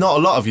because there's not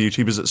a lot of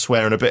YouTubers that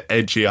swear and a bit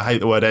edgy, I hate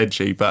the word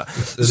edgy, but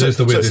It is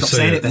the way they Stop say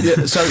saying it. it then.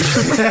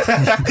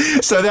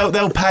 yeah, so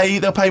they'll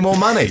pay more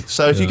money.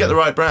 So if you get the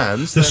right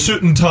brands, The then,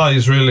 suit and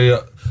ties really,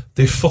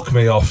 they fuck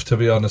me off, to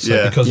be honest.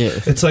 Yeah. Because Yeah.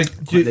 it's like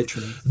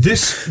literally.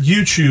 this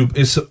YouTube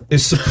is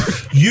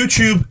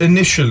YouTube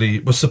initially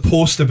was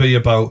supposed to be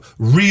about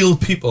real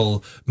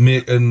people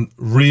making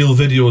real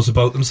videos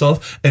about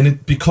themselves,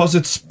 and because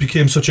it's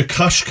became such a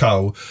cash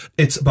cow,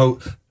 it's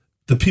about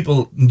the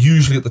people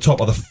usually at the top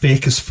are the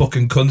fakest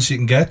fucking cunts you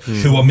can get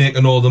who are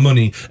making all the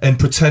money and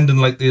pretending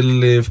like they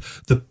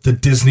live the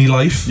Disney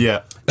life.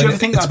 yeah. Do you And ever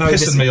think it's that, though?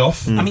 pissing me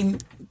off. I mean,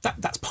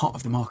 that's part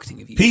of the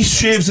marketing of you. He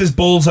shaves his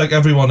balls like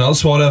everyone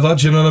else, whatever.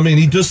 Do you know what I mean?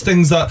 He does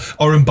things that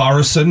are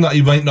embarrassing that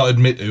he might not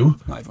admit to.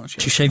 Not everyone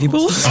Do you shave your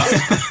balls?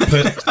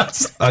 But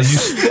I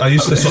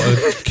used to sort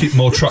of keep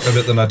more track of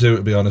it than I do,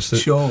 to be honest.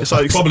 Sure. It's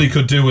I like probably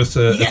could do with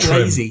You a get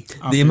trim. lazy.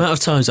 The amount of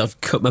times I've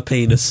cut my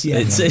penis, Yeah.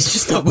 it's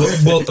just not.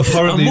 Well,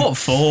 apparently, And what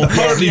for?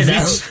 Apparently, You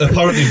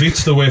know?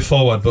 Veet's the way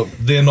forward, but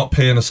they're not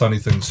paying us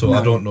anything, so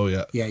I don't know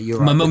yet. Yeah, you're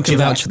right. My mum can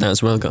Gillette. vouch for that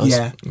as well, guys.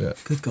 Yeah. Yeah.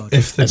 Good God.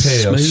 If they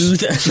pay us.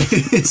 Smooth.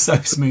 It's so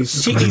smooth.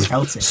 Cheeky's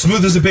felt it.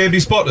 Smooth as a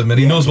baby's bottom, and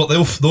he knows what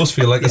those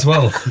feel like as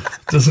well,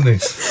 doesn't he?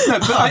 No,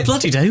 but I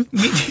bloody do.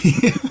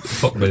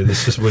 Fuck me,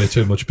 there's just way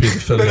too much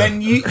paedophilia. But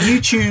then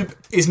YouTube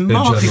is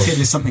marketed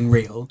general. as something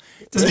real.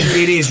 Doesn't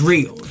mean it is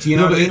real. Do you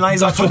know what I mean? Like,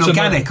 it's like that's putting what's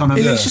organic on a...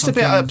 it's just a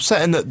bit something-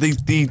 upsetting that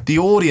the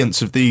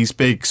audience of these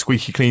big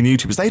squeaky clean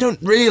YouTubers, they don't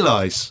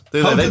realise.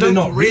 How do they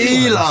not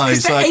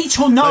realise? Because they're 8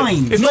 or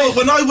 9. No,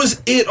 when I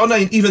was 8 or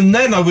 9, even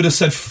then I would have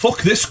said,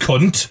 fuck this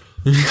cunt.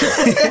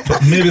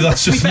 But maybe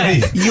that's just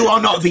me. You are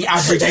not the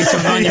average 8 or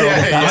 9-year-old.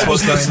 Yeah, I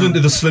was listening to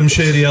the Slim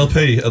Shady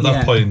LP at that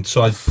Yeah. point,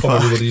 so I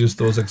probably would have used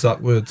those exact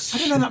words. I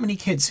don't know that many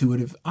kids who would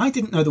have... I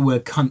didn't know the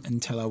word cunt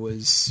until I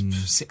was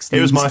 16.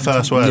 It was my 17.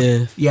 first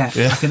word. Yeah.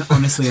 Yeah, I can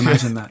honestly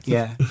imagine that,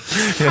 yeah.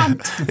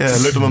 Yeah,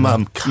 looked at my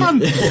mum.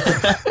 Cunt.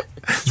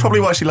 It's probably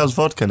why she loves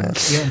vodka now.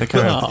 Yeah.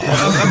 Okay.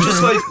 I'm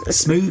just like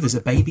Smooth as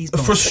a baby's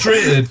bum.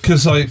 frustrated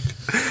because like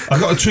I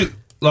got a tweet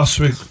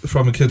last week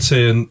from a kid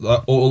saying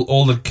that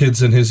all the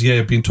kids in his year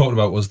have been talking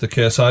about was the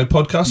KSI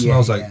podcast, and Yeah, I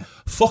was like, yeah.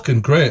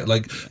 fucking great,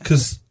 like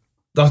because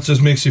that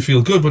just makes you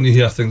feel good when you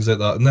hear things like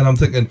that. And then I'm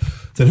thinking,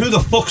 then who the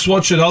fuck's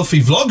watching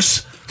Alfie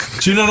vlogs?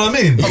 Do you know what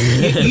I mean?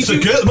 It's the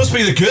girl, it must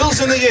be the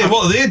girls in the year.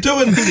 What are they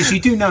doing? The thing is, you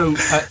do know,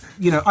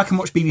 I can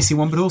watch BBC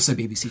One, but also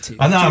BBC Two.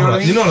 I know,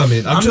 Do you know what I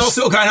mean? I'm I'm not just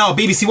sort of going,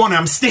 BBC One, and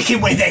I'm sticking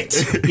with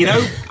it. You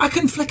know, I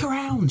can flick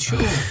around,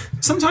 sure.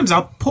 Sometimes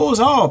I'll pause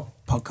our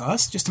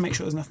podcast just to make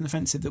sure there's nothing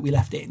offensive that we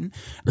left in,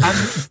 and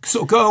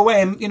sort of go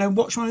away and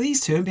watch one of these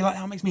two and be like,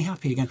 that makes me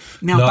happy again.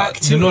 Now No, back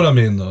to you know what I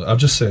mean, though. I'm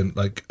just saying,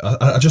 like,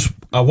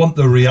 I want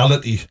the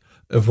reality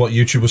of what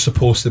YouTube was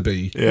supposed to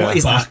be. Yeah. What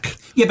is back. that?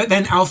 Yeah, but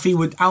then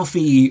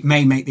Alfie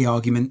may make the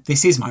argument,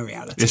 this is my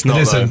reality. It's not.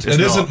 It isn't. Though. It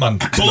It's isn't, not. man.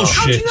 How do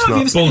Bullshit. you know? Have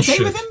you ever spent a day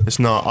Bullshit. with him? It's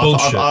not.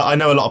 Bullshit. I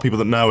know a lot of people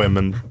that know him,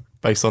 and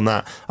based on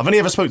that, I've only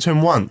ever spoke to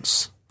him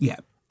once. Yeah.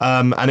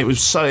 And it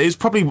was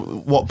probably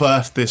what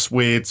birthed this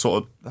weird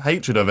sort of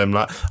hatred of him.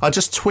 Like, I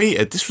just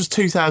tweeted, this was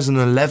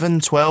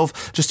 2011,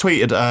 12, just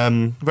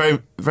tweeted, very,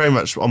 very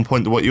much on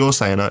point to what you're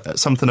saying,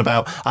 something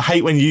about, I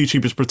hate when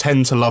YouTubers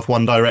pretend to love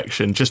One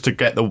Direction just to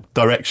get the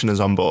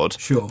Directioners on board.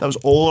 Sure. That was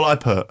all I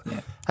put.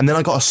 Yeah. And then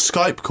I got a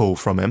Skype call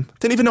from him.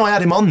 Didn't even know I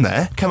had him on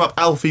there. Came up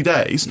Alfie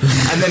Days.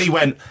 And then he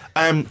went,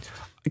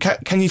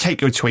 can you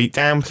take your tweet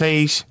down,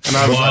 please? And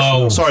I was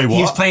like, sorry, what?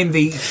 He was playing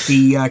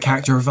the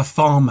character of a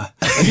farmer.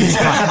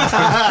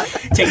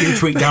 Take your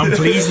tweet down,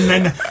 please, and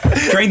then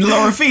drain the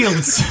lower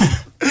fields.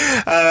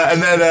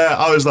 And then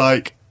I was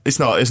like, it's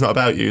not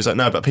about you. He's like,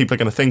 no, but people are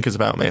going to think it's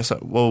about me. It's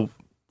like, well...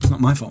 It's not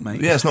my fault,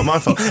 mate. Yeah, it's not my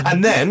fault.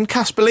 And then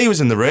Casper Lee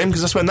was in the room,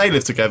 because that's when they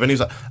lived together, and he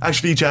was like,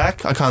 actually,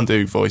 Jack, I can't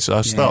do voices,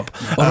 I'll stop.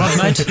 All right,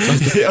 mate.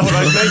 Yeah, all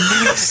right,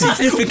 mate.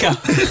 Significa.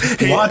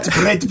 What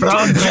bread,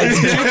 brown bread?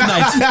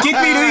 Give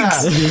me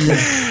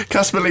rings.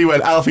 Casper Lee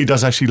went, Alfie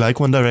does actually like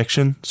One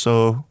Direction,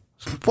 so...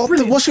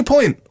 What's your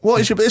point?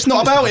 It's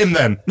not about him,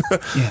 then.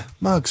 Yeah.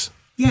 Mugs.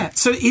 Yeah,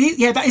 so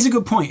that is a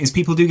good point, is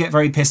people do get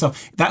very pissed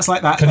off. That's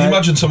like that... Can you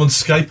imagine someone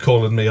Skype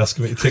calling me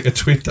asking me to take a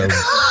tweet down?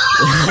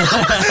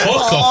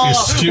 Fuck off, you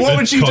stupid What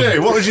would you cunt.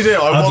 do? What would you do?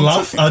 I'd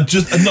laugh.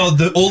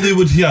 All they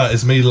would hear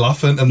is me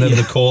laughing, and then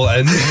the call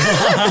ends,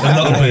 and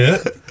that'll be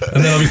it.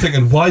 And then I'll be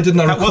thinking, why didn't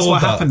I That was record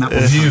what that? happened, that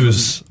was-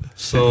 Views.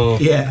 So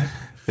Yeah.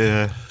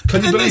 Yeah.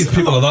 can you believe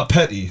people are that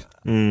petty?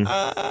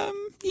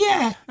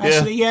 Yeah,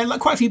 actually, yeah. Like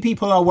quite a few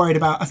people are worried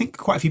about. I think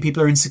quite a few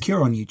people are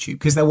insecure on YouTube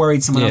because they're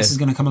worried someone else is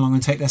going to come along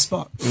and take their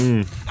spot.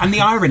 And the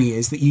irony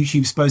is that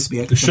YouTube's supposed to be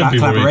about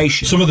collaboration. Worried.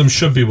 Some of them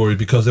should be worried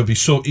because it'd be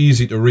so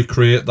easy to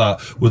recreate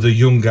that with a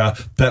younger,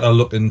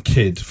 better-looking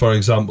kid, for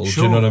example.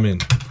 Sure. Do you know what I mean?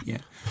 Yeah,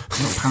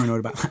 I'm not paranoid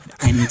about that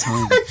at any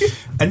time.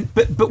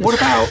 But what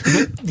about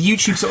the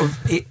YouTube sort of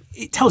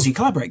it tells you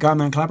collaborate, go out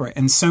there and collaborate,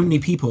 and so many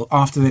people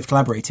after they've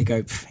collaborated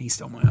go, he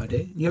stole my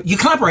idea. You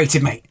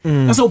collaborated, mate.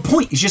 That's the whole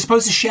point. Is you're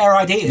supposed to share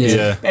ideas.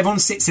 Yeah. Everyone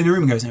sits in a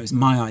room and goes, no, it's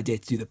my idea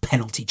to do the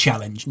penalty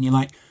challenge, and you're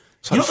like,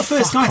 you're not the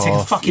first guy to take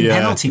a fucking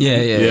penalty.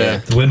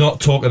 Yeah. We're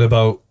not talking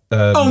about. No.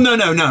 But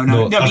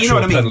you know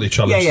what I mean. Penalty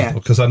challenge. Yeah.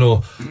 Because I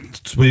know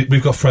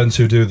we've got friends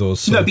who do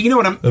those. So. No, but you know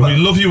what I'm. And we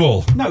love you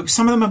all. No,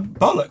 some of them are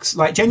bollocks.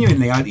 Like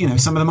genuinely,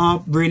 some of them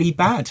are really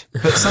bad,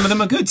 but some of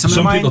them are good. Some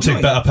Some of them people I enjoy.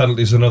 take better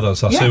penalties than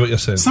others. I see what you're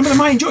saying. Some of them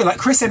I enjoy. Like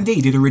Chris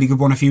MD did a really good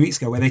one a few weeks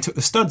ago where they took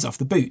the studs off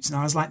the boots, and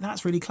I was like,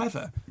 that's really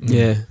clever.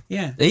 Yeah.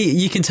 Yeah.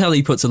 You can tell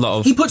he puts a lot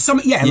of... He puts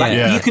some,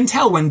 you can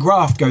tell when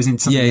graft goes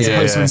into something as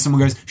opposed to when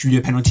someone goes, should we do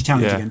a penalty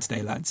challenge again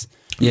today, lads?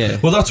 Yeah.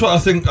 Well, that's what I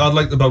think I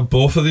liked about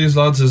both of these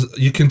lads is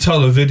you can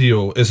tell a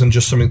video isn't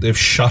just something they've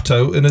shot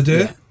out in a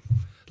day. Yeah.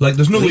 Like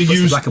there's no way Puts the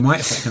you black and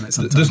white effect on it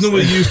sometimes. there's no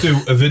way you do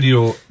a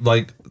video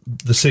like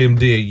the same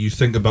day you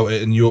think about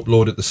it and you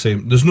upload it the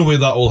same. There's no way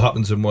that all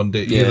happens in one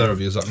day. Either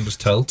of you, as I can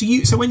just tell.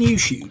 So when you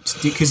shoot,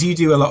 because you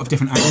do a lot of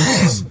different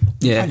angles.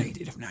 Yeah. I know you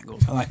do different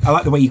angles. I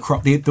like the way you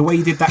crop the way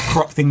you did that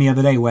crop thing the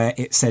other day where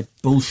it said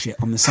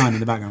bullshit on the sign in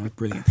the background was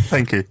brilliant.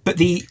 Thank you. But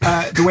the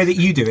way that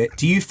you do it,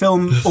 do you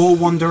film all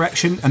One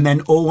Direction and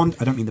then all one?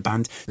 I don't mean the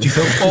band. Do you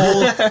film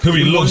all? Who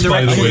he loves,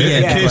 by the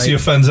way, in case he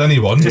offends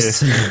anyone.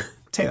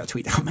 Take that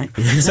tweet down, mate.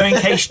 So in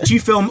case, do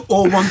you film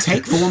all one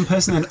take for one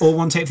person and all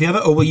one take for the other,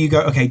 or will you go,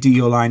 okay, do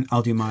your line,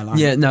 I'll do my line?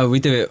 Yeah, no, we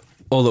do it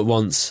all at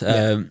once.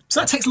 So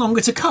that takes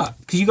longer to cut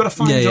because you've got to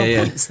find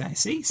your points there.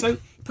 See, so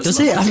does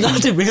it? I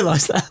didn't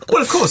realise that.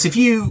 Well, of course, if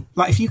you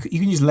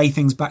can just lay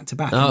things back to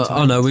back.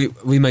 Oh no,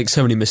 we make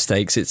so many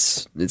mistakes.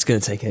 It's going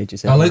to take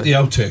ages. I like the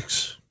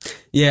outtakes.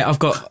 Yeah, I've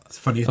got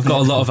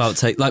a lot of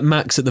outtakes. Like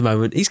Max at the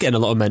moment, he's getting a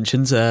lot of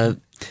mentions.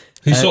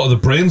 He's sort of the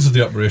brains of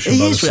the operation.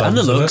 He is, and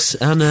the looks,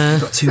 and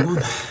got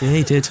 2-1. Yeah,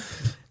 he did.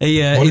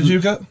 What did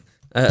you get?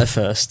 A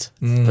first,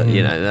 but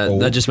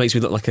that just makes me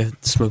look like a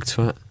smug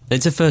twat.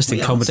 It's a first in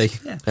comedy.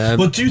 Yeah.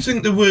 Well, do you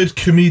think the word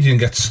comedian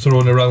gets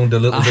thrown around a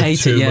little bit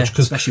too much?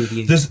 Especially with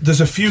you.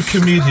 There's a few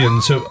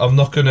comedians who I'm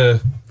not going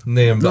to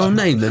name. No,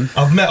 name them.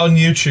 I've met on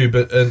YouTube,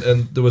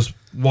 and there was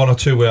one or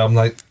two where I'm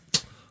like,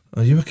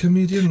 are you a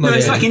comedian? No,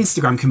 it's like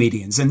Instagram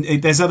comedians, and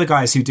there's other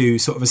guys who do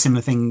sort of a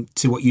similar thing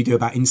to what you do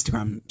about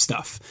Instagram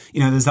stuff.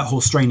 There's that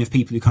whole strain of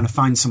people who kind of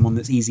find someone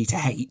that's easy to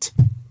hate,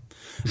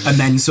 and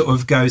then sort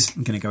of goes,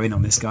 I'm going to go in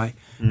on this guy,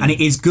 and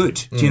it is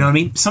good. Do you know what I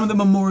mean? Some of them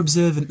are more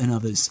observant than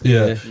others.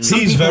 Yeah,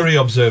 he's very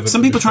observant.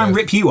 Some people try and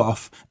rip you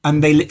off,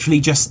 and they literally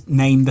just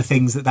name the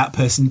things that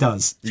person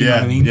does. Do you know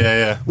what I mean?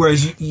 Yeah.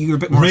 Whereas you're a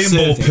bit more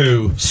rainbow acerbic.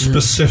 poo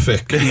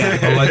specific. Yeah,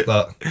 I like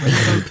that.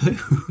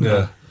 Rainbow poo.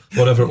 Yeah.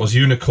 Whatever it was,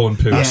 unicorn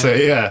poo. That's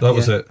it, yeah. That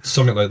was it.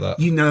 Something like that.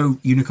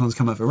 Unicorns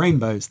come over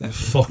rainbows, though.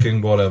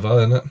 Fucking whatever,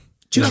 innit?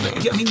 Do you know?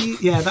 I mean,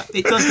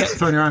 it does get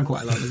thrown around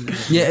quite a lot, doesn't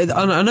it? Yeah,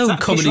 I know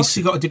comedy's...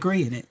 You got a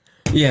degree in it.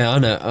 Yeah, I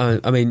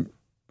know. I mean,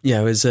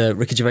 has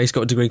Ricky Gervais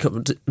got a degree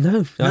in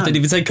No, I didn't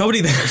even say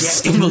comedy there. I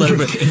stumbled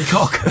over it. In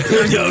cock.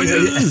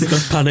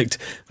 I panicked.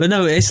 But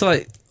no, it's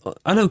like,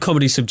 I know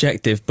comedy's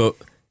subjective, but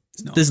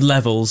there's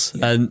levels,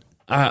 and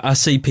I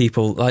see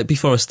people, like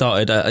before I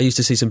started, I used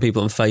to see some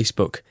people on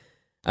Facebook,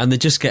 and they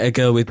just get a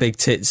girl with big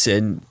tits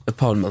in,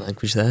 pardon my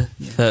language there,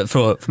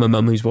 for my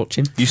mum who's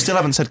watching. You still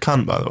haven't said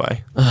cunt, by the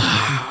way.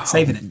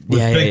 Saving it.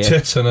 With big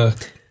tits and a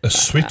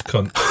sweet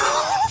cunt.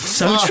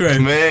 So true.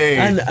 Me.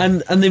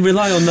 And they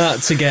rely on that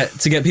to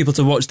get people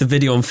to watch the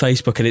video on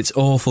Facebook, and it's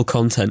awful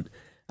content.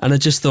 And I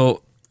just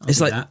thought,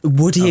 it's like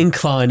Woody and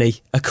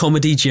Kleiny, a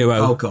comedy duo.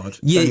 Oh, God.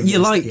 You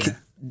like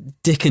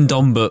Dick and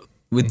Dom, but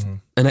with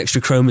an extra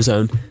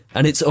chromosome,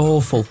 and it's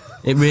awful.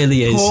 It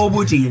really is. Poor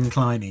Woody and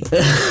Kleiny.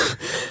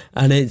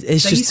 And it's They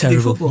just used to do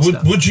terrible. football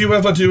stuff. Would you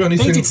ever do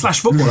anything? They did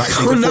Slash Football,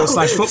 actually, before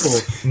Slash Football.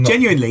 No.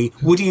 Genuinely,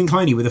 Woody and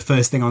Kleiny were the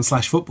first thing on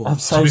Slash Football. I'm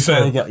so To be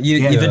sorry. fair-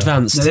 You've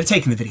advanced. No, they've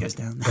taken the videos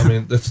down. I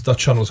mean, that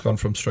channel's gone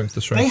from strength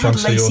to strength. They had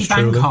thanks to yours Lacey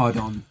truly. Bankard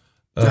on.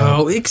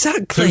 Oh,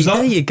 exactly. Who's that?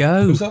 There you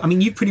go. Who's that? I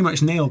mean, you pretty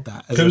much nailed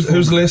that. as a Who's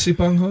format. Lacey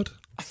Bankard?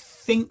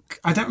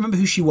 I don't remember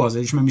who she was.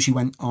 I just remember she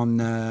went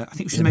on. I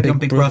think she was maybe Big on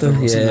Big Brother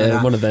or something like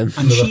that. one of them.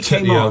 And Another she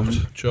came on,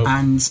 titty-out job.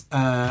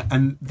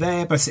 and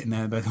they're both sitting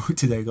there. Both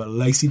today got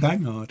Lacey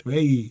Bankard.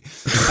 Hey,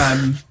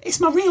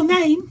 it's my real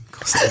name. Of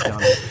course, it is,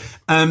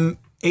 darling.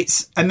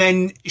 And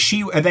then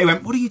they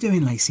went, "What are you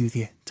doing, Lacey, with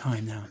your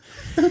time now?"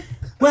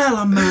 Well,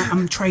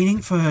 I'm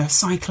training for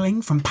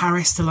cycling from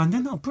Paris to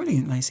London. Oh,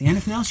 brilliant, Lacey.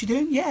 Anything else you're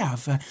doing? Yeah,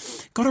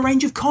 I've got a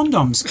range of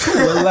condoms.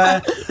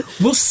 Cool.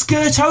 We'll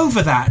skirt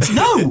over that.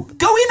 No,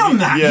 go in on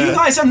that. Yeah. You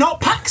guys are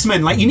not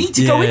Paxman. Like, you need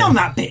to go in on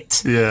that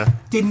bit. Yeah.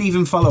 Didn't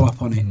even follow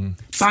up on it.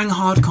 Bang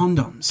hard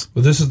condoms.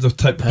 Well, this is the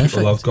type of Perfect.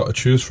 people I've got to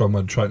choose from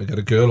when trying to get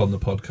a girl on the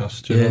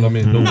podcast. Do you know what I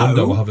mean? No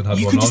wonder we haven't had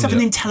you one could just on have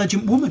an yet.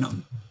 intelligent woman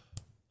on.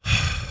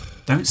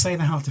 Don't say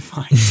they're hard to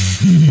find.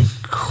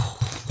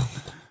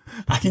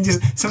 I can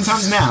just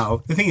sometimes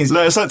now. The thing is,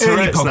 No, it's like early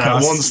Tourette's now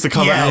podcasts- wants to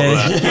come Yeah. out there.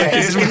 Yeah, Look at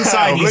it's his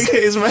inside mouth. his- Look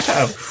at his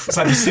mouth. It's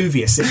like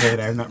Vesuvius sitting over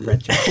there in that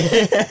red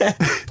jacket.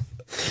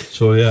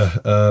 So yeah,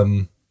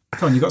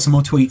 Come on, you got some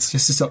more tweets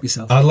just to stop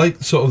yourself. I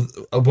like sort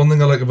of one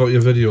thing I like about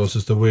your videos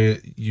is the way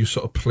you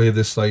sort of play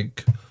this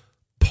like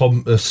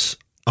pompous,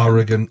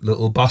 arrogant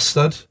little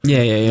bastard. Yeah.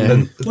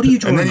 And What are you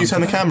drawing? And then you on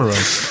turn the today? camera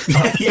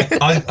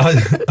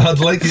on. I'd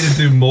like you to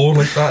do more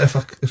like that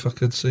if I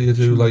could see you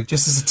do like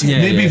Just as a tip. Yeah.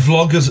 maybe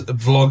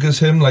vloggers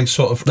him like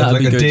sort of That'd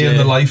like be a good, day in yeah.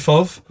 the life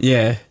of.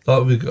 Yeah. That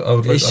would be good. I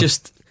would like It's that.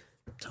 just,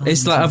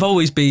 it's like, I've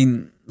always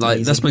been, like,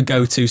 Lazy. that's my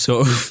go-to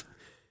sort of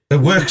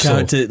It works. So.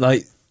 character,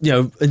 like, you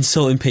know,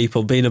 insulting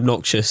people, being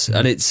obnoxious.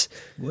 And it's,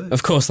 Works.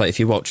 of course, like, if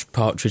you watch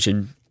Partridge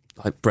and,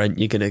 like, Brent,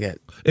 you're going to get...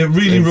 It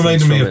really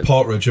influence reminded me from of it.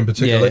 Partridge in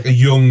particular, Yeah. like a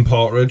young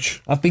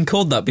Partridge. I've been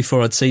called that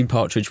before I'd seen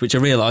Partridge, which I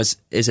realise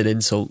is an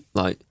insult,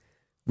 like,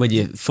 when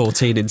you're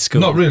 14 in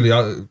school. Not really.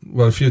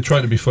 Well, if you're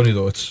trying to be funny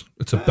though, it's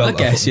a belt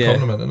guess, yeah.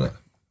 compliment, isn't it?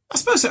 I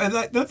suppose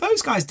like,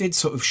 those guys did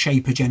sort of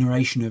shape a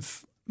generation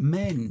of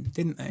men,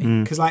 didn't they?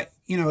 Because, like,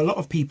 you know, a lot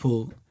of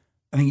people,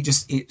 I think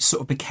it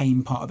sort of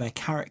became part of their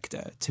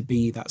character to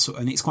be that sort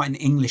of, and it's quite an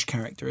English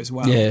character as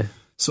well. Yeah.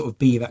 Sort of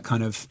be that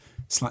kind of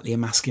slightly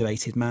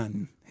emasculated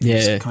man.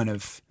 Who's Yeah. kind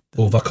of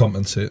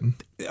Overcompensating.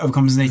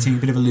 overcompensating, a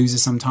bit of a loser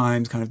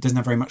sometimes, kind of doesn't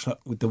have very much luck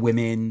with the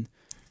women.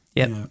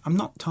 Yep. You know, I'm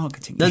not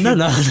targeting No, you.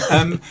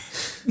 no.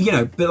 You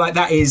know, but like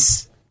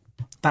that's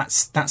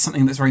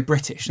something that's very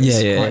British.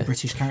 That's Yeah. quite a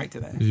British character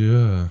there.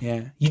 Yeah.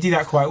 Yeah, you do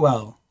that quite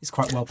well. It's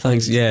quite well played.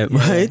 Thanks, yeah.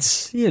 Well,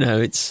 it's, you know,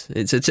 it's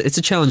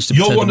a challenge to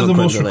You're pretend one of I'm the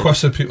not most quite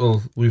requested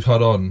people we've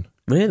had on.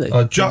 Really?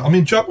 Jack, I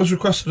mean, Jack was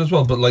requested as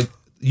well, but like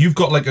you've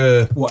got like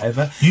a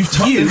Whatever. you've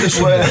tapped into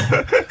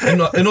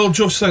something. In all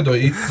jokes aside, though,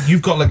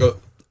 you've got like a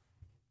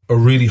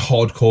really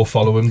hardcore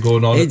following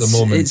going on at the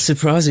moment. It's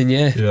surprising,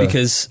 yeah, Yeah.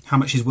 because, How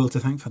much is Will to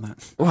thank for that?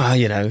 well,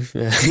 you know,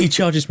 he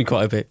charges me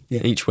quite a bit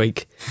Yeah. each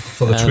week.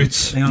 for the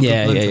tweets. They aren't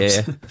Yeah, good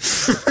yeah.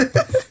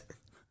 blowjobs.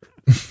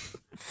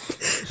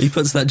 He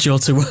puts that jaw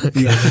to work. But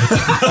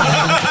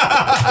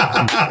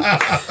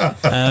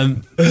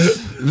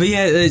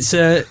yeah, it's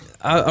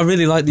I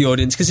really like the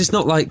audience because it's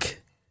not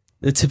like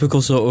the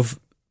typical sort of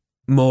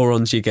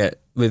morons you get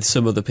with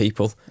some other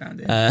people,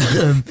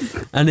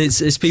 and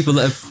it's people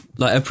that have,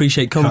 like,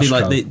 appreciate comedy, Cash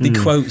like cow. they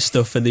quote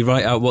stuff and they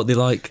write out what they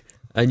like,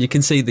 and you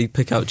can see they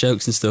pick out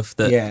jokes and stuff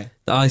that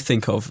that I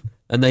think of,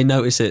 and they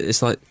notice it.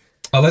 It's like,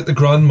 I like the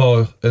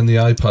grandma in the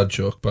iPad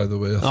joke, by the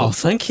way. I thought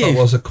thank you. That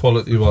was a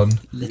quality one.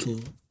 Little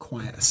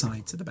quiet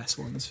asides are the best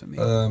ones for me.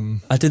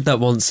 I did that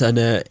once, and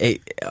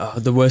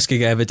the worst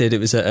gig I ever did. It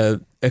was at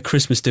a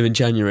Christmas do in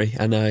January,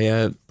 and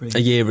a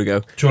year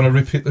ago. Do you want to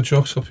repeat the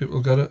joke so people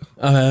get it?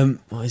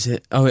 What is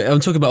it? Oh, I'm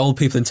talking about old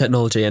people in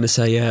technology, and I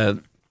say,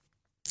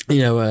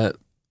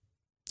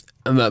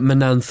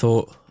 Manan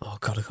thought, oh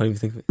God, I can't even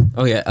think of it.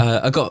 Oh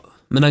yeah,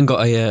 Manan got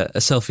a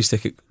selfie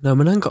stick. No,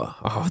 Manan got.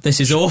 Oh, this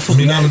is awful.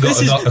 Manan got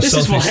a this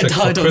is selfie why I stick for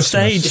died on Christmas.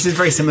 stage. This is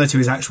very similar to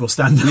his actual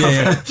stand-up.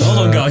 Yeah.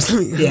 Hold on, guys.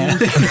 Yeah.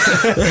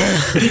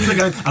 People are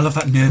going, I love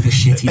that nervous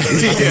shit he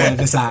does. That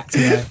nervous act,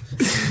 yeah.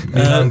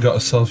 Milan got a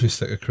selfie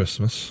stick at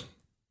Christmas.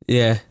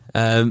 Yeah.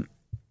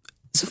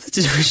 So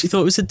she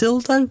thought it was a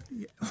dildo.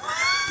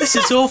 This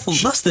is awful.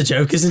 That's the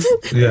joke, isn't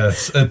it?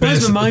 Yes.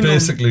 Where's my mind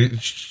Basically,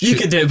 You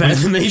can do it better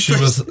than me. It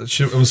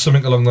was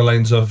something along the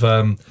lines of,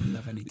 Milan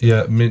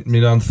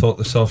thought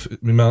the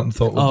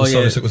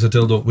selfie stick was a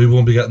dildo. We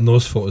won't be getting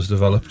those photos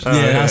developed.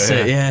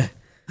 It. Yeah.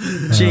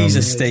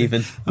 Jesus,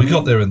 Stephen. We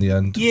got there in the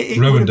end. Yeah,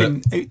 Ruined would have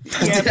it.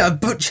 been, I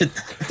butchered.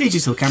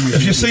 digital camera.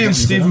 If you're seeing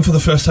Stephen for the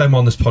first time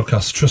on this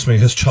podcast, trust me,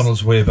 his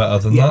channel's way better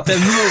than that.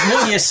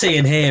 What you're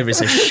seeing here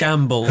is a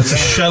shambles. It's a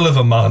shell of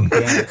a man.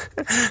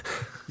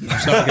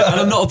 Sorry, and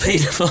I'm not a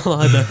paedophile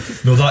either.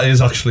 No, that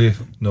is actually...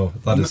 No,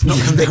 that is... Not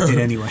convicted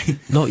anyway.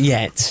 Not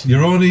yet.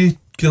 You're only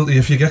guilty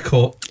if you get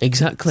caught.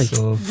 Exactly.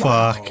 So,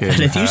 Fucking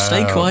And if you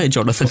stay quiet,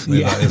 Jonathan.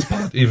 that is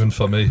bad, even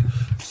for me.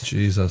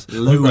 Jesus.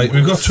 Loads. Right,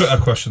 we've got Twitter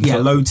questions. Yeah,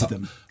 loads of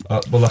them.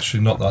 Well,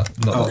 actually, not that.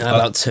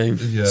 About 2.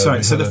 Yeah, Sorry,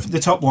 we so had the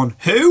top one.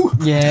 Who?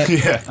 Yeah.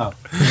 Yeah. Oh.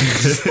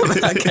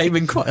 That came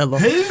in quite a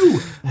lot. Who?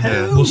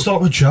 We'll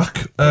start with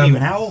Jack. Are you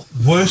an owl?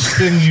 Worst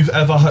thing you've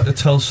ever had to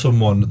tell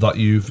someone that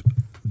you've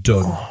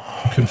done?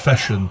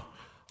 Confession.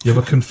 You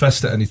ever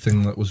confessed to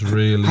anything that was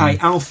really... Hi,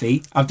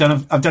 Alfie. I've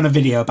done a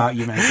video about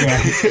you, mate.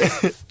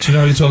 Yeah. Do you know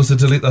how you told us to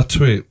delete that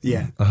tweet?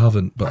 Yeah. I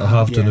haven't, but I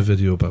have done yeah. a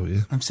video about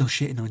you. I'm still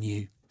shitting on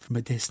you from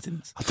a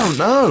distance. I don't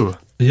know.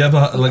 You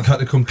ever had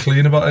to come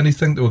clean about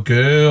anything to a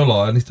girl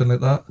or anything like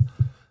that?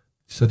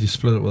 You said you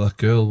split up with that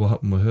girl. What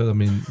happened with her? I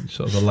mean, you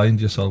sort of aligned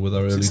yourself with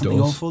her Is early it something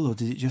doors. awful, or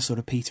did it just sort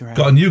of peter out?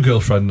 Got a new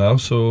girlfriend now,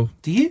 so...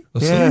 Do you?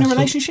 That's Are you in a so-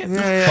 relationship?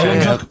 How long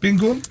Jack been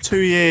going? 2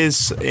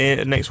 years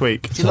next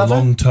week. It's a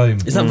long time.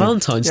 Is that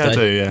Valentine's Yeah, I Day?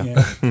 do,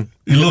 yeah.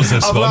 He loves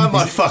this I've one. learned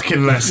my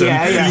fucking lesson.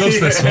 Yeah, yeah. He loves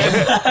this one.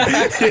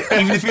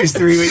 Even if it was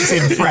 3 weeks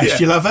in fresh,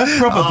 do you love her?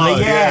 Probably, Oh,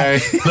 yeah.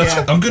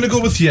 I'm going to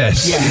go with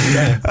yes.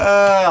 Yeah.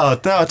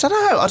 No, I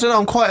don't know.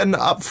 I'm quite an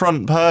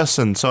upfront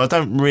person, so I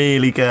don't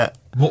really get...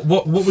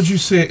 What would you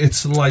say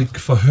it's like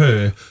for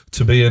her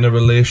to be in a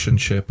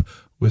relationship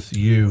with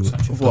you? What,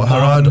 the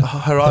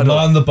her the idol?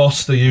 man, the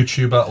boss, the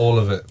YouTuber, all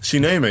of it. She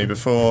knew me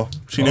before.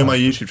 She knew my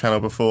YouTube channel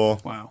before.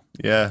 Wow.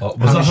 Yeah.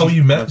 Was that how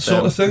you met,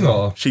 sort of thing,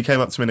 or? She came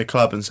up to me in a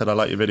club and said, I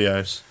like your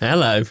videos.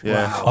 Hello.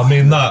 Yeah. I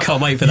mean, that.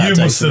 Can't wait for that You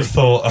day must for have me.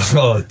 thought,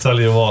 oh, I tell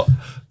you what,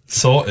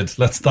 sorted.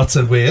 That's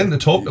a way in to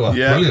talk to her.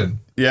 Yeah. Brilliant.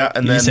 Yeah,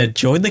 and You then... said,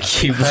 join the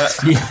queue.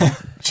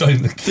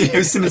 Join the It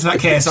was similar to that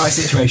KSI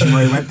situation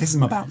where he went, "This is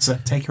my bouncer,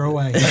 take her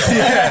away."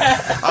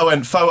 I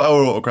went, photo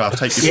or autograph,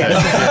 take your pick.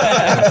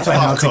 Yeah.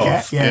 Fuck to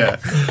off. get, yeah.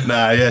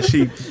 Nah, yeah,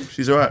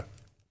 she's alright.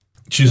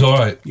 She's all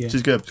right. Yeah.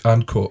 She's good.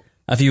 And cut.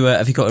 Have you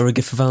got her a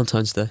gift for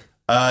Valentine's Day?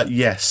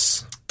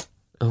 Yes.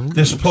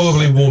 This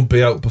probably won't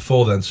be out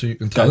before then, so you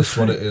can tell us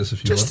what it is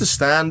if you Just want. the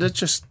standard,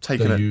 just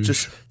taking The it, huge.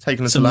 just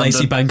taking us Some to London.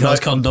 lacy Bankhouse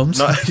condoms.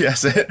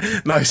 Yes, it.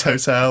 Nice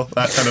hotel,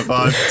 that kind of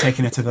vibe.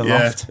 Taking her to the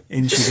Yeah. loft.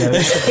 In she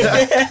goes.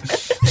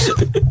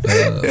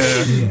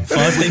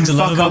 5 things I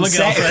love Fuck about on my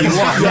set if girlfriend. you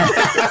want.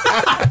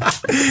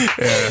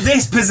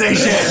 This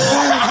position.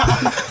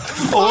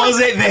 Or was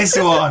it this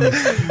one?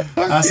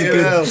 That's a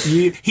hell.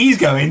 good. He's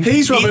going.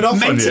 He's rubbing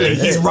off on mentally,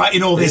 you. He's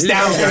writing all this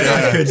down. Going, I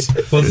Yeah. could.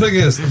 Well, the thing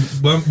is,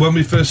 when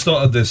we first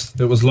started this,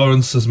 it was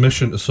Lawrence's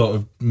mission to sort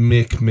of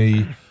make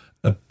me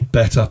a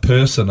better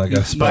person, I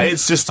guess. But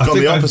it's just I gone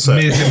think the opposite.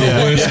 I've made him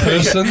a worse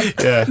person.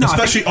 Yeah. No, I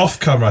Especially off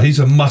camera. He's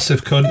a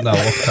massive cunt now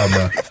off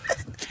camera.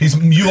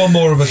 You are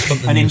more of a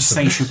cunt than An you.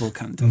 insatiable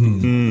cunt.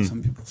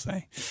 Some people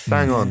say.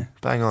 Bang on,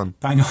 bang on.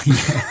 Bang on.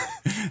 Yeah.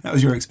 That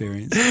was your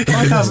experience.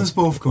 5,000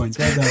 sporf coins.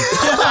 Well done.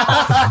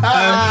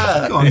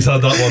 Go on. He's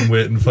had that one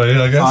waiting for you,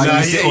 I guess. I No,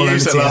 used it you all over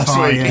used it last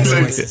TFI, week. yeah, it's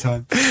a waste of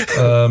time.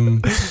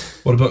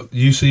 What about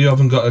you? So you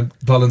haven't got a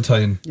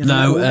Valentine?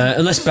 No,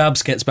 unless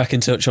Babs gets back in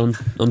touch on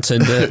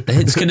Tinder,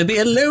 it's going to be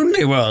a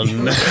lonely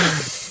one.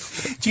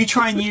 Do you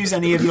try and use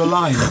any of your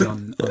lines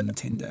on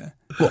Tinder?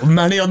 What,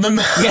 Manny on the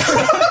map? Yeah.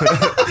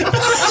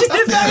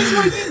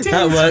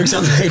 That works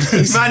on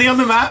ladies. Manny on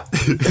the map.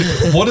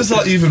 What is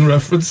that even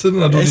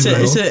referencing? I don't even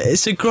know.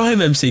 It's a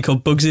grime MC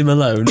called Bugsy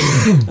Malone,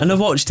 and I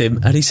watched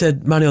him, and he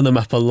said Manny on the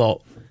map a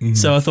lot.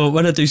 So I thought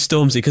when I do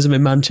Stormzy, because I'm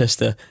in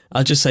Manchester,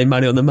 I'll just say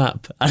Manny on the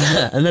map,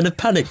 and then I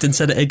panicked and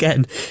said it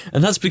again,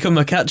 and that's become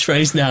my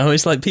catchphrase now.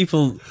 It's like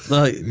people,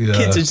 like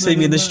kids who see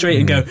me in the street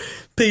and go,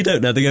 "P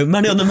don't know." They go,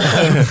 "Manny on the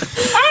map."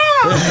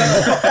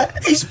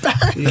 He's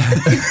back.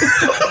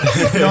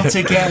 Not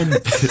again.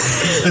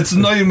 It's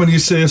annoying when you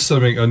say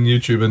something on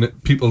YouTube and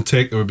people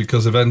take it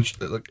because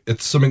eventually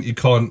it's something you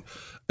can't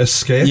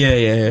escape.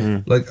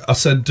 Yeah. Like I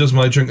said, does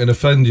my drinking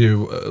offend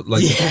you? And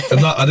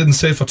that I didn't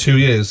say it for 2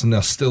 years, and I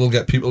still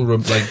get people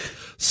like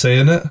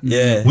saying it.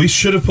 Yeah. We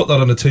should have put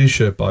that on a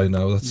T-shirt by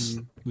now. That's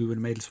We would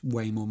have made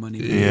way more money.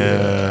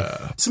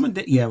 Yeah. Someone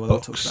did. Yeah, well, I'll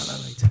talk about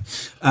that later.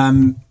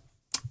 And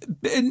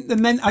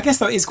then I guess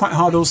though it is quite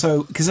hard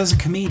also because as a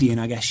comedian,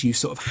 I guess you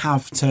sort of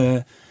have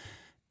to.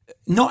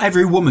 Not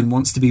every woman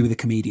wants to be with a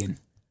comedian.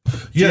 Do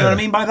you know what I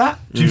mean by that?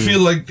 Do you feel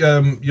like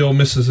your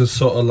missus has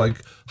sort of like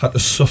had to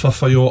suffer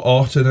for your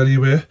art in any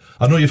way?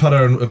 I know you've had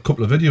her in a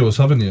couple of videos,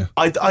 haven't you?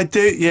 I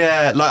do,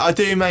 yeah. Like, I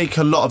do make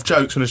a lot of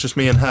jokes when it's just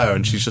me and her,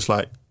 and she's just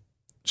like...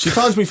 She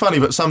finds me funny,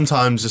 but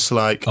sometimes it's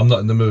like... I'm not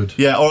in the mood.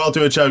 Yeah, or I'll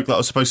do a joke that I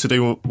was supposed to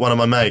do with one of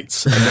my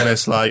mates, and then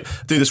it's like,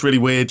 do this really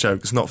weird joke,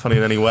 it's not funny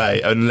in any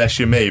way, unless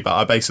you're me, but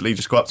I basically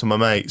just go up to my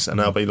mates,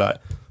 and I'll be like...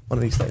 One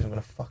of these days I'm going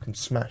to fucking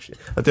smash it.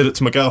 I did it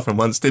to my girlfriend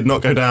once, did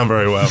not go down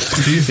very well.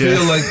 Do you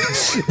feel like...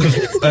 Because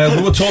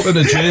we were talking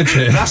to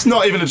JJ... That's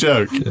not even a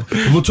joke. We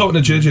were talking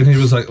to JJ and he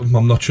was like,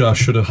 I'm not sure I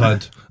should have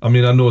had... I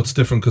mean, I know it's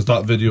different because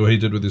that video he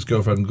did with his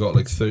girlfriend got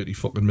like 30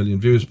 fucking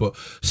million views, but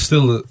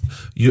still,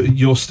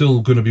 you're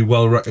still going to be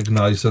well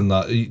recognised in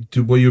that.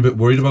 Were you a bit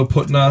worried about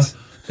putting her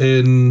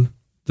in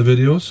the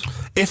videos?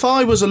 If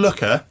I was a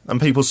looker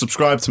and people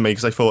subscribed to me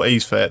because they thought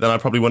he's fit, then I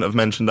probably wouldn't have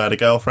mentioned I had a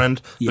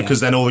girlfriend, because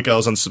then all the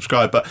girls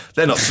unsubscribe, but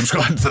they're not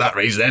subscribed for that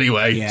reason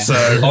anyway. Yeah.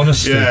 So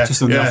Honestly,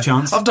 just on the off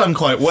chance. I've done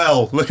quite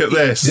well. Look at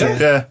this.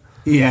 Yeah.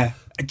 Yeah.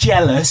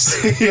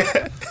 Jealous.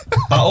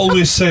 I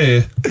always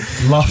say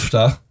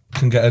laughter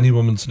can get any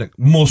woman's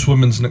most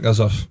women's knickers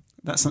off.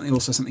 That's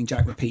something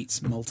Jack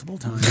repeats multiple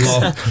times.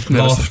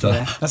 Laughter.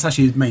 Yeah, that's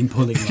actually his main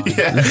pulling line.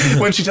 Yeah.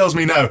 When she tells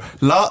me no,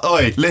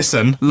 oi,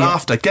 listen,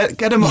 laughter, get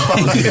him on.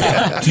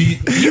 Do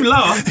You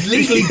laugh,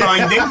 legally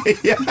binding.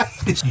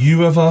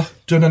 you ever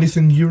done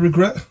anything you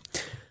regret?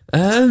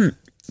 Yeah.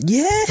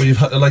 Where you've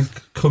had to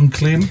like come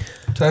clean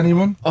to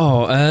anyone?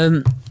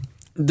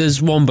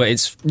 There's one, but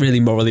it's really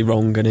morally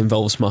wrong and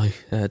involves my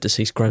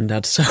deceased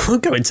granddad, so I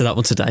won't go into that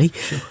one today.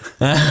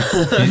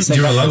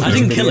 You're allowed. I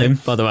didn't kill him,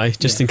 by the way,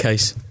 just in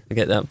case I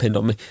get that pinned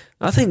on me.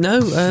 I think no.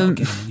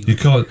 You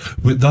can't.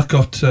 That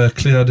got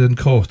cleared in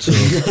court, so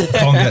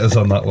can't get us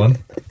on that one.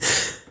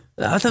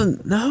 I've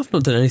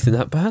not done anything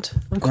that bad.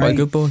 I'm quite a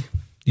good boy.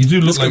 You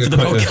do look That's like good for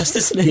the podcast,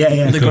 isn't it?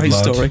 Yeah. The Good great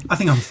lad. story. I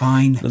think I'm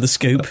fine. Another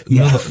scoop.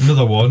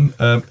 Another one.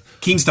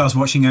 Keemstar's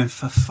watching going,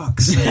 for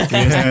fuck's sake,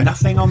 there's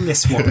nothing on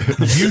this one.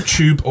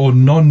 YouTube or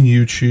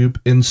non-YouTube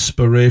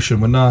inspiration?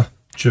 When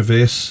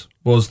Gervais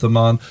was the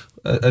man.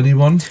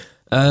 Anyone?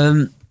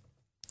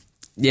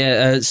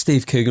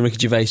 Steve Coogan, Ricky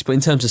Gervais. But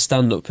in terms of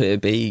stand-up, it'd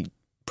be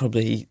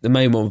probably the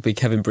main one would be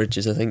Kevin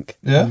Bridges. I think.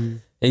 Yeah,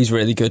 he's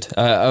really good.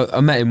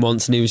 I met him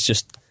once, and he was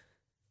just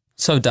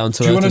so down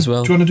to earth as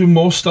well. Do you want to do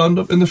more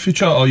stand-up in the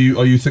future? Or are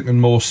you thinking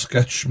more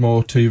sketch,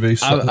 more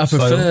TV?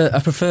 I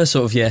prefer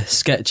sort of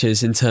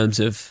sketches in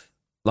terms of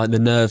like the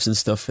nerves and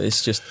stuff.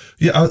 It's just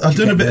I've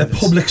done a bit of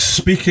public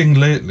speaking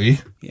lately.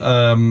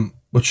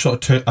 Which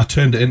sort of I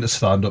turned it into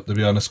stand-up, to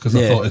be honest, because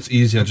I thought it's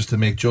easier just to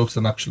make jokes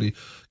than actually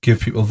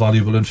give people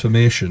valuable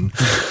information.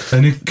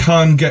 And it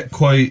can get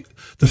quite...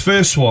 The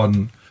first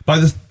one, by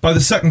the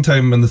second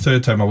time and the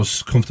third time, I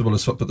was comfortable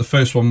as fuck, but the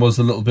first one was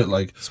a little bit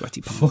like...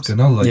 Sweaty palms. Fucking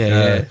hell, like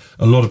a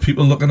lot of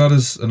people looking at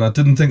us, and I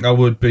didn't think I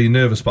would be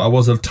nervous, but I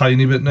was a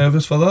tiny bit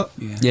nervous for that.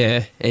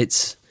 Yeah,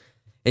 it's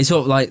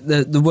sort of like...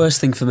 The worst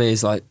thing for me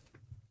is like...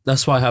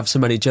 That's why I have so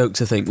many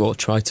jokes, I think, well,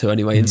 try to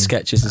anyway, in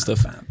sketches and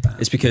stuff.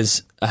 It's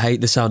because I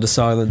hate the sound of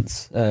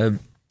silence.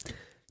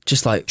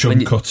 Just like...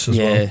 Jump cuts as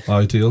well,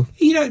 ideal.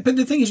 But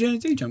the thing is, you don't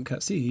do jump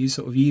cuts, do you?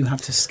 You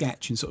have to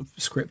sketch and sort of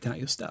script out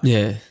your stuff.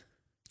 Yeah,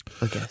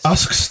 I guess.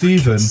 Ask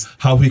Stephen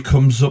how he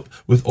comes up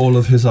with all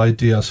of his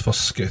ideas for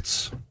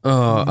skits.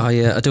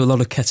 I do a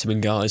lot of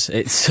ketamine, guys.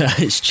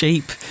 It's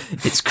cheap.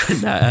 It's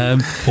good.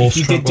 If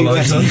you did do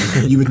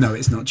ketamine, you would know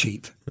it's not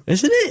cheap.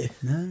 Isn't it?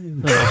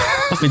 No.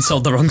 I've been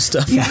sold the wrong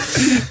stuff. Yeah.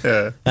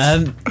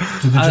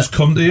 Did they just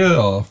come to you,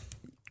 or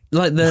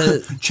like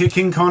the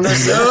chicken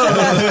connoisseur?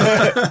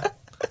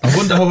 I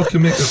wonder how I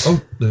can make it.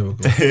 Oh, there we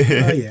go.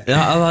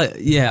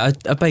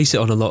 I base it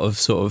on a lot of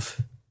sort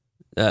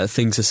of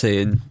things I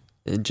see in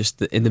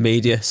the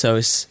media. So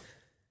it's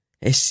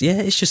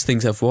just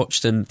things I've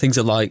watched and things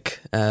I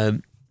like,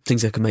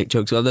 things I can make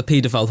jokes about. The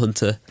paedophile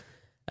hunter.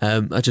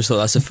 I just thought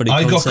that's a funny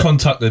concept. I got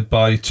contacted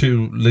by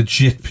 2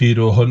 legit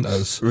pedo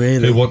hunters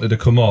who wanted to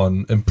come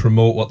on and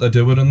promote what they're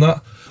doing and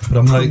that. But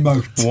I'm like,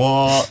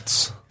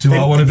 what?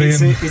 I want to be in?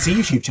 It's a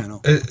YouTube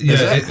channel.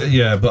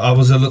 But I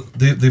was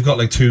they've got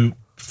like 2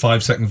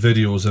 5-second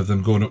videos of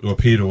them going up to a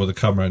pedo with a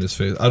camera in his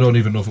face. I don't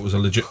even know if it was a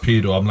legit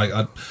pedo. I'm like,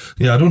 I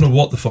don't know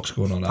what the fuck's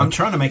going on. I'm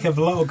trying to make a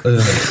vlog.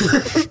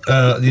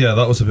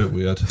 That was a bit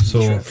weird.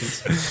 So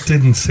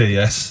didn't say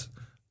yes.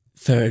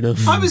 Fair enough.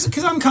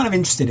 Because I'm kind of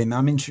interested in that.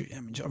 I'm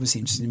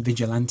obviously interested in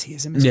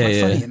vigilantism. It's quite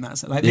funny in that.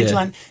 So like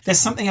there's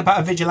something about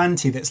a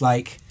vigilante that's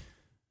like,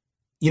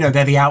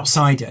 they're the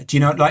outsider. Do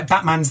you know, like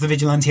Batman's the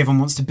vigilante everyone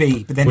wants to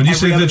be, but then when you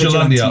say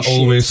vigilante, I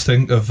always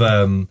think of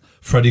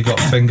Freddy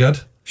Got Fingered.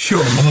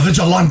 Sure, I'm a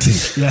vigilante.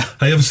 Yeah,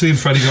 have you ever seen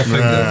Freddy Got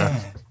Fingered?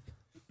 Yeah.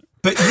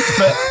 But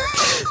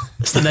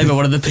it's the name of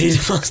one of the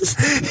pedophiles.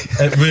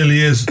 It really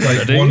is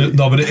like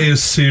but it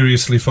is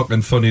seriously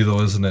fucking funny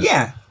though, isn't it?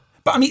 Yeah.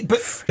 But it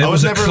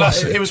was a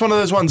classic. It was one of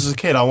those ones as a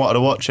kid. I wanted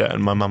to watch it,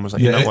 and my mum was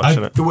like, "You're not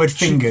watching it." The word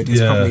 "fingered"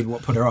 is probably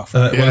what put her off.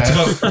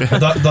 It's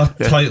about that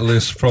title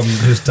is from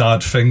his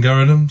dad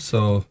fingering him.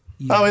 So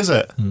oh, is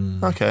it?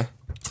 Okay.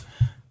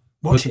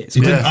 Watch it. He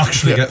didn't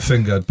actually get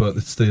fingered, but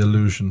it's the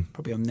illusion.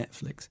 Probably on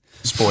Netflix.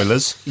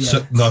 Spoilers. Yeah.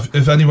 So, no,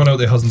 if anyone out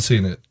there hasn't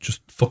seen it,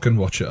 just fucking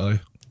watch it.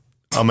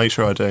 I'll make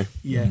sure I do.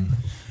 Yeah.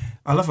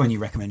 I love when you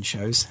recommend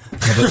shows. No,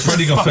 but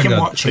Freddy Got Fingered.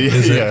 Watch it.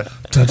 Is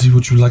Daddy,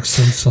 would you like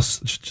some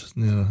sausage?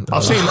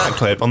 I've seen that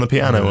clip on the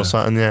piano or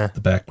something. Yeah. The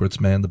backwards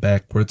man.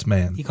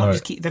 You can't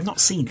just keep. They've not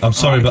seen it. I'm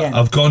sorry, but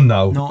I've gone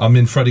now. I'm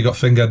in Freddy Got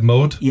Fingered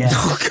mode. Yeah.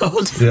 Oh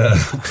God. Yeah.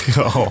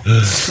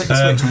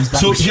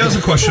 So here's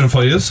a question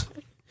for you: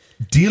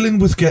 dealing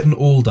with getting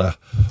older,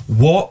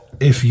 what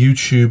if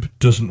YouTube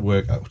doesn't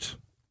work out?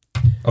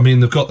 I mean,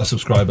 they've got their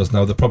subscribers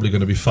now. They're probably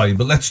going to be fine.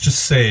 But let's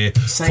just say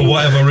for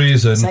whatever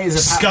reason,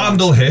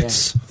 scandal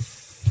hits,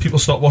 people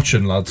stop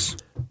watching, lads.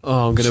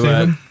 Oh, I'm going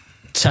to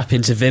tap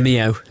into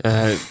Vimeo.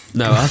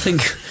 No, I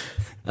think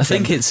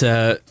it's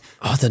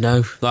I don't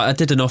know. Like, I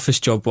did an office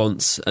job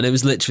once, and it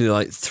was literally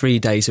like 3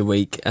 days a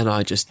week, and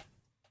I just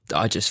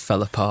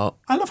fell apart.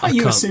 I love how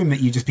you assume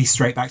that you'd just be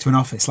straight back to an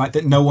office, like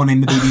that no one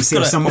in the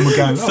BBC or someone would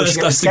go, first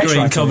class degree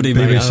in comedy,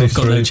 mate. I've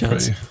got no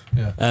chance.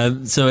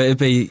 So it'd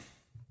be,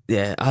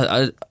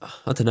 I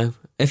don't know.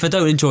 If I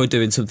don't enjoy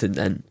doing something,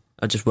 then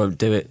I just won't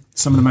do it.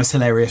 Some of the most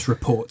hilarious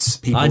reports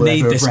people I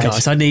need this,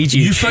 guys. I need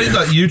you. You find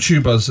that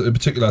YouTubers in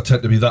particular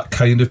tend to be that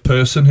kind of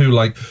person who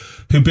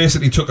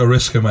basically took a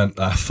risk and went,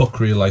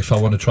 fuck real life, I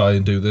want to try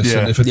and do this,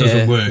 and if it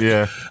doesn't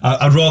work,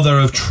 I'd rather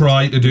have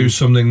tried to do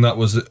something that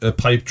was a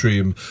pipe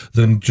dream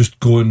than just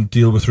go and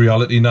deal with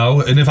reality now.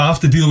 And if I have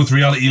to deal with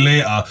reality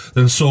later,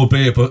 then so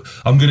be it, but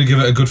I'm going to give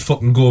it a good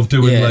fucking go of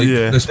doing this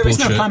there bullshit. There is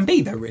no plan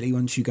B though, really,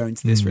 once you go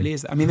into this, really,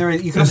 is there? I mean,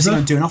 you can obviously go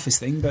and do an office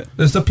thing, but...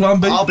 There's the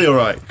plan B? I'll be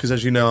alright, because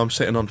as you know, I'm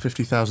sitting on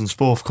 50,000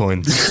 Sporf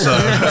coins, so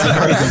that's a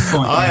very good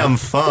point. I am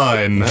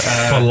fine.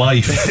 For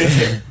life.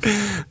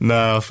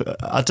 No,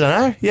 I don't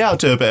know. Yeah, I'll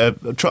do a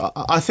bit of...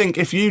 I think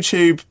if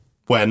YouTube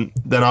went,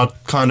 then I'd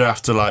kind of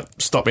have to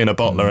stop being a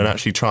bottler and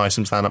actually try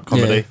some stand-up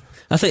comedy. Yeah.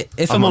 I think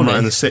if I'm on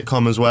the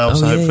sitcom as well,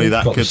 so hopefully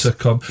that Got could... the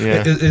sitcom.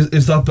 Yeah.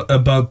 Is that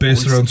about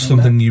based around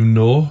something you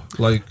know?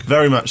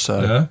 Very much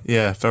so. Yeah?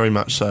 Yeah, very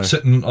much so.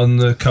 Sitting on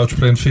the couch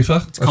playing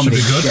FIFA? That should be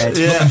good. Shed.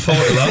 Yeah. Looking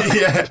forward to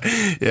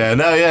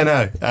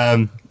that.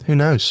 No. Who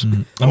knows?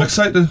 I'm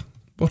excited to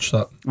watch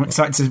that. I'm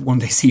excited to one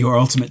day see your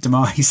ultimate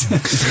demise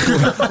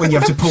when you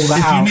have to pull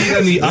that out. If you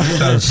need any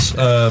actors,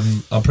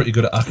 I'm pretty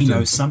good at acting. He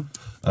knows some.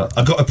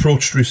 I got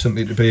approached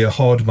recently to be a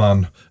hard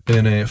man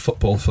in a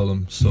football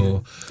film.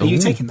 So Are you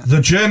taking that?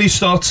 The journey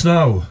starts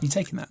now. Are you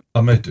taking that?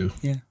 I might do.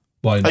 Yeah.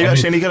 Why not? Are you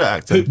actually any good at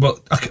acting? Well,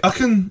 I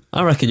can.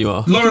 I reckon you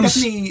are. Lawrence,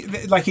 He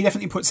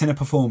definitely puts in a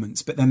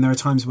performance, but then there are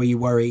times where you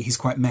worry he's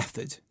quite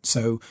method.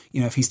 So,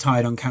 if he's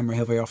tired on camera,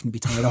 he'll very often be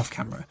tired off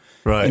camera.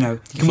 Right.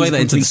 You can weigh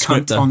that into the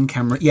script, though. On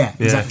camera. Yeah,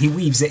 exactly. He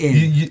weaves it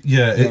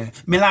in.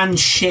 Milan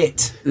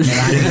shit.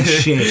 Milan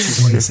shit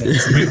is what he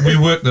says. we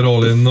worked it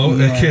all in though.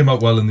 Yeah. It came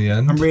out well in the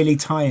end. I'm really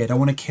tired. I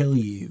want to kill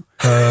you.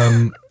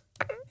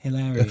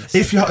 Hilarious.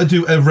 If you had to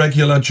do a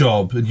regular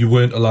job and you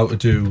weren't allowed to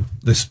do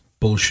this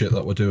bullshit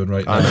that we're doing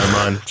right now. I know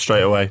mine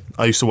straight away.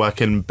 I used to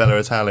work in Bella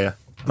Italia.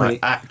 Right.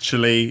 I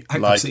actually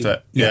liked see.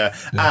 it. Yeah.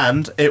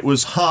 And it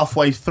was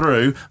halfway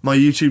through my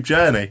YouTube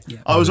journey. Yeah.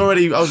 I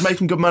was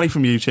making good money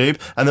from YouTube,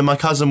 and then my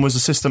cousin was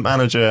assistant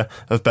manager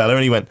of Bella,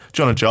 and he went,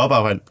 "Do you want a job?"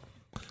 I went,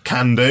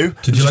 "Can do."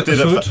 Did you like the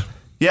food?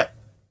 Yep.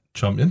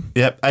 Champion.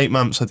 Yep. 8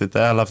 months I did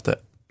there. I loved it.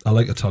 I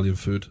like Italian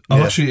food.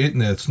 I've actually eaten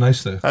there. It's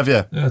nice there. Have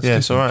you? Yeah,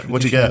 it's all right.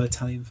 What'd you get?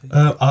 Italian food.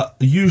 I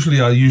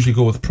usually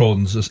go with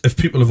prawns. If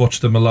people have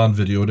watched the Milan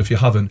video, and if you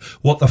haven't,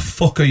 what the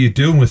fuck are you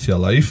doing with your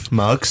life?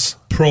 Mugs.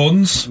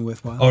 Prawns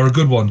Worthwhile. are a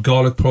good one.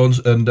 Garlic prawns,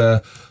 and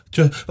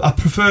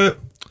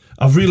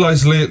I've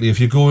realised lately, if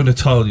you're going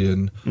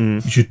Italian,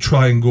 you should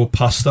try and go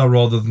pasta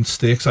rather than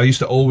steaks. I used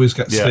to always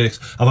get steaks.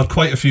 I've had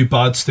quite a few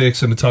bad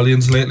steaks in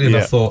Italians lately, and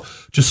I thought,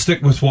 just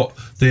stick with what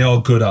they are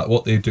good at,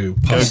 what they do.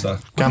 Pasta.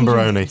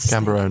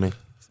 Gambaroni.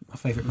 My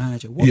favourite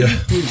manager. What do you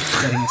do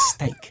to getting a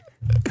steak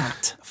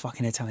at a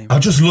fucking Italian I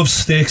restaurant? just love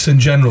steaks in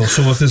general,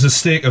 so if there's a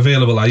steak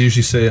available, I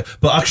usually say,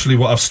 but actually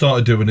what I've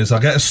started doing is I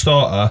get a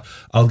starter,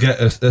 I'll get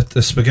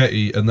a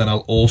spaghetti, and then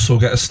I'll also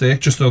get a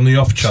steak, just on the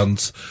off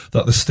chance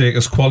that the steak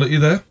has quality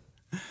there.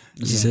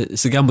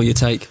 It's a gamble you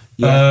take.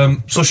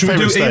 So should we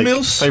do steak?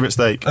 emails? Favourite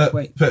steak?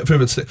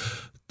 Favourite steak.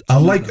 I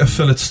like a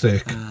fillet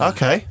steak,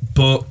 Okay.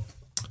 but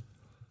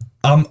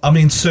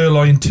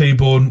sirloin,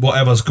 T-bone,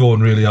 whatever's going,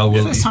 really, I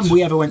will The first eat. time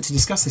we ever went to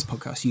discuss this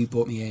podcast, you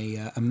bought me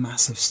a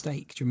massive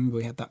steak. Do you remember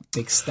we had that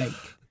big steak?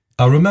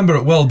 I remember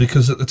it well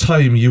because at the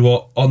time you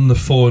were on the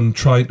phone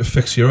trying to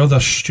fix your other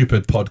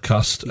stupid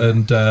podcast,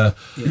 and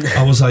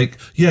I was like,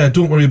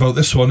 don't worry about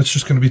this one, it's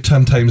just going to be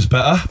 10 times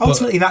better.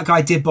 Ultimately, that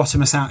guy did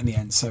bottom us out in the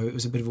end, so it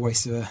was a bit of a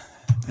waste of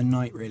a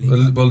night, really.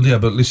 But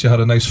at least you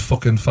had a nice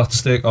fucking fat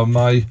steak on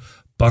my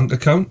bank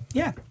account.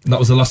 Yeah. And that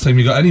was the last time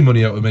you got any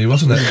money out of me,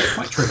 wasn't it?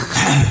 Quite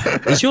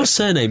true. Is your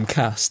surname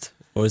Cast,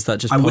 or is that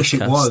just I podcast? wish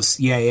it was.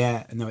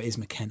 Yeah. No, it is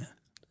McKenna.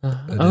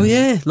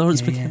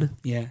 Lawrence McKenna.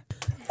 Yeah.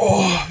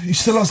 Oh, he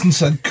still hasn't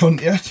said cunt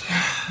yet.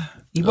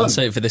 He I'll was.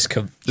 say it for this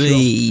Didn't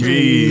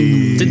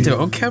do it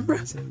on camera.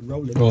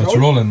 Rolling. Oh, it's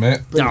rolling, mate.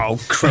 Oh,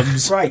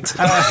 crumbs. Right.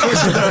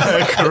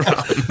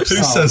 Who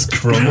says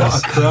crumbs?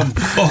 What a crumb.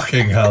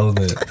 Fucking hell,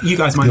 mate. You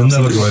guys might You'll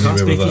not see the never go podcast, anywhere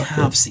but with if you that.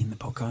 have seen the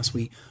podcast,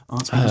 we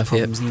answer people's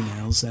problems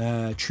emails.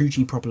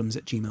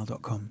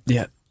 truegproblems@gmail.com.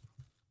 Yeah.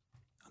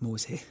 I'm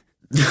always here.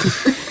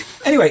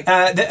 Anyway,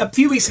 a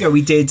few weeks ago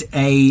we did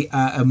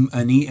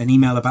an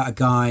email about a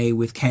guy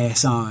with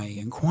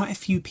KSI, and quite a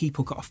few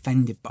people got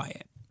offended by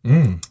it.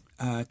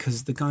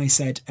 Because the guy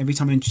said, every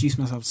time I introduce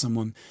myself to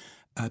someone,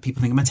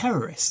 people think I'm a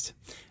terrorist.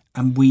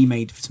 And we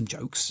made some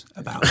jokes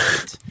about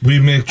it. We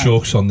make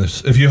jokes on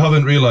this. If you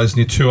haven't realised,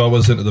 you're 2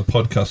 hours into the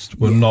podcast,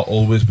 we're not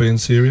always being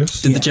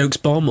serious. Did the jokes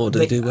bomb, or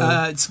did they do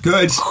well? It's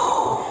good.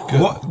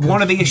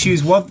 One of the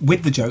issues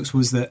with the jokes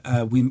was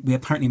that we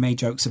apparently made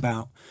jokes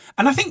about,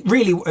 and I think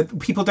really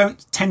people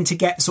don't tend to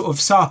get sort of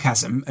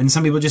sarcasm, and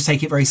some people just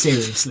take it very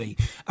seriously,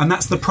 and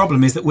that's the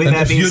problem, is that we're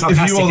there being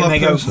sarcastic and they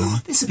go,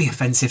 this would be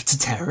offensive to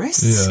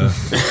terrorists. Yeah.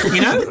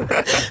 You know,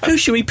 who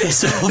should we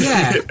piss off?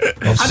 Yeah.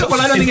 I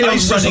don't think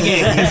anyone's running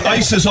in. If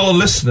ICE is all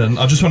listening,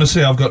 I just want to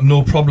say I've got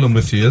no problem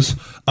with yous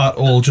at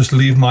all. Just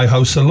leave my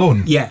house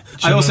alone. Yeah.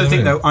 I also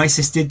think though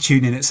ISIS did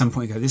tune in at some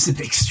point and go, this is a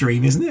bit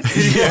extreme, isn't it?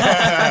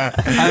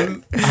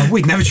 Yeah.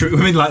 We'd never treat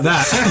women like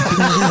that.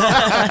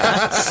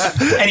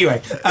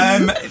 Anyway,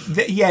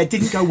 it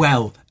didn't go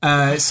well.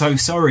 So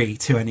sorry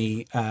to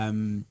any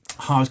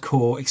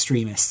hardcore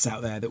extremists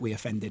out there that we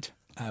offended.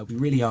 We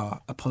really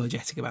are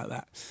apologetic about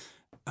that.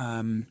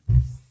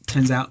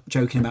 Turns out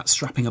joking about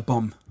strapping a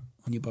bomb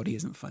on your body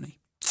isn't funny.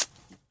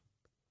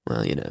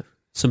 Well,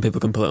 some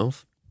people can pull it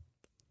off.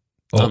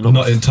 Oh,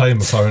 not in time,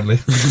 apparently.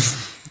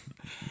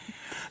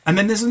 And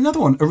then there's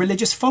another one, a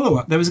religious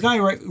follow-up. There was a guy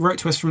who wrote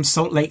to us from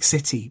Salt Lake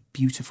City.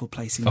 Beautiful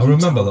place in Utah. I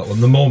remember that one,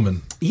 the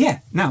Mormon. Yeah.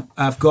 Now,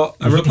 I've got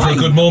a You're looking for a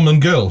good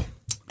Mormon girl.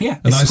 Yeah.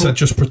 And I said,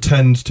 just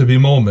pretend to be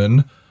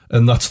Mormon,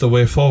 and that's the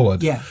way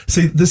forward. Yeah.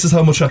 See, this is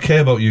how much I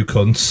care about you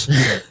cunts.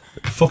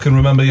 Fucking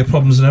remember your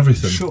problems and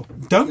everything. Sure.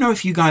 Don't know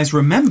if you guys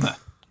remember.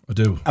 I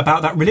do.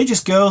 About that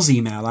religious girls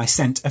email I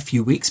sent a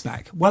few weeks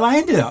back. Well, I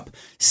ended up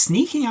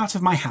sneaking out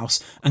of my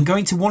house and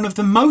going to one of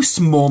the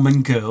most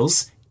Mormon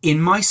girls in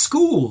my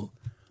school.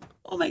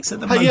 What makes it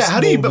the most Mormon?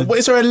 How do you? But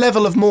is there a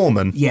level of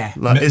Mormon? Yeah.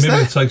 Is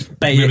there? It's like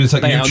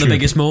YouTube. The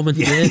biggest Mormon.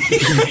 Yeah.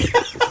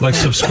 Like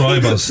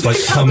subscribers. Like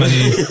how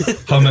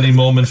many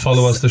Mormon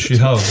followers does she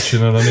have? Do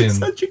you know what I mean?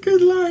 Such a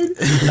good line.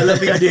 I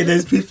love the idea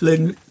there's people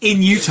in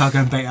Utah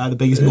going, bait out the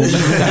biggest Mormon.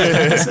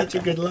 That's such a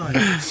good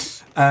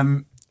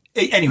line.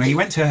 Anyway, he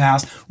went to her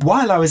house.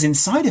 While I was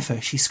inside of her,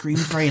 she screamed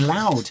very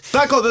loud.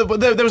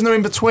 There was no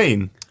in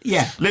between.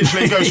 Yeah.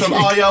 Literally, it goes from,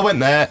 I went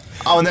there,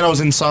 and then I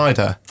was inside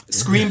her.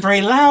 Screamed very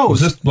loud.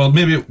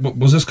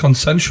 Was this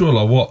consensual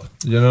or what?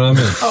 You know what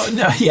I mean? Oh,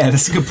 no, yeah,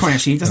 that's a good point,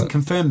 actually. He doesn't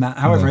confirm that.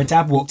 However, her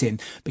dad walked in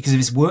because of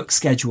his work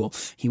schedule.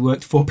 He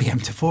worked 4 p.m.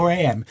 to 4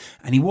 a.m.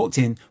 and he walked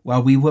in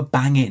while we were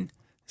banging.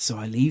 So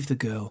I leave the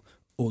girl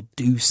or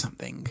do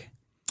something.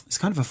 It's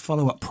kind of a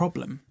follow-up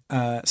problem.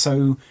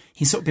 So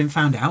he's sort of been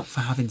found out for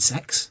having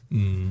sex.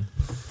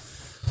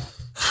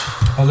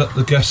 I'll let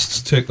the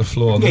guests take the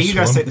floor on this one. You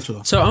guys take the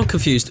floor. So I'm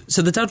confused.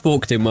 So the dad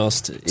walked in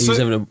whilst he was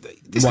having a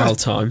wild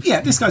time.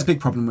 Yeah, this guy's big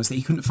problem was that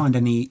he couldn't find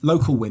any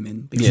local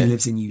women, because he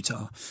lives in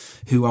Utah,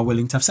 who are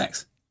willing to have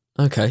sex.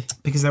 Okay.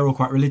 Because they're all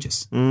quite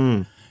religious.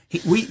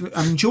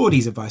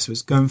 Geordie's advice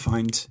was go and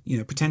find,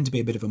 pretend to be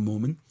a bit of a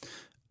Mormon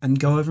and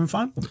go over and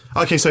find one.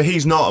 Okay, so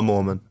he's not a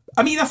Mormon.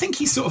 I mean, I think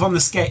he's sort of on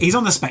the scale. He's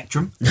on the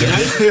spectrum.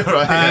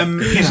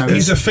 Right,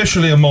 he's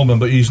officially a Mormon,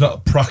 but he's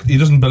not. He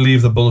doesn't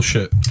believe the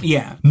bullshit.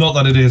 Yeah. Not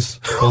that it is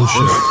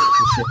bullshit.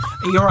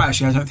 You're right.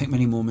 Actually, I don't think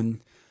many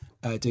Mormon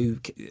do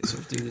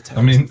the terrorism.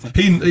 I mean,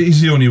 thing.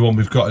 he's the only one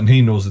we've got, and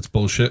he knows it's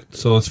bullshit,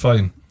 so it's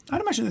fine.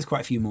 I'd imagine there's quite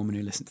a few Mormon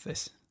who listen to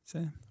this.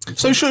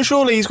 So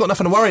surely he's got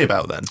nothing to worry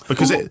about then,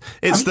 because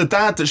the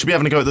dad that should be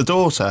having to go at the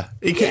daughter.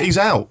 He's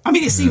out. I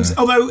mean, it seems,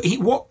 although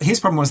his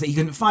problem was that he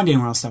couldn't find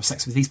anyone else to have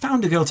sex with. He's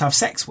found a girl to have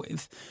sex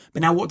with,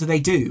 but now what do they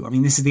do? I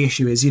mean, this is the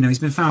issue: is he's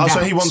been found out. So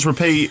he wants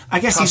repeat. I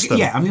guess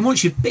custom. I mean,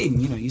 once you've been,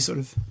 you sort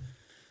of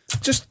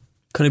just.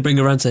 Can he bring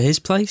her around to his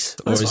place,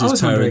 or is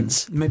his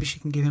parents? Maybe she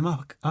can give him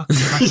up back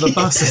of the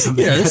bus or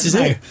something. Yeah, this is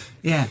it.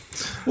 Yeah.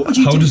 What would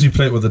you How do? does he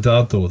play it with the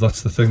dad though?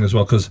 That's the thing as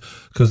well, because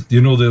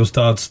those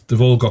dads, they've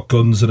all got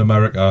guns in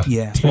America.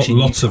 Yeah,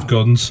 lots of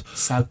guns.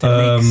 Salt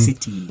Lake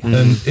City.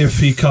 And if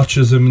he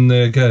catches him in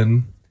there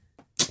again,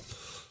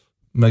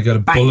 may get a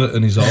bullet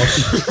in his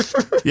arse.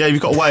 Yeah,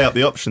 you've got to weigh up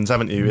the options,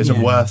 haven't you? Is it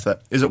worth it?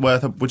 Is it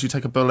worth it? Would you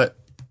take a bullet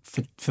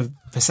for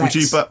sex? Would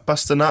you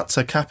bust a nut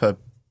to cap her?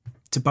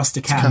 To bust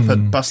a cap.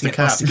 Bust a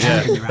cap.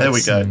 Yeah, there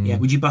we go. Yeah,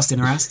 would you bust in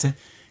her ass to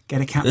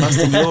get a cap bust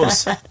in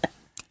yours?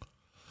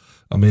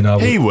 I mean,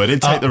 he would.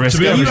 He'd take the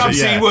risk. You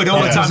absolutely would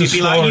all the time. You'd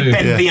be like, you'd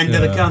bend the end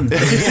of the gun.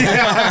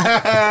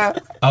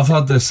 I've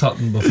had this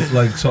happen before.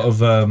 Like, sort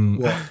of,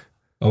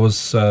 I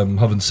was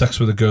having sex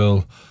with a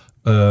girl,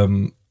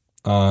 and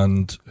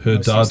her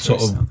dad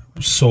sort of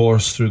saw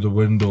us through the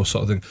window,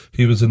 sort of thing.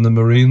 He was in the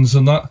Marines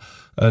and that.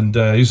 And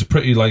he's a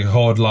pretty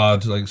hard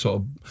lad,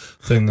 sort of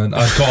thing. And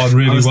I got on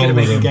really well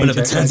with him.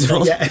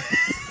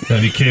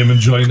 And he came and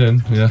joined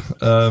in. Yeah.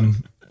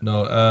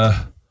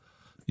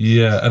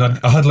 Yeah. And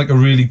I had a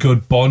really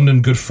good bond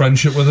and good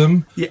friendship with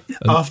him. Yeah.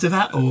 After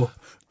that, or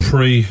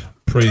pre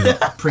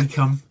that.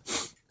 Pre-cum.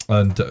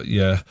 And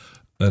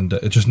and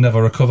it just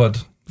never recovered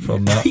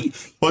from that.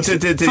 What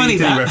did he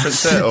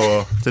reference it,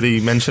 or did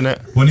he mention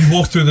it when he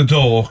walked through the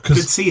door? Could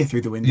see you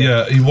through the window.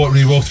 Yeah. When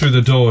he walked through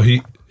the door,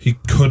 he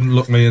couldn't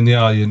look me in the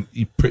eye, and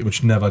he pretty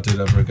much never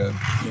did ever again.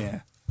 Yeah.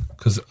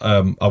 Because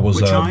I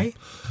was. Which eye?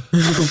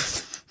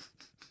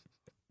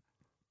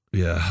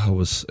 Yeah, I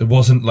was. It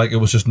wasn't it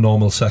was just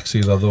normal sex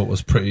either, though it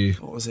was pretty.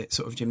 What was it?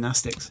 Sort of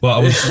gymnastics. Well,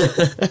 I was.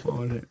 What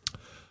was it?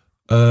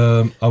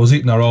 I was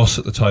eating her arse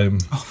at the time.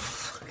 Oh,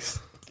 fuck.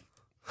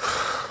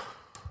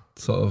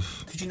 sort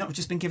of. Could you not have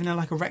just been given her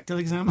like a rectal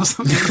exam or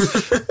something?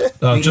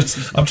 I'm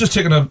just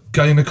taking a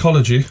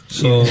gynecology,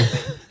 so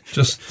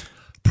just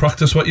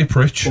practice what you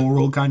preach.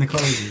 Oral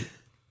gynecology.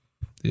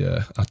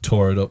 Yeah, I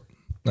tore it up.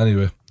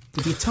 Anyway.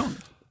 With your tongue?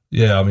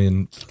 Yeah, I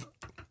mean...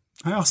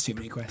 I asked too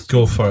many questions.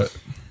 Go for it.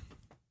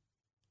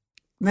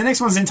 The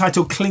next one's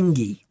entitled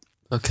Clingy.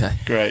 Okay.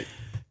 Great.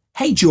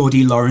 Hey,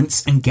 Geordie,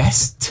 Lawrence, and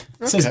guest.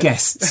 It says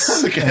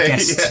guests. Okay,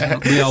 Guests. yeah.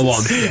 We are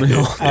one.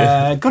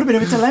 Got a bit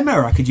of a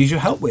dilemma I could use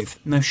your help with.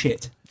 No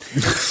shit.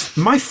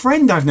 My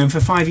friend I've known for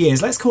 5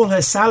 years, let's call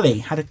her Sally,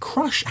 has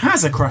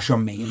a crush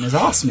on me and has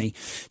asked me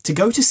to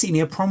go to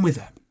senior prom with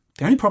her.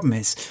 The only problem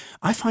is,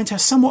 I find her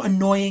somewhat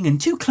annoying and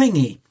too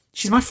clingy.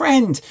 She's my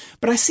friend,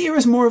 but I see her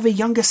as more of a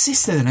younger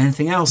sister than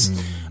anything else.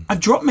 I've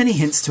dropped many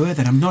hints to her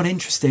that I'm not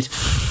interested.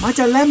 My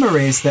dilemma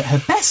is that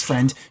her best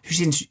friend,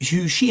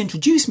 who she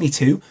introduced me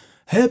to,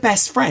 her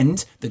best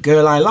friend, the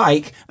girl I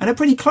like and are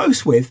pretty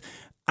close with,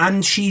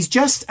 and she's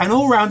just an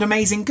all-round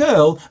amazing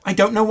girl, I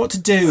don't know what to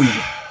do.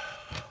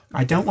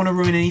 I don't want to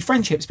ruin any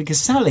friendships because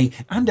Sally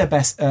and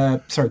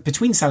her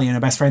between Sally and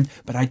her best friend,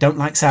 but I don't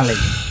like Sally.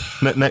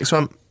 Next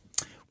one.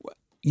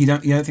 You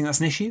don't think that's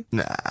an issue?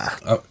 Nah.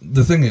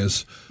 The thing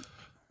is,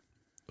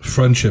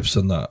 friendships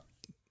and that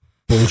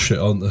bullshit,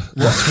 aren't they?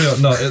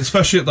 No,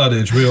 especially at that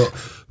age,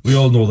 we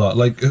all know that.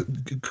 Like,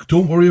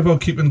 don't worry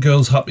about keeping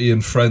girls happy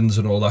and friends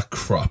and all that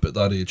crap at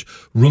that age.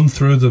 Run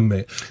through them,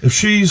 mate. If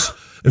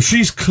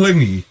she's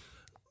clingy,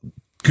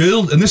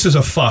 and this is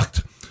a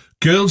fact,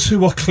 girls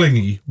who are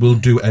clingy will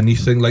do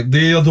anything. Like,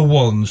 they are the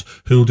ones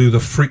who'll do the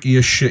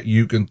freakiest shit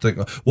you can think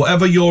of.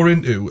 Whatever you're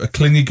into, a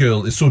clingy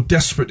girl is so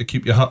desperate to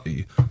keep you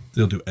happy,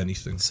 they'll do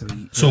anything. So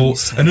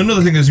and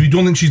another thing is, if you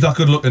don't think she's that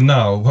good looking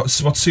now,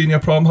 what's senior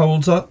prom? How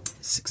old's that?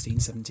 16,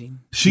 17.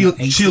 She'll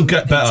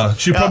get better.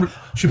 She'll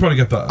probably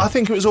get better. I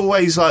think it was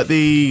always like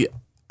the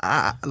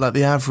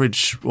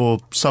average or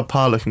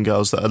subpar looking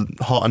girls that are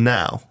hotter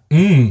now.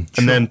 And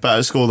then back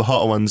at school, the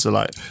hotter ones are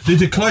like... They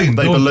decline,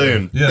 They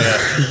balloon. Yeah.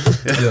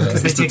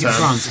 Because they take it for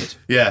granted.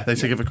 Yeah, they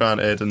take it for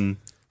granted and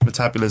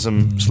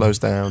metabolism slows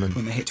down. And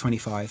When they hit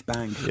 25,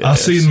 bang. I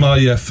seen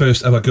my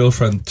first ever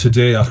girlfriend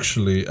today,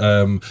 actually.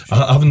 I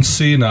haven't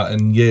seen her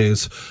in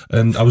years,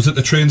 and I was at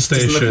the train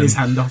station, looking his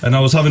hand off. and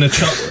I was having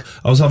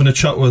a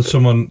chat with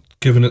someone,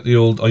 giving it the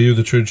old "Are you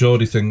the true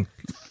Geordie" thing.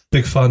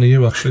 Big fan of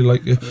you, actually,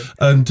 like you.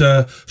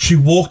 And she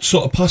walked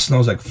sort of past, and I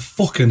was like,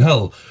 "Fucking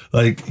hell!"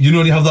 Like, you know,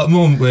 when you have that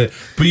moment where,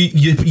 but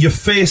your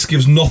face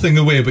gives nothing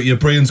away, but your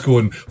brain's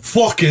going,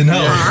 "Fucking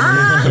hell!"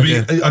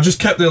 I just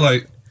kept there,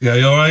 like, "Yeah,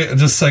 you all right?" And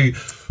just like,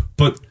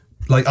 but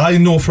like, I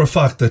know for a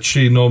fact that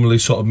she normally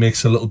sort of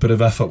makes a little bit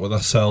of effort with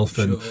herself,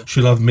 and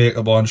she'll have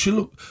makeup on. She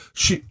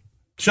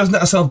doesn't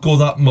let herself go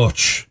that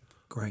much.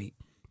 Great.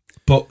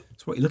 But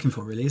That's what you're looking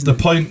for, really, isn't the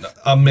it? point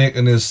I'm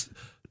making is,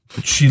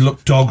 she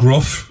looked dog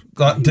rough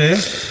that day,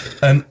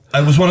 and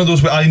it was one of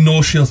those where I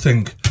know she'll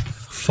think,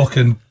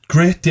 fucking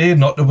great day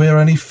not to wear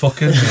any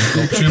fucking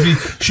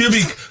makeup. She'll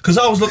be, because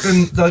I was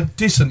looking like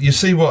decent. You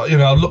see what,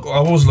 I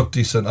always look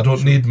decent. I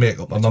don't need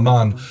makeup. I'm a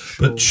man.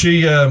 But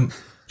she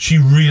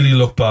really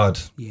looked bad.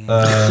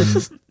 Yeah.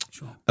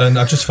 And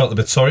I just felt a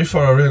bit sorry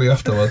for her really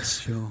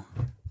afterwards. Sure.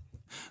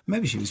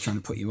 Maybe she was trying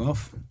to put you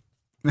off.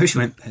 Maybe she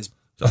went...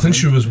 I think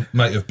she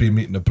might have been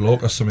meeting a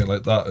bloke or something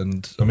like that,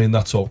 and I mean,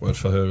 that's awkward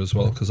for her as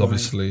well, because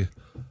obviously...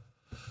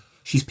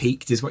 She's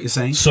peaked, is what you're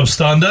saying?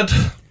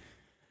 Substandard?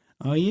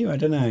 Are you? I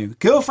don't know.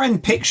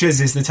 Girlfriend Pictures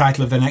is the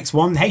title of the next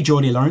one. Hey,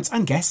 Geordie, Lawrence,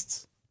 and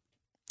guests.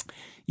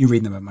 You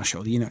read them over my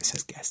shoulder, you know it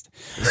says guest.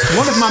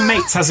 One of my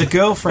mates has a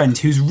girlfriend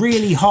who's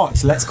really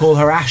hot, let's call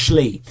her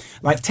Ashley.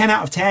 Like 10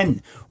 out of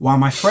 10, while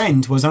my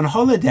friend was on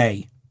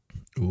holiday.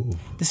 Ooh.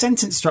 The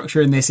sentence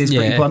structure in this is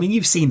pretty cool. I mean,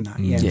 you've seen that,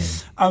 yeah.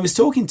 I was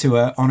talking to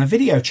her on a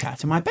video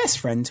chat, and my best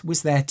friend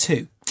was there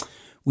too.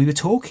 We were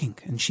talking,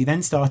 and she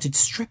then started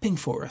stripping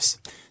for us.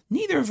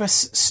 Neither of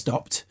us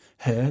stopped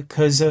her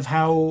because of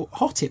how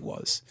hot it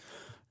was.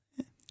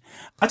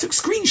 I took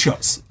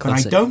screenshots, but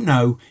I don't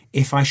know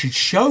if I should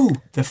show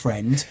the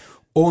friend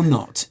or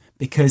not,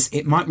 because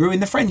it might ruin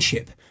the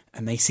friendship.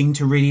 And they seem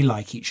to really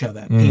like each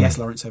other. P.S.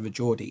 Lawrence over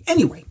Geordie.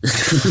 Anyway.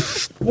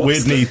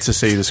 We'd need to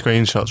see the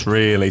screenshots,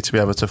 really, to be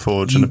able to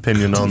forge an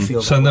opinion on.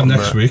 Send them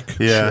next week.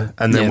 Yeah, sure.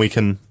 and then we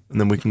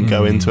can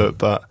go into it,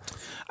 but...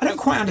 I don't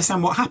quite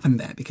understand what happened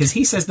there, because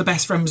he says the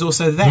best friend was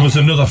also there. There was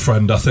another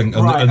friend, I think,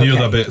 and the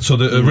other bit. So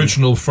the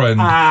original friend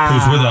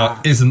who's with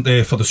her isn't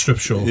there for the strip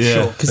show.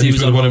 Yeah. Because he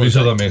was with one of his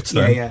other mates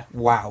then. Yeah.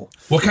 Wow.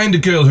 What kind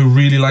of girl who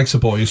really likes a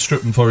boy is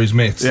stripping for his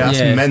mates? Yeah,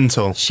 that's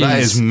mental. That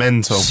is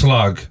mental.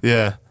 Slag.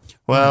 Yeah.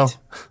 Well...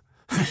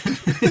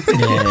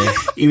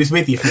 He was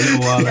with you for a little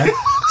while there.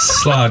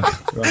 Slag.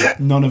 Right.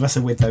 None of us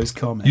are with those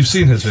comments. You've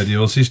seen his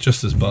videos, he's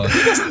just as bad.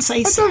 He doesn't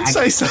say slag. I don't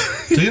say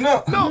so. Do you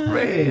not? Not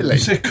really. You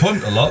say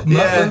cunt a lot,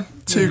 yeah.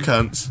 Two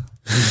cunts.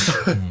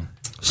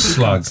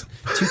 Slag.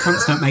 Two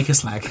cunts don't make a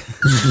slag.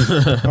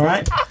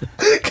 Alright?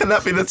 Can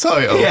that be the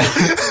title? Yeah.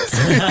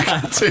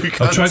 Two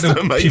cunts. I'm trying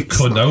to keep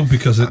cunt out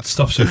because it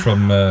stops you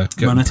from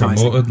getting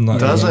promoted and that.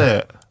 Does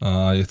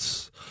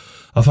it?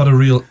 I've had a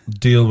real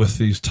deal with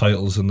these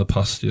titles in the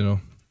past,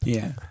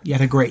 Yeah, you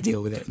had a great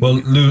deal with it. Well,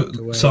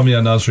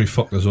 Samia Nasri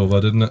fucked us over,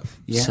 didn't it?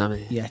 Yeah,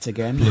 Sammy. yet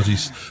again. Bloody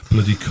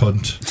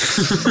cunt.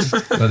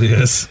 That he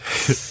is.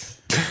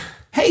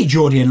 Hey,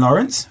 Geordie and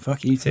Lawrence.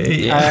 Fuck you too.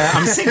 Hey.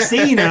 I'm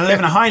 16 and I live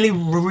in a highly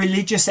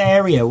religious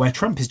area where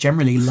Trump is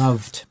generally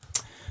loved.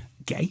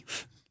 Gay.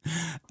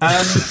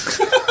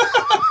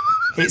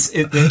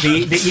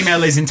 The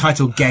email is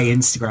entitled "Gay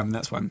Instagram."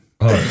 That's one.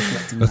 All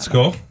right, let's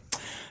go.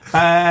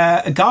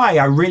 A guy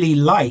I really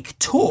like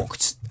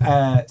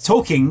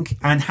talking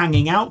and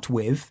hanging out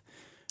with.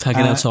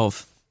 Tagging out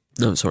of.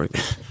 No, sorry.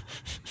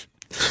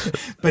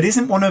 But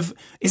isn't one of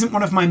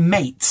my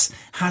mates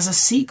has a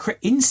secret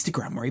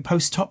Instagram where he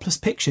posts topless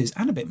pictures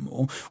and a bit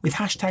more with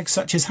hashtags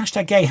such as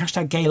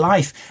 #gay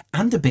life,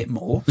 and a bit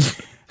more.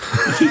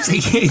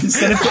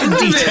 Instead of putting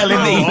detail in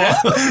the email.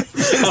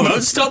 I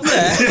won't stop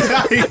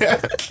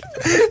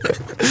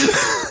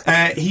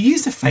there. He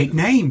used a fake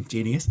name,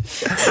 genius.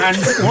 And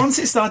once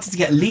it started to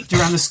get leaked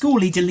around the school,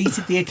 he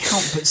deleted the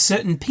account. But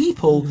certain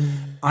people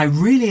I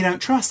really don't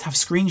trust have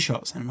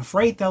screenshots, and I'm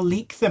afraid they'll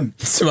leak them.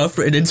 So I've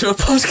written into a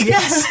podcast.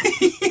 Yes.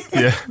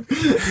 Yeah.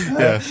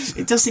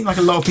 It does seem like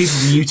a lot of people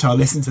in Utah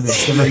listen to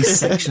this. They're very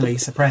sexually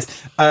suppressed.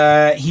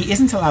 He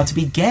isn't allowed to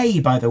be gay,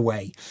 by the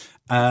way.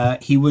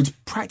 He would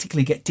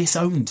practically get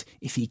disowned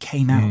if he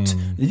came out.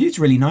 The dude's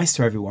really nice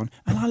to everyone,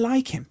 and I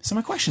like him. So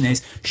my question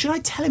is, should I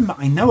tell him that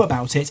I know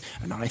about it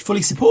and that I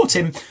fully support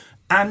him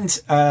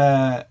and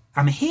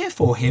I'm here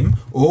for him,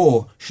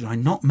 or should I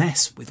not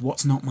mess with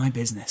what's not my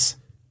business?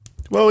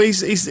 Well, he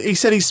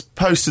said he's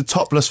posted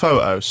topless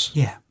photos.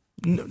 Yeah.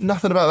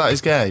 Nothing about that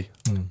is gay.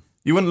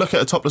 You wouldn't look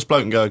at a topless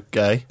bloke and go,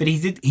 gay. But he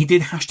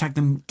did hashtag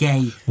them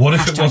gay. What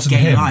if it wasn't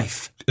gay him?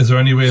 life. Is there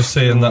any way of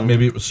saying that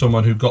maybe it was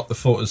someone who got the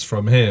photos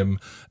from him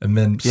and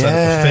then set up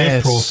a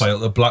fake profile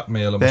to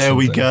blackmail him? There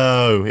we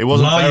go. It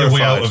wasn't Lie verified. your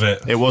way out of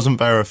it. It wasn't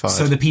verified.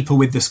 So the people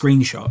with the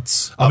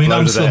screenshots. I mean,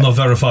 I'm uploaded still it. not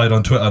verified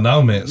on Twitter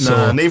now, mate.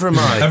 So neither am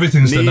I.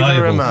 Everything's Neither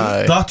deniable. am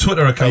I. That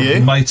Twitter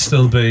account might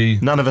still be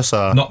None of us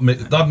are. not me.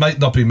 That might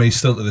not be me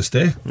still to this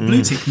day.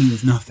 Blue tick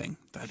means nothing,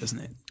 though, doesn't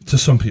it? To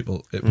some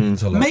people, it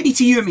means a lot. Maybe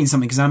to you it means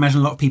something, because I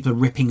imagine a lot of people are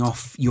ripping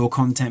off your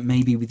content,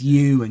 maybe with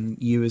you and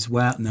you as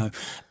well. No.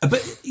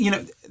 But,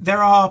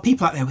 there are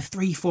people out there with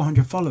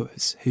 300-400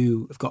 followers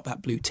who have got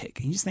that blue tick.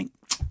 And you just think,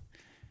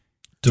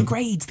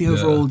 degrades the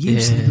overall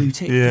use of the blue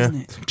tick, doesn't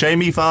it?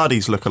 Jamie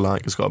Vardy's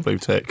lookalike has got a blue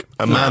tick.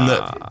 A man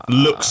that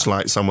looks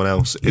like someone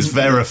else is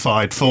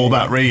verified for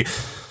that reason.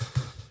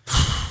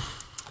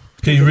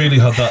 He really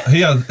had that.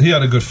 He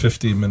had a good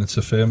 15 minutes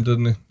of fame,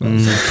 didn't he?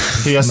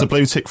 He has the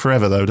blue tick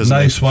forever, though, doesn't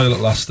he? Nice while it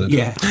lasted.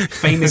 Yeah.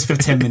 Famous for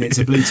 10 minutes,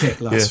 a blue tick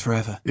lasts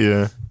forever.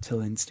 Yeah. Till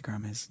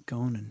Instagram is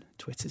gone and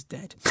Twitter's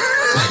dead.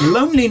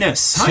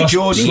 Loneliness. Hi,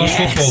 Geordie. Slash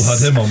Football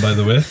had him on, by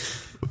the way.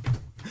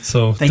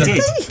 So They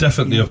did.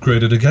 Definitely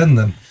upgraded again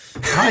then.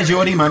 Hi,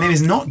 Geordie. My name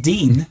is not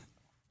Dean.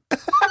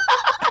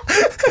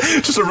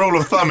 Just a rule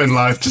of thumb in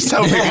life. Just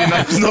tell people your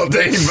name's not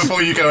Dean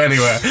before you go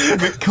anywhere.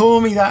 But call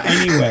me that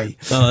anyway.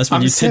 Oh, that's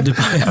when you Tinder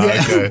bio.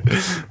 Okay.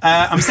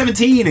 I'm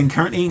 17 and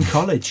currently in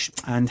college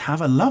and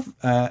have a love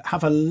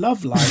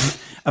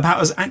life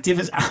about as active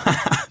as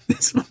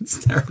this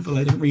one's terrible.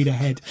 I didn't read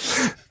ahead.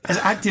 As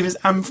active as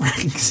Anne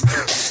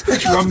Frank's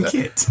drum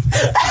kit.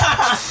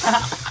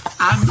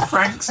 Anne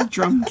Frank's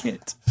drum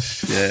kit.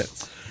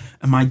 Shit.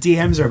 And my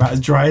DMs are about as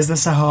dry as the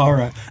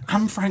Sahara.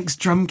 Anne Frank's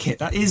drum kit.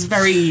 That's a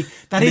very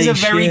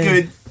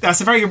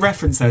good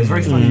reference though. It's a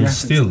very funny reference.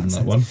 Stealing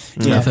that one.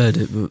 Yeah, I've heard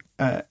it, but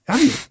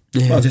Have you?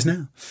 Yeah. Well, just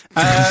now.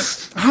 I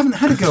haven't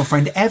had a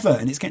girlfriend ever,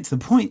 and it's getting to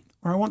the point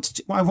where I want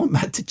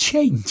that to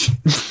change.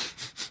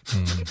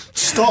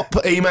 Stop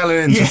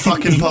emailing into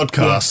fucking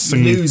podcasts.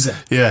 And, Loser.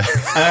 yeah.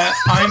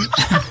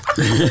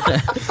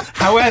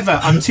 However,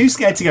 I'm too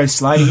scared to go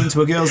sliding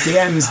into a girl's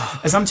DMs,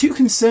 as I'm too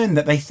concerned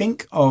that they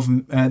think of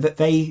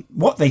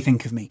what they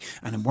think of me,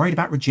 and I'm worried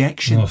about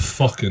rejection. Oh,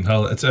 fucking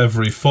hell. It's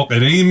every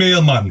fucking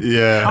email, man.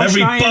 Yeah.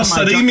 Every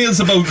bastard email's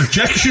about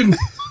rejection.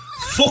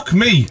 Fuck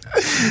me.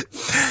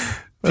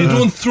 If you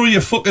don't throw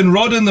your fucking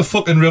rod in the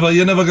fucking river,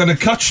 you're never going to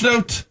catch it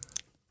out.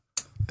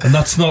 And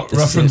that's not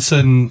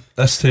referencing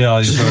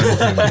STIs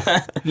or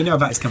anything. You know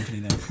about his company,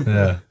 though.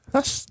 Yeah.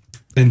 That's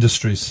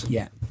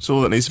Yeah.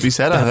 all that needs to be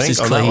said, I That's think, his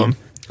on that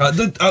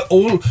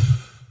claim. one.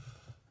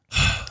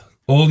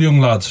 All young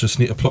lads just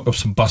need to pluck up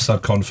some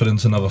bastard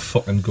confidence and have a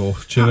fucking go.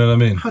 Do you know what I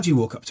mean? How do you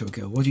walk up to a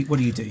girl? What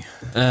do you do?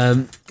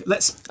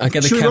 Let's. I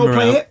get the should we camera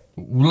roleplay out. it?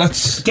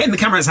 Let's. Getting the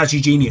camera is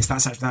actually genius.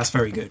 That's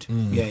very good.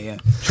 Yeah.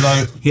 Should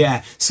I?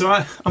 Yeah. So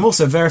I'm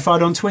also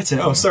verified on Twitter.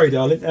 Oh, sorry,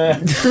 darling.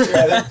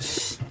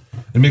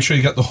 And make sure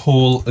you get the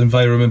whole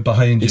environment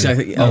behind you.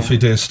 Exactly. Alfie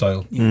Day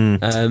style.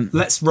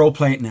 Let's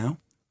roleplay it now.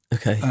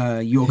 Okay.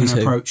 You're going Who's to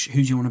who? approach.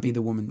 Who do you want to be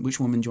the woman? Which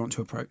woman do you want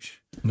to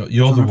approach? No,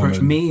 you're the Approach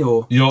woman. me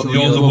or You're the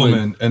woman.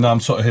 woman, and I'm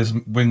sort of his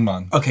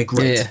wingman. Okay,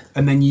 great. Yeah.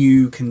 And then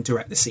you can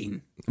direct the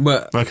scene.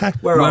 Okay.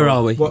 Where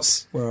are we? we?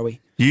 Where are we?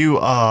 You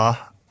are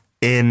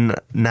in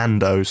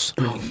Nando's.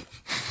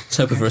 Let's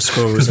hope for a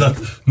score Because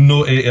result.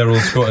 no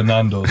 8-year-olds go to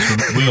Nando's.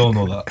 We all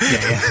know that.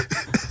 Yeah.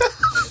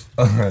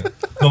 Okay.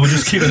 No, we're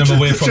just keeping him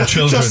away from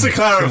children. Just to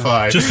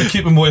clarify. Just to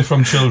keep him away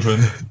from children.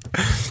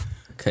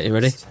 Okay, you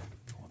ready?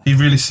 He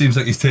really seems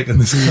like he's taking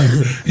this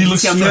time. He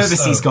looks See how stressed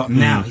nervous out. he's got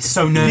now. He's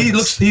so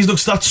nervous. He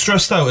looks that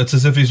stressed out. It's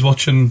as if he's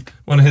watching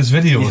one of his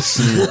videos.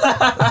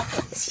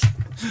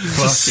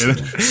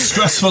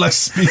 Stressful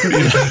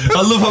experience.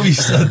 I love how he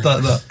said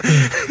that.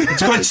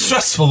 It's quite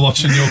stressful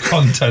watching your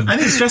content. I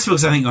think it's stressful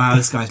because I think, wow,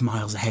 this guy's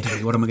miles ahead of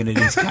me. What am I going to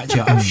do to catch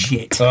up?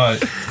 Shit. All right.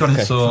 Got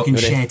a fucking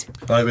ready? shed.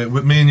 Right, mate,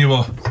 with me and you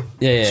are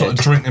Yeah. sort of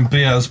drinking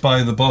beers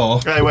by the bar.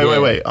 Hey,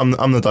 wait. I'm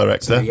the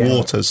director. So, yeah.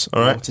 Waters,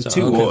 all right? Waters, So,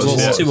 two okay, waters.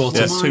 yeah. Two waters.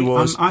 Yeah, two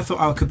waters. I thought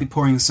I could be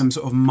pouring some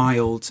sort of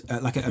mild,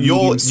 like a You're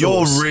medium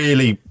sauce.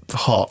 really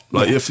hot.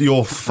 Like if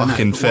you're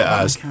fucking fit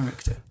as.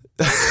 Character.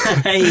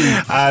 Hey.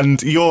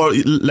 And you're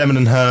lemon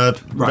and herb,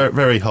 Right.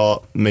 very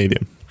hot,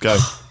 medium. Go.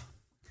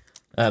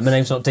 My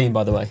name's not Dean,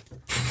 by the way.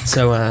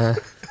 So,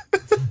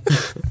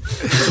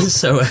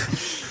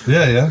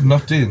 Yeah,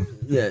 not Dean.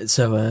 yeah.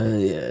 So,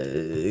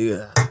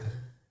 yeah.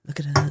 Look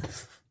at her.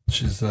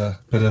 She's a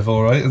bit of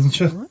all right, isn't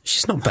she?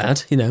 She's not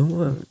bad, you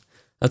know.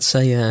 I'd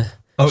say.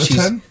 Out of she's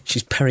 10?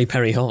 She's peri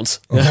hot.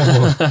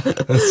 Oh,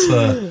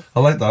 it's, I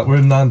like that. We're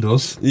in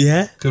Nando's.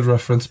 Yeah. Good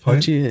reference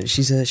point.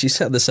 She's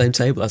sat at the same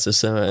table as us,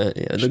 so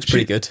yeah, it looks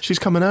pretty good. She's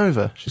coming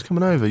over.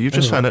 You've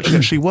just found out she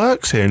actually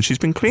works here and she's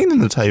been cleaning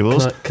the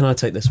tables. Can I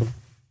take this one?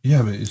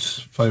 Yeah, mate,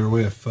 just fire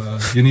away if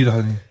you need a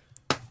honey.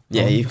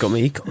 Yeah, you've got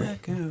me.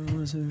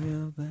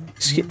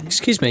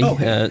 Excuse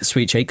me,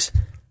 sweet cheeks.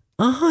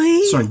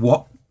 Hi. Sorry,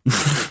 what?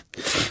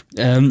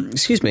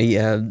 Excuse me.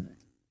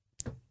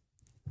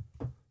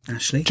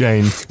 Ashley?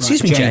 Jane.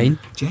 Excuse me, Jane.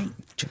 Jane.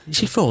 Is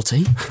she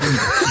 40?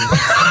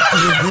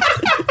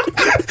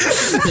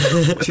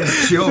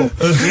 Sure.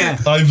 Yeah.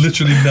 I've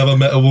literally never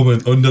met a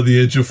woman under the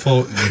age of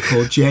 40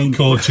 Called Jane.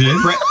 called Jane.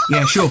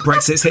 Yeah, sure.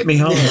 Brexit's hit me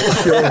hard.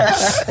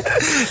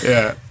 Sure.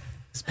 Yeah.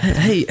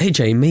 Hey,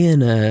 Jane. Me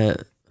and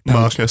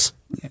Marcus.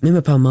 my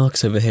pal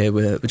Marcus over here.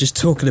 We're just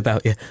talking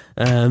about you.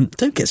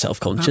 Don't get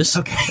self-conscious.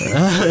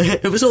 Okay.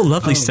 It was all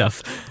lovely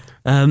stuff.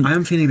 I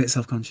am feeling a bit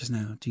self-conscious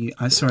now. Do you?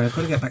 Sorry, I've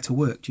got to get back to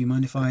work. Do you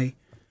mind if I?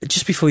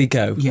 Just before you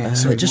go, Yeah.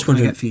 Sorry. just What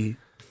can I wondering.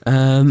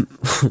 get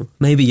for you?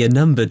 Maybe your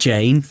number,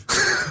 Jane.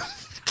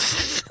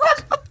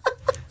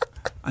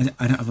 I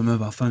don't have a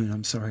mobile phone.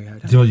 I'm sorry. I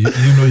don't. You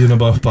know your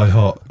number off by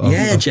heart.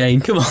 Yeah, Jane.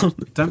 Come on.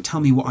 Don't tell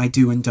me what I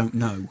do and don't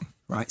know.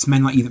 Right? It's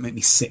men like you that make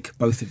me sick.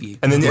 Both of you.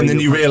 And then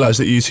you realise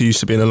that you two used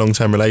to be in a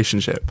long-term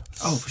relationship.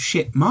 Oh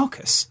shit,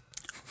 Marcus.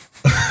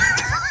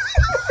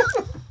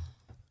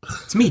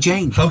 It's me,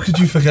 Jane. How could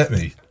you forget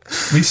me?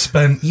 We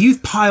spent...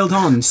 You've piled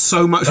on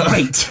so much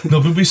weight.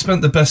 No, but we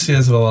spent the best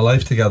years of our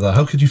life together.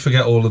 How could you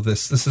forget all of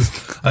this?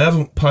 I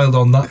haven't piled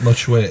on that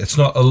much weight. It's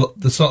not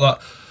that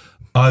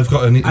I've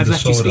got an eating I've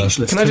left you disorder.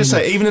 speechless. Can I just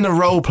say, even in a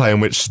role play in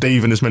which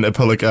Stephen is meant to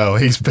pull a girl,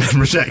 he's been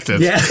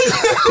rejected. Yeah,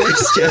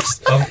 it's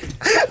just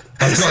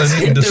I've got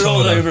an eating they're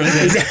all disorder. over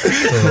again.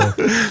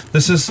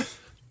 So,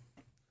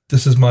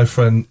 this is my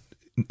friend.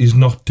 He's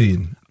not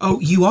Dean. Oh,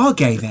 you are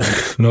gay then?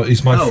 No,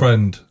 he's my Oh.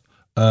 friend.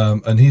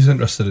 And he's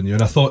interested in you.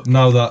 And I thought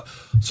now that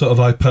sort of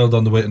I piled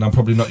on the weight and I'm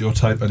probably not your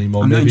type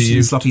anymore, I'm not maybe interested you,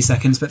 in sloppy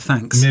seconds, but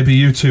thanks. maybe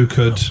you two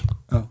could.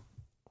 Oh.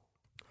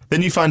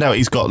 Then you find out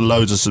he's got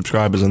loads of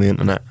subscribers on the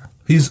internet.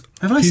 He's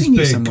Have I he's seen you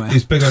big. somewhere?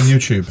 He's big on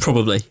YouTube.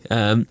 Probably.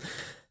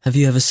 Have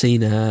you ever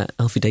seen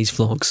Alfie Day's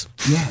vlogs?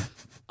 Yeah.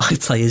 I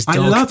play his I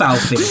dog. love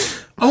Alfie.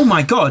 Oh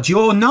my god,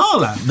 you're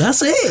Nala.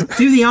 That's it.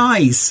 Do the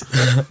eyes.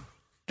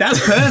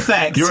 That's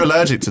perfect. You're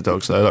allergic to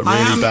dogs, though, like I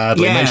really am,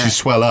 badly. It makes yeah. you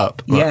swell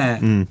up. Like,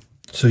 Yeah.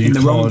 So you In the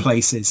wrong can't-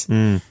 places.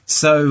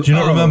 So Do you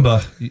not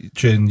remember,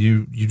 Jane?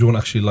 You don't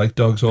actually like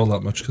dogs all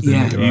that much because they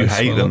Yeah. make your You eyes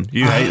hate swell them. up.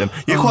 You hate them.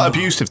 You're quite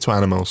abusive to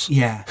animals.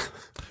 Yeah.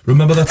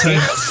 Remember that time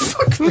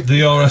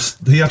the RS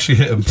he actually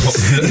hit him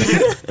properly.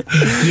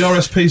 The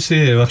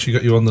RSPCA actually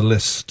got you on the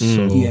list.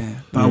 So Yeah.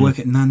 But I work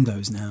at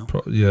Nando's now.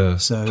 yeah.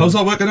 So- How's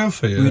that working out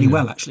for you? Really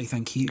well, actually.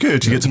 Thank you.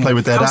 Good, you get to play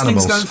with dead How's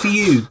animals. things going for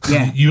you?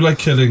 Yeah. You like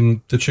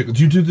killing the chicken?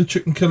 Do you do the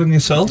chicken killing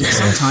yourself?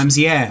 Sometimes,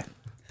 yeah.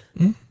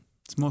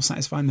 It's more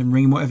satisfying than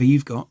ringing whatever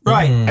you've got.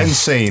 Right. End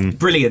scene.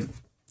 Brilliant.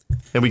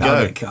 Here we That'll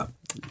go. get cut.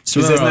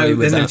 So Because where are you with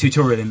there's no that?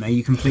 tutorial in there.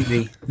 You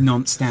completely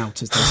nonced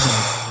out, as they say.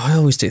 I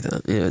always do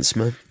that. Yeah, it's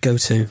my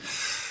go-to.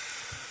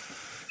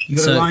 You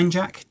got So- a line,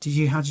 Jack?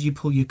 How did you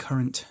pull your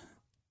current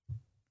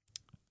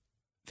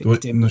Wait,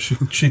 victim? no,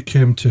 she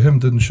came to him,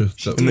 didn't she?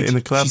 In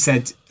the club. She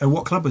said,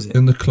 what club was it?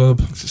 In the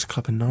club. It's just a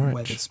club in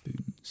Norwich.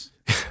 Weatherspoons.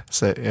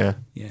 That's it, yeah.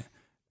 Yeah.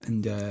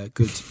 And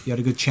good. You had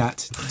a good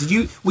chat.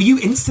 Were you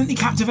instantly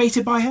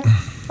captivated by her?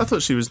 I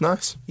thought she was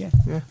nice. Yeah.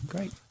 Yeah.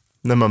 Great.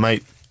 And then my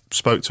mate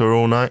spoke to her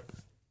all night.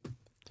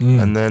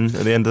 And then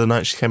at the end of the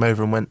night, she came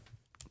over and went,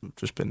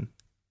 just been,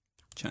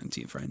 Chatting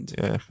to your friend.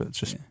 yeah, but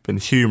just been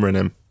humouring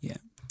him. Yeah.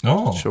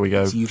 Oh. Shall we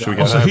go? So you Shall we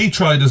got- go So home? he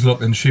tried his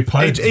luck and she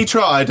played. He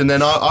tried, and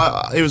then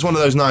it was one of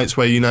those nights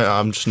where,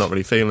 I'm just not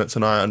really feeling it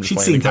tonight. I'm just She'd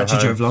waiting seen to go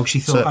Thatcher Joe home. vlog. She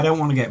thought, So- I don't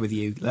want to get with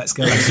you. Let's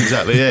go. That's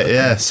exactly it,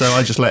 yeah. So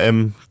I just let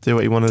him do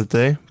what he wanted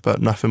to do, but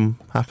nothing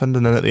happened.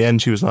 And then at the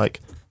end, she was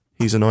like,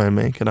 he's annoying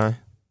me. Can I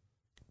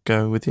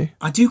go with you?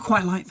 I do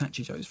quite like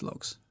Thatcher Joe's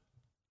vlogs.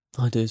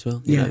 I do as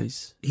well. Yeah, You know,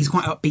 he's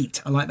quite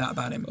upbeat. I like that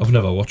about him. I've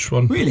never watched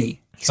one.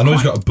 Really? I know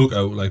he's got a book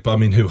out, like, but I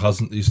mean, who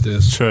hasn't these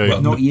days? True.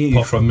 Well, Not you.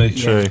 Apart from me.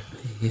 True.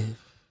 yeah.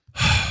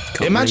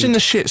 Imagine read. the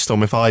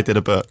shitstorm if I did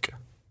a book.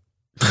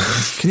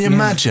 Can you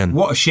imagine?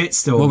 What a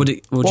shitstorm. What would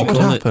you What call would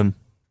happen?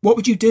 What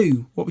would you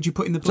do? What would you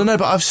put in the I book? don't know,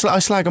 but I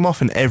slag them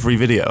off in every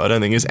video. I don't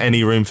think there's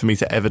any room for me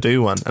to ever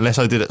do one, unless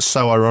I did it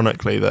so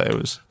ironically that it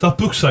was... That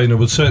book signer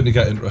would certainly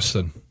get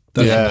interesting.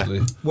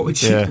 Definitely. What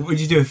would you What would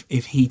you do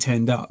if he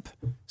turned up?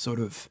 Sort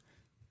of.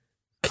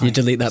 Can you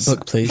delete that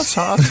book, please? That's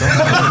hard.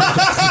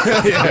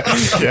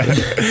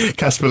 yeah.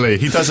 Casper Lee.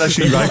 He does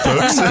actually write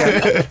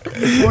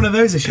books. One of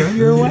those are showing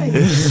you away.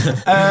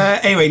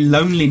 Anyway,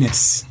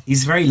 loneliness.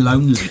 He's very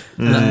lonely.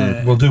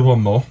 We'll do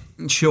one more.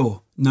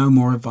 Sure. No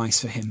more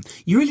advice for him.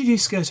 You really do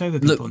skirt over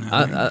people Look,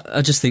 now. Right?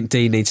 I just think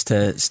Dean needs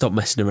to stop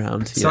messing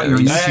around. Start You know, your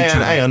own he's- YouTube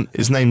channel. Hang on,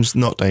 his name's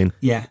not Dane.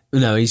 Yeah.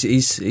 no,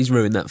 he's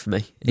ruined that for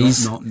me.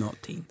 He's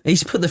Not Dean.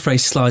 he's put the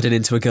phrase sliding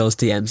into a girl's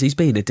DMs. He's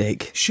being a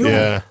dick. Sure.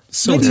 Yeah.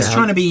 Sort Maybe it he's out.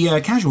 trying to be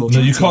casual. No,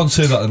 you chatty. can't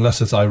say that unless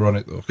it's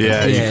ironic, though.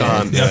 Yeah, you Yeah.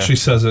 can't. He Yeah. actually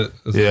says it.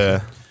 As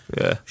Yeah.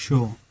 Yeah.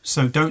 Sure.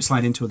 So don't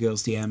slide into a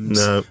girl's DMs.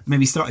 No.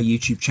 Maybe start a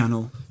YouTube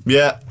channel.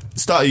 Yeah.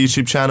 Start a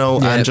YouTube channel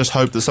Yeah. and just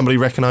hope that somebody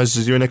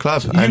recognises you in a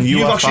club. And you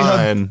you've are actually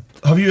fine.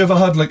 Have you ever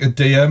had like a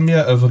DM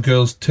yet of a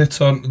girl's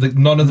tits on? Like,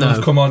 none of them No.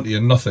 have come on to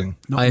you. Nothing.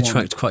 Not I one.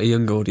 attract quite a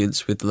young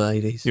audience with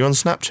ladies. You on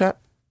Snapchat?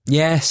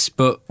 Yes,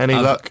 but Any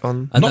I've- luck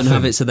on... I don't Nothing.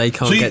 have it, so they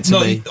can't So you- get to no,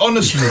 me.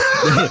 honestly,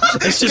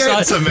 It's just Get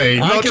like, to me,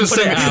 I not can just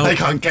put to it me. out. They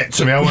can't get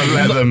to me. I won't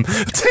let them.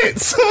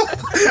 Tits.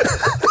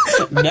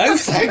 No,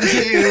 thank Do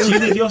you. you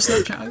leave your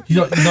Snapchat?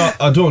 no,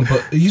 I don't.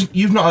 But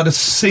you've not had a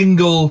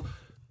single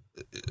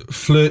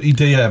flirty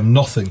DM.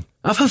 Nothing.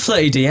 I've had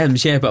flirty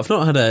DMs, yeah, but I've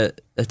not had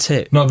a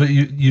tip. No, but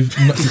you've.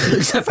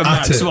 Except for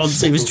At Max it. once,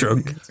 he was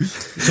drunk.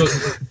 So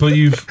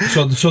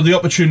the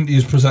opportunity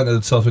has presented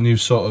itself, and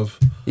you've sort of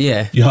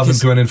Yeah. you haven't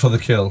because- gone in for the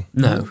kill.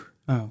 No.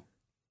 Oh.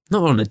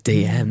 Not on a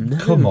DM. No,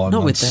 Come on, not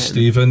man, with them.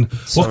 Stephen.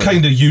 Sorry. What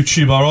kind of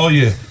YouTuber are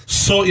you?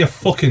 Sort your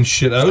fucking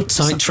shit out.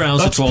 Tight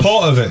trousers That's one.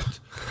 part of it.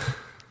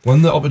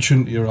 When the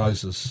opportunity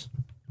arises.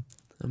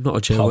 I'm not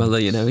a Joe Pumps. Weller,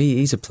 you know.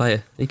 He's a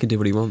player. He can do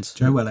what he wants.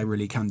 Joe Weller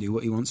really can do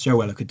what he wants. Joe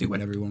Weller could do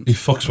whatever he wants. He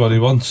fucks what he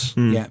wants.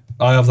 Yeah.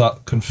 I have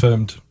that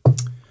confirmed.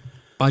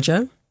 By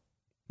Joe?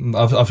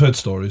 I've heard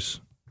stories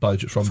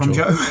from From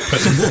Joe.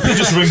 He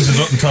just rings us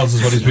up and tells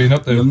us what he's been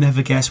up You'll to.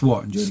 never guess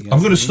what. Julie. I'm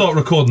going to start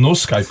recording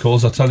those Skype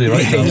calls, I tell you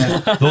right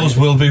now. Those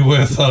will be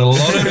worth a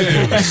lot of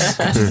views.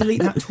 Just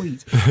delete that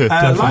tweet.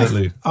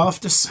 Definitely. Life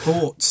After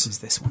Sports is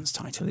this one's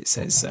title. It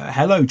says,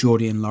 hello,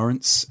 Geordie and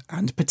Lawrence,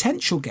 and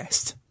potential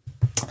guest.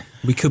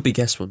 We could be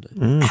guests one day.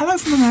 Hello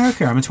from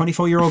America. I'm a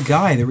 24-year-old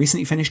guy that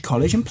recently finished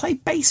college and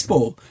played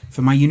baseball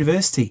for my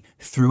university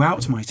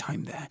throughout my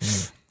time there.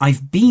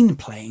 I've been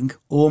playing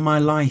all my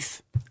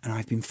life, and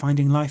I've been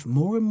finding life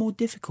more and more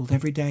difficult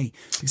every day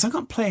because I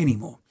can't play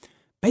anymore.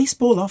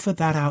 Baseball offered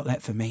that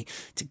outlet for me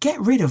to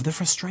get rid of the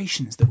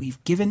frustrations that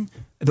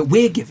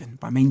we're given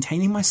by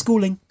maintaining my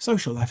schooling,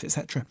 social life,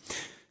 etc.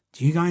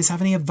 Do you guys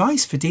have any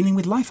advice for dealing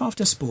with life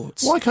after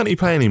sports? Why can't he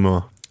play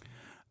anymore?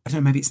 I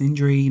don't know, maybe it's an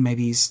injury,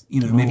 maybe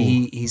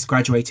he's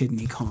graduated and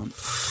he can't.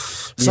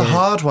 It's a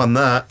hard one,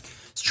 that.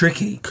 It's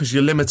tricky. Because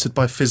you're limited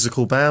by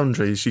physical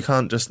boundaries. You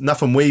can't just...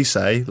 Nothing we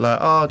say,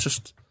 like,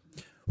 just...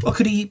 Well,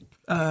 could he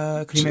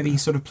maybe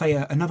sort of play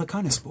another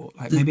kind of sport?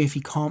 Like maybe if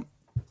he can't...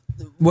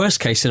 Worst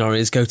case scenario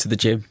is go to the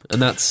gym,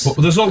 and that's...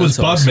 But there's always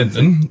that's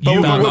badminton. But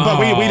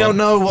we don't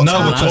know what's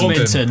Now we're happened.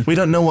 Badminton. We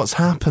don't know what's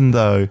happened,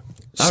 though.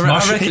 I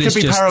Smash reckon He it's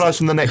could be just... paralysed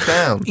from the neck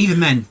down. Even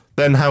then,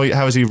 Then how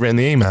has he written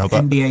the email?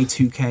 But NBA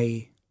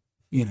 2K,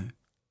 you know,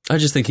 I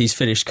just think he's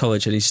finished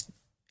college and he's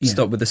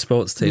stopped with the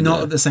sports team. not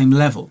there. at the same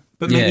level.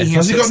 But maybe Yeah. he Has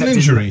has he to got an accept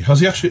his- injury? Has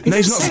he actually? no,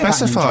 he's not say about an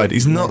specified. injury.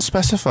 He's not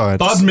specified.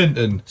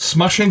 Badminton,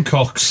 smashing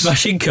cocks.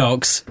 Smashing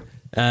cocks.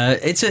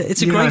 It's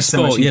a You great know, so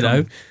sport, much in you know.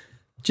 common.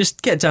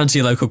 Just get down to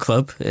your local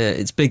club.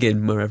 It's big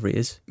in wherever he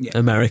is. Yeah.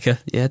 America.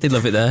 Yeah, they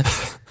love it there.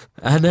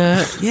 And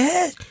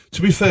yeah,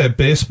 To be fair,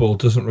 baseball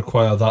doesn't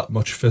require that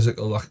much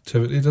physical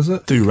activity, does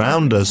it? Do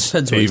rounders.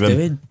 Depends what he's even.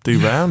 doing. Do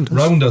rounders.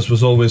 Rounders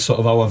was always sort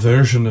of our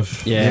version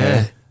of.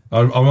 yeah.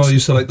 I'm all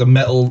used to like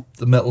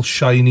the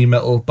shiny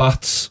metal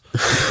bats,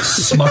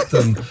 smack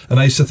them,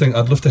 and I used to think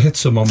I'd love to hit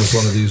someone with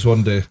one of these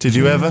one day. Did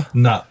you ever?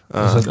 Nah, it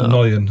was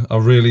annoying. I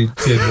really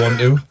did want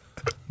to.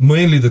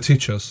 Mainly the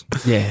teachers,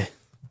 Yeah.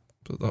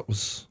 but that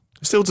was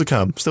Still to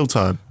come. Still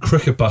time.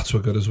 cricket bats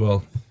were good as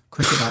well.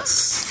 Cricket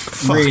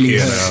bats really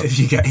yeah. hurt if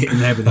you get hit in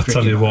there with a I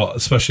cricket tell you bat. what,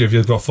 especially if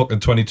you've got fucking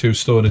 22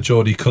 stone of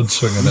Geordie cunt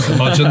swinging it.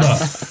 Imagine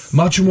that.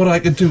 Imagine what I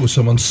could do with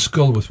someone's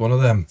skull with one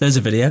of them. There's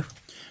a video.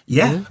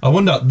 Yeah. I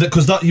wonder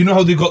because that you know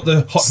how they got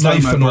the hot Slow-mo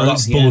knife and all that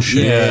bros, yeah.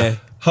 bullshit. Yeah.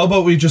 How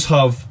about we just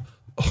have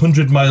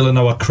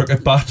 100-mile-an-hour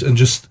cricket bat and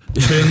just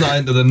turn that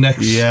into the next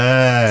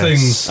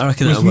thing. I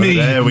reckon with that'll work. me,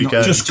 There we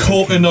go. just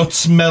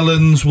coconuts,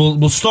 melons.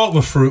 We'll start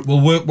with fruit.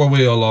 We'll work our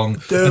way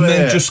along,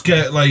 then just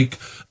get like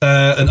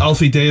an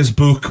Alfie Days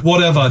book,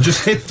 whatever.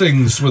 Just hit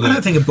things with it. I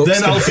don't think a book's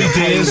Then gonna Alfie fit.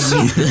 Days.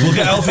 We'll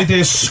get Alfie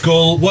Days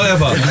skull,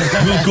 whatever.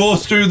 We'll go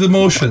through the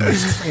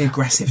motions. Very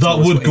aggressive. That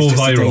towards would what is go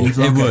just a viral. daily It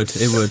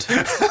vlogger.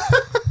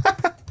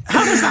 would.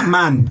 How does that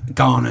man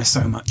garner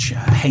so much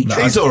hatred?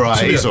 He's all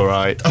right. He's all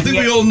right. I think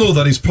we all know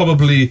that he's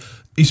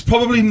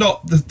probably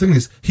not. The thing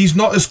is, he's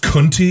not as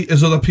cunty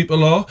as other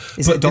people are.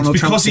 Is it but Donald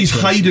it's because Trump he's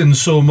situation? hiding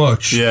so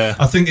much. Yeah.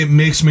 I think it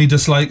makes me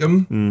dislike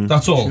him.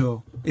 That's all.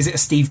 Sure. Is it a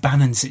Steve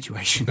Bannon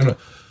situation?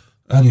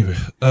 Anyway,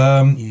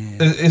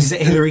 Is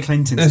it Hillary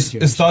Clinton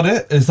situation? Is that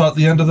it? Is that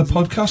the end of the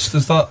podcast?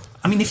 Is that?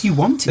 I mean, if you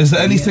want it. Is there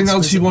yeah, anything I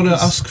else suppose you it want to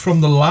is. ask from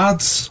the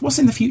lads? What's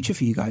in the future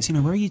for you guys? You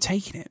know, where are you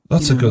taking it?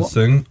 That's You a know, good what-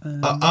 thing.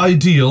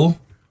 Ideal,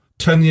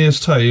 10 years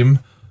time.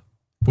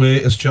 Where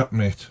is Jack,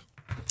 mate?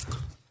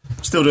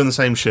 Still doing the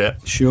same shit.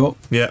 Sure.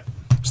 Yeah.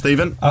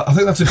 Stephen? I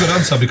think that's a good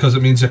answer because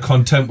it means you're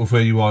content with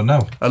where you are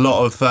now. A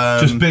lot of...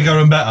 Just bigger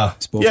and better.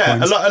 Sports yeah,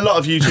 points. a lot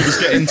of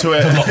YouTubers get into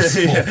it. A lot of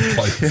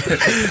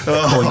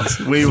sport points.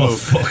 We For will.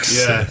 fuck's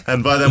Yeah,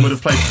 and by then would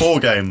have played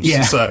 4 games.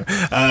 Yeah. So,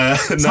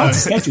 It's no. hard to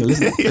schedule,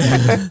 isn't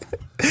it?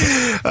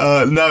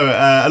 A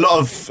lot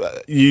of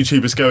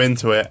YouTubers go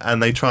into it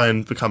and they try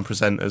and become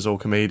presenters or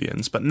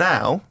comedians. But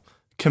now,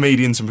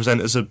 comedians and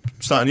presenters are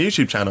starting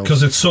YouTube channels.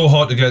 Because it's so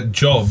hard to get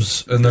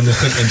jobs, and then they're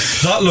thinking,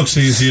 that looks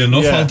easy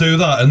enough, Yeah. I'll do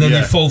that. And then Yeah.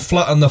 you fall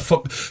flat on the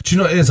fuck. Do you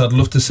know what it is? I'd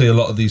love to see a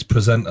lot of these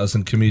presenters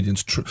and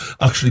comedians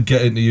actually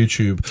get into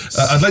YouTube.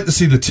 I'd like to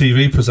see the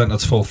TV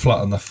presenters fall flat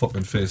on their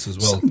fucking face as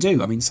well. Some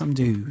do. I mean, some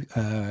do.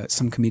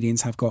 Some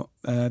comedians have got...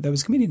 there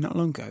was a comedian not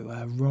long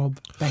ago, Rob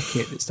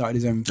Beckett, that started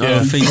his own...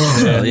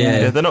 Yeah.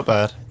 Yeah. They're not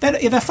bad.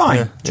 They're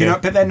fine. Do you know?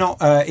 But they're not...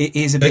 it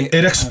is a bit...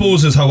 It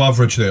exposes how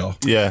average they are.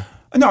 Yeah.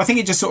 No, I think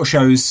it just sort of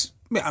shows...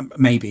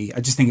 Maybe. I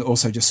just think it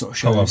also just sort of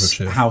How shows average,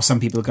 yeah. how some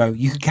people go,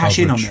 you could cash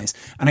in on Average. this.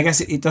 And I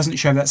guess it doesn't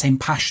show that same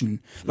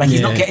passion. Like,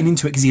 he's not Yeah. getting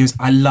into it because he goes,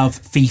 I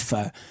love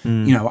FIFA,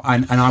 you know,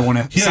 and I want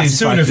to Yeah, he's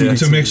doing it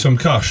to make some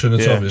cash, and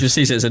it's Yeah. obvious. Just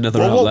sees it as another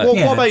Well, outlet.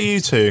 Yeah. what about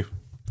you two?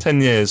 10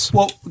 years.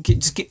 Well,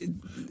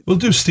 We'll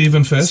do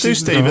Stephen first. Do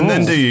Stephen,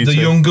 then do you The two.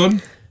 young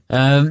gun.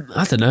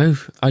 I don't know.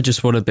 I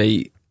just want to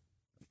be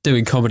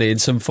doing comedy in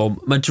some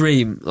form. My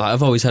dream, like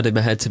I've always had in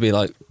my head to be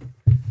like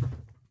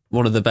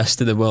one of the best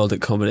in the world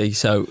at comedy.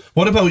 So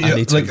What about I you?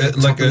 need to Like be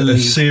like top of the a league.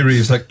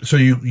 series, like so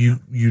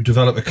you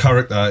develop a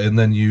character and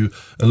then you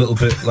a little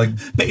bit like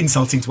bit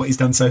insulting to what he's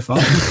done so far.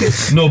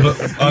 no, but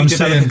I'm You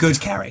develop saying a good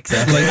character.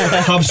 like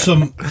have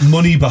some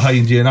money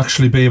behind you and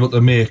actually be able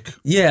to make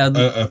yeah,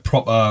 a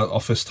proper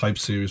office type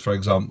series, for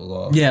example.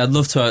 Or, yeah, I'd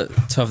love to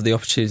have the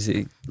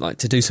opportunity like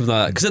to do something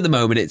like that because at the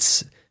moment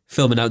it's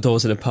filming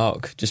outdoors in a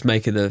park, just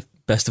making the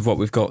best of what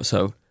we've got.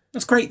 So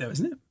That's great, though,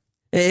 isn't it?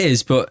 it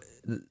is, but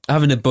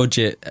having a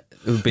budget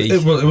would be.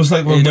 It was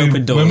like when It'd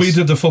open doors. when we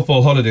did the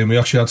football holiday and we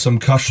actually had some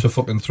cash to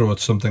fucking throw at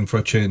something for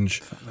a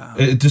change.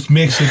 It just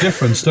makes a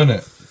difference, doesn't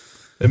it?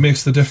 It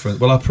makes the difference.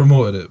 Well, I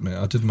promoted it, mate.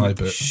 I did my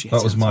bit. shit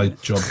That was out my of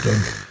it. job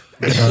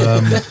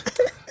done.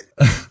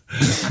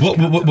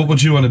 What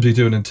would you want to be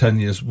doing in 10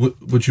 years?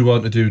 Would you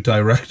want to do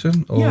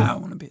directing? Or? Yeah, I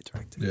want to be a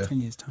director. Yeah.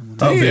 10 years' time.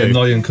 That would be you?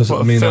 annoying because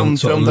What, it means film- I'll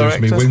sort of film lose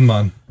me director?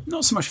 wingman.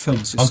 Not so much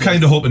films. I'm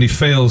kind of hoping he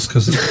fails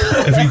because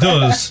if he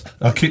does,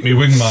 I'll keep me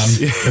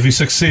wingman. If he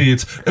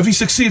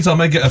succeeds, I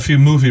might get a few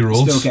movie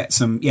roles. Still get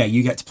some. Yeah,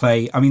 you get to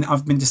play. I mean,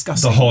 I've been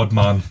discussing The hard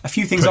man. a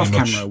few things pretty off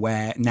much. camera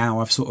where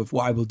now I've sort of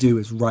what I will do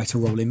is write a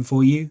role in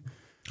for you.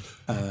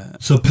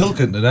 So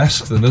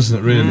Pilkington-esque then, isn't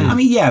it, really? I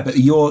mean, yeah, but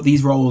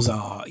these roles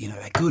are, you know,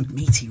 they're good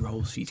meaty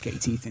roles for you to get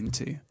your teeth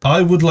into.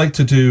 I would like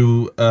to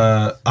do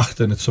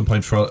acting at some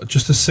point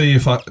just to see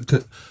if I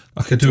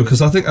could do it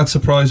because I think I'd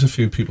surprise a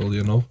few people,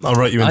 you know. I'll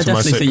write you I into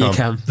my definitely think you sitcom.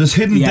 can. There's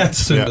hidden Yeah.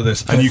 depths into Yeah.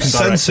 this. And you can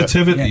direct it.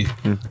 sensitivity,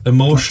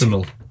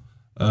 emotional.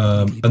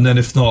 And then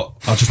if not,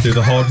 I'll just do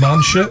the hard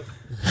man shit.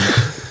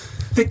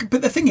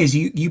 But the thing is,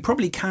 you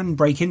probably can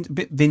break into a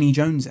bit Vinnie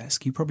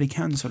Jones-esque. You probably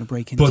can sort of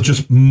break into. But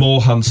just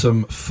more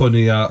handsome,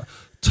 funnier,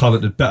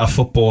 talented, better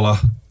footballer.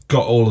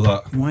 Got all of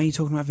that. Why are you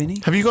talking about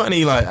Vinnie? Have you got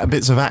any like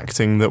bits of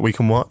acting that we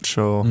can watch?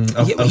 Or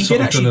I've, Yeah, I've he sort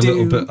did of done a actually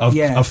little do- bit.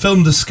 yeah. I've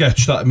filmed a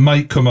sketch that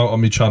might come out on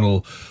my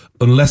channel,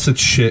 unless it's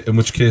shit, in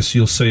which case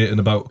you'll see it in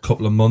about a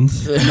couple of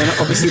months. And then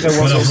obviously there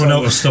When was I've run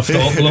out also, of stuff to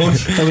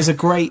upload. there was a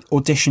great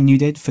audition you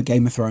did for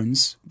Game of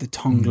Thrones, the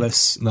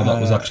tongueless. No, that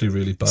was actually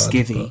really bad.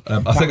 Skivvy. but, I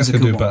That think I was a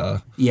can good do one.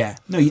 better. Yeah,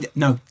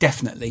 no,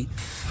 definitely.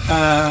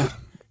 I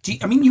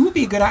mean, you would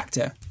be a good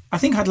actor. I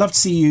think I'd love to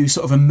see you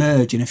sort of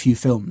emerge in a few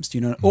films. Do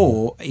you know,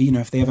 or you know,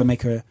 if they ever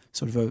make a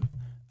sort of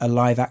a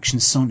live action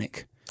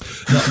Sonic.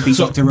 You could be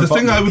So Dr. the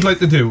thing Robotnik. I would like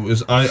to do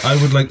is I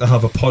would like to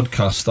have a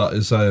podcast that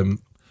is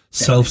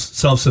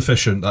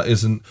self-sufficient, that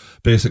isn't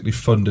basically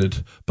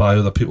funded by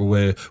other people,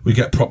 where we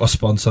get proper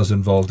sponsors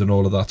involved and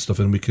all of that stuff,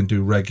 and we can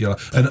do regular,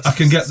 and I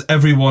can get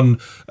everyone,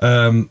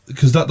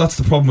 because that's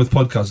the problem with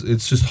podcasts.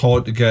 It's just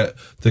hard to get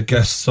the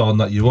guests on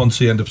that you want,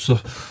 so you end up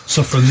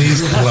suffering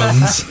these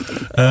clowns.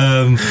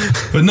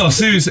 But no,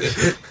 seriously,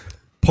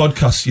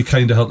 podcasts, you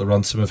kind of held the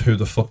ransom of who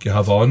the fuck you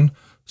have on.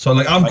 So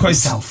like,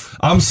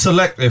 I'm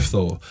selective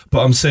though,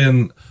 but I'm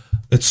saying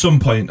at some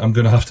point I'm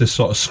going to have to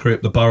sort of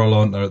scrape the barrel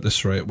on there at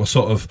this rate. We're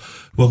sort of,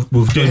 we've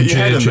done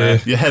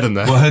JJ. You're heading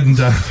there. We're heading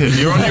down.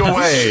 You're on your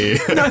way.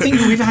 No, I think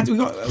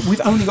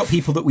we've only got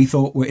people that we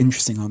thought were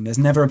interesting on. There's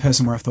never a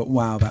person where I thought,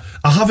 wow, that.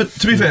 I haven't,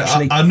 to be fair,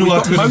 actually, I know we've I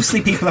got could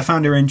mostly people I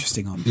found who are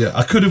interesting on. Yeah,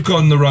 I could have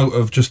gone the route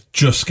of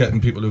just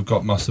getting people who've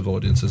got massive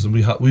audiences, and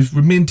we've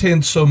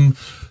maintained some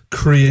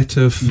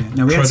creative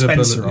No, we had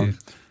credibility. Spencer on.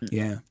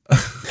 Yeah.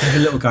 Give a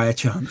little guy a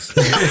chance.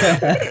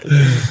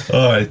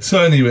 Alright,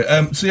 so anyway,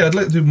 so yeah, I'd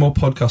like to do more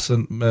podcasts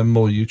and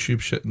more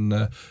YouTube shit,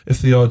 and if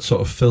the odd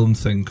sort of film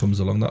thing comes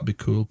along, that'd be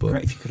cool. But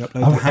great if you could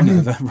upload the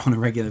hangover on a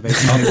regular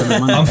basis.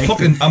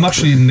 I'm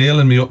actually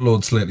nailing me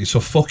uploads lately, so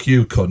fuck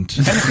you, cunt.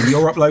 If anything,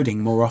 you're uploading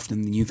more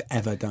often than you've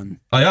ever done.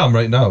 I am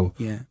right now.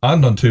 Yeah.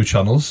 And on 2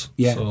 channels.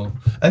 Yeah. So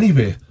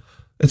anyway,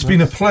 it's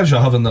been a pleasure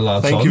having the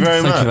lads on. Thank you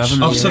very much.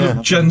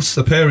 Absolute gents,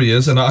 the pair of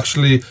yous, and I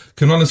actually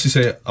can honestly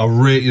say I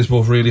rate you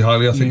both really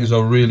highly. I think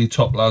you're really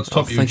top lads,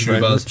 top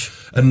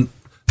YouTubers. And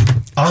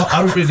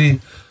I don't really...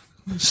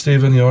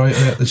 Stephen, you alright?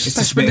 Yeah, it's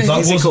just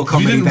physical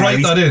comedy. You didn't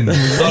write that in.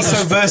 He's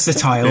so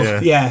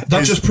versatile. Yeah.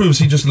 That just proves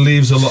he just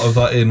leaves a lot of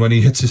that in when he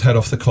hits his head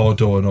off the car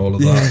door and all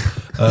of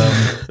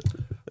that.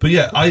 But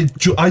yeah, I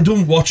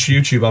don't watch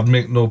YouTube. I'd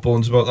make no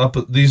bones about that.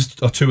 But these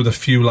are 2 of the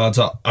few lads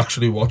I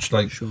actually watch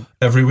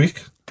every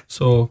week.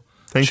 So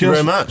thank you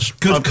very much.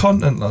 Good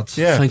content, lads.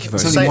 Yeah, thank you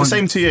very much.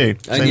 Same to you.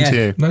 Same to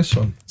you. Nice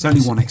one. It's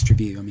only 1 extra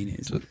view. I mean, it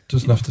is.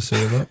 Doesn't have to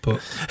say that, but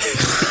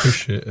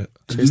appreciate it.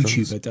 A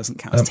YouTuber doesn't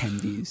count as 10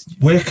 views.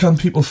 Where can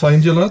people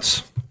find you,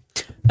 lads?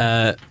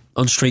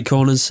 On street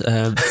corners.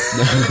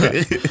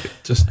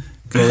 Just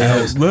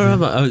where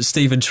am I? Oh,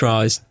 Stephen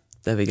Tries.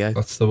 There we go.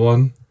 That's the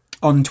one.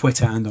 On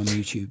Twitter and on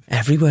YouTube.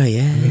 Everywhere,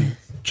 yeah.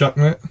 Jack,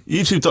 mate?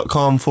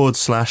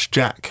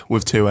 YouTube.com/Jack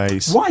with 2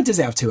 A's. Why does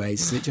it have 2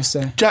 A's? Is it just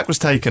Jack was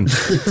taken.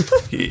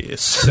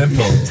 Yes.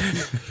 Simple.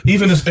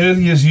 Even as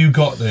early as you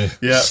got there,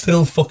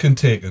 still fucking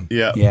taken.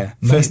 Yeah.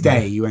 First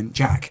day, you went,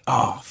 Jack,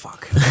 oh,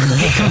 fuck.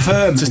 Hit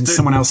confirm. And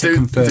someone else hit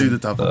confirm. Do the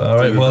double.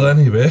 Alright, well,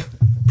 anyway,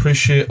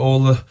 appreciate all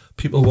the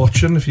people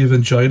watching. If you've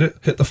enjoyed it,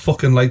 hit the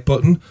fucking like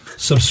button,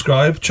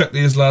 subscribe, check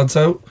these lads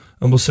out,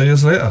 and we'll see you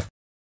later.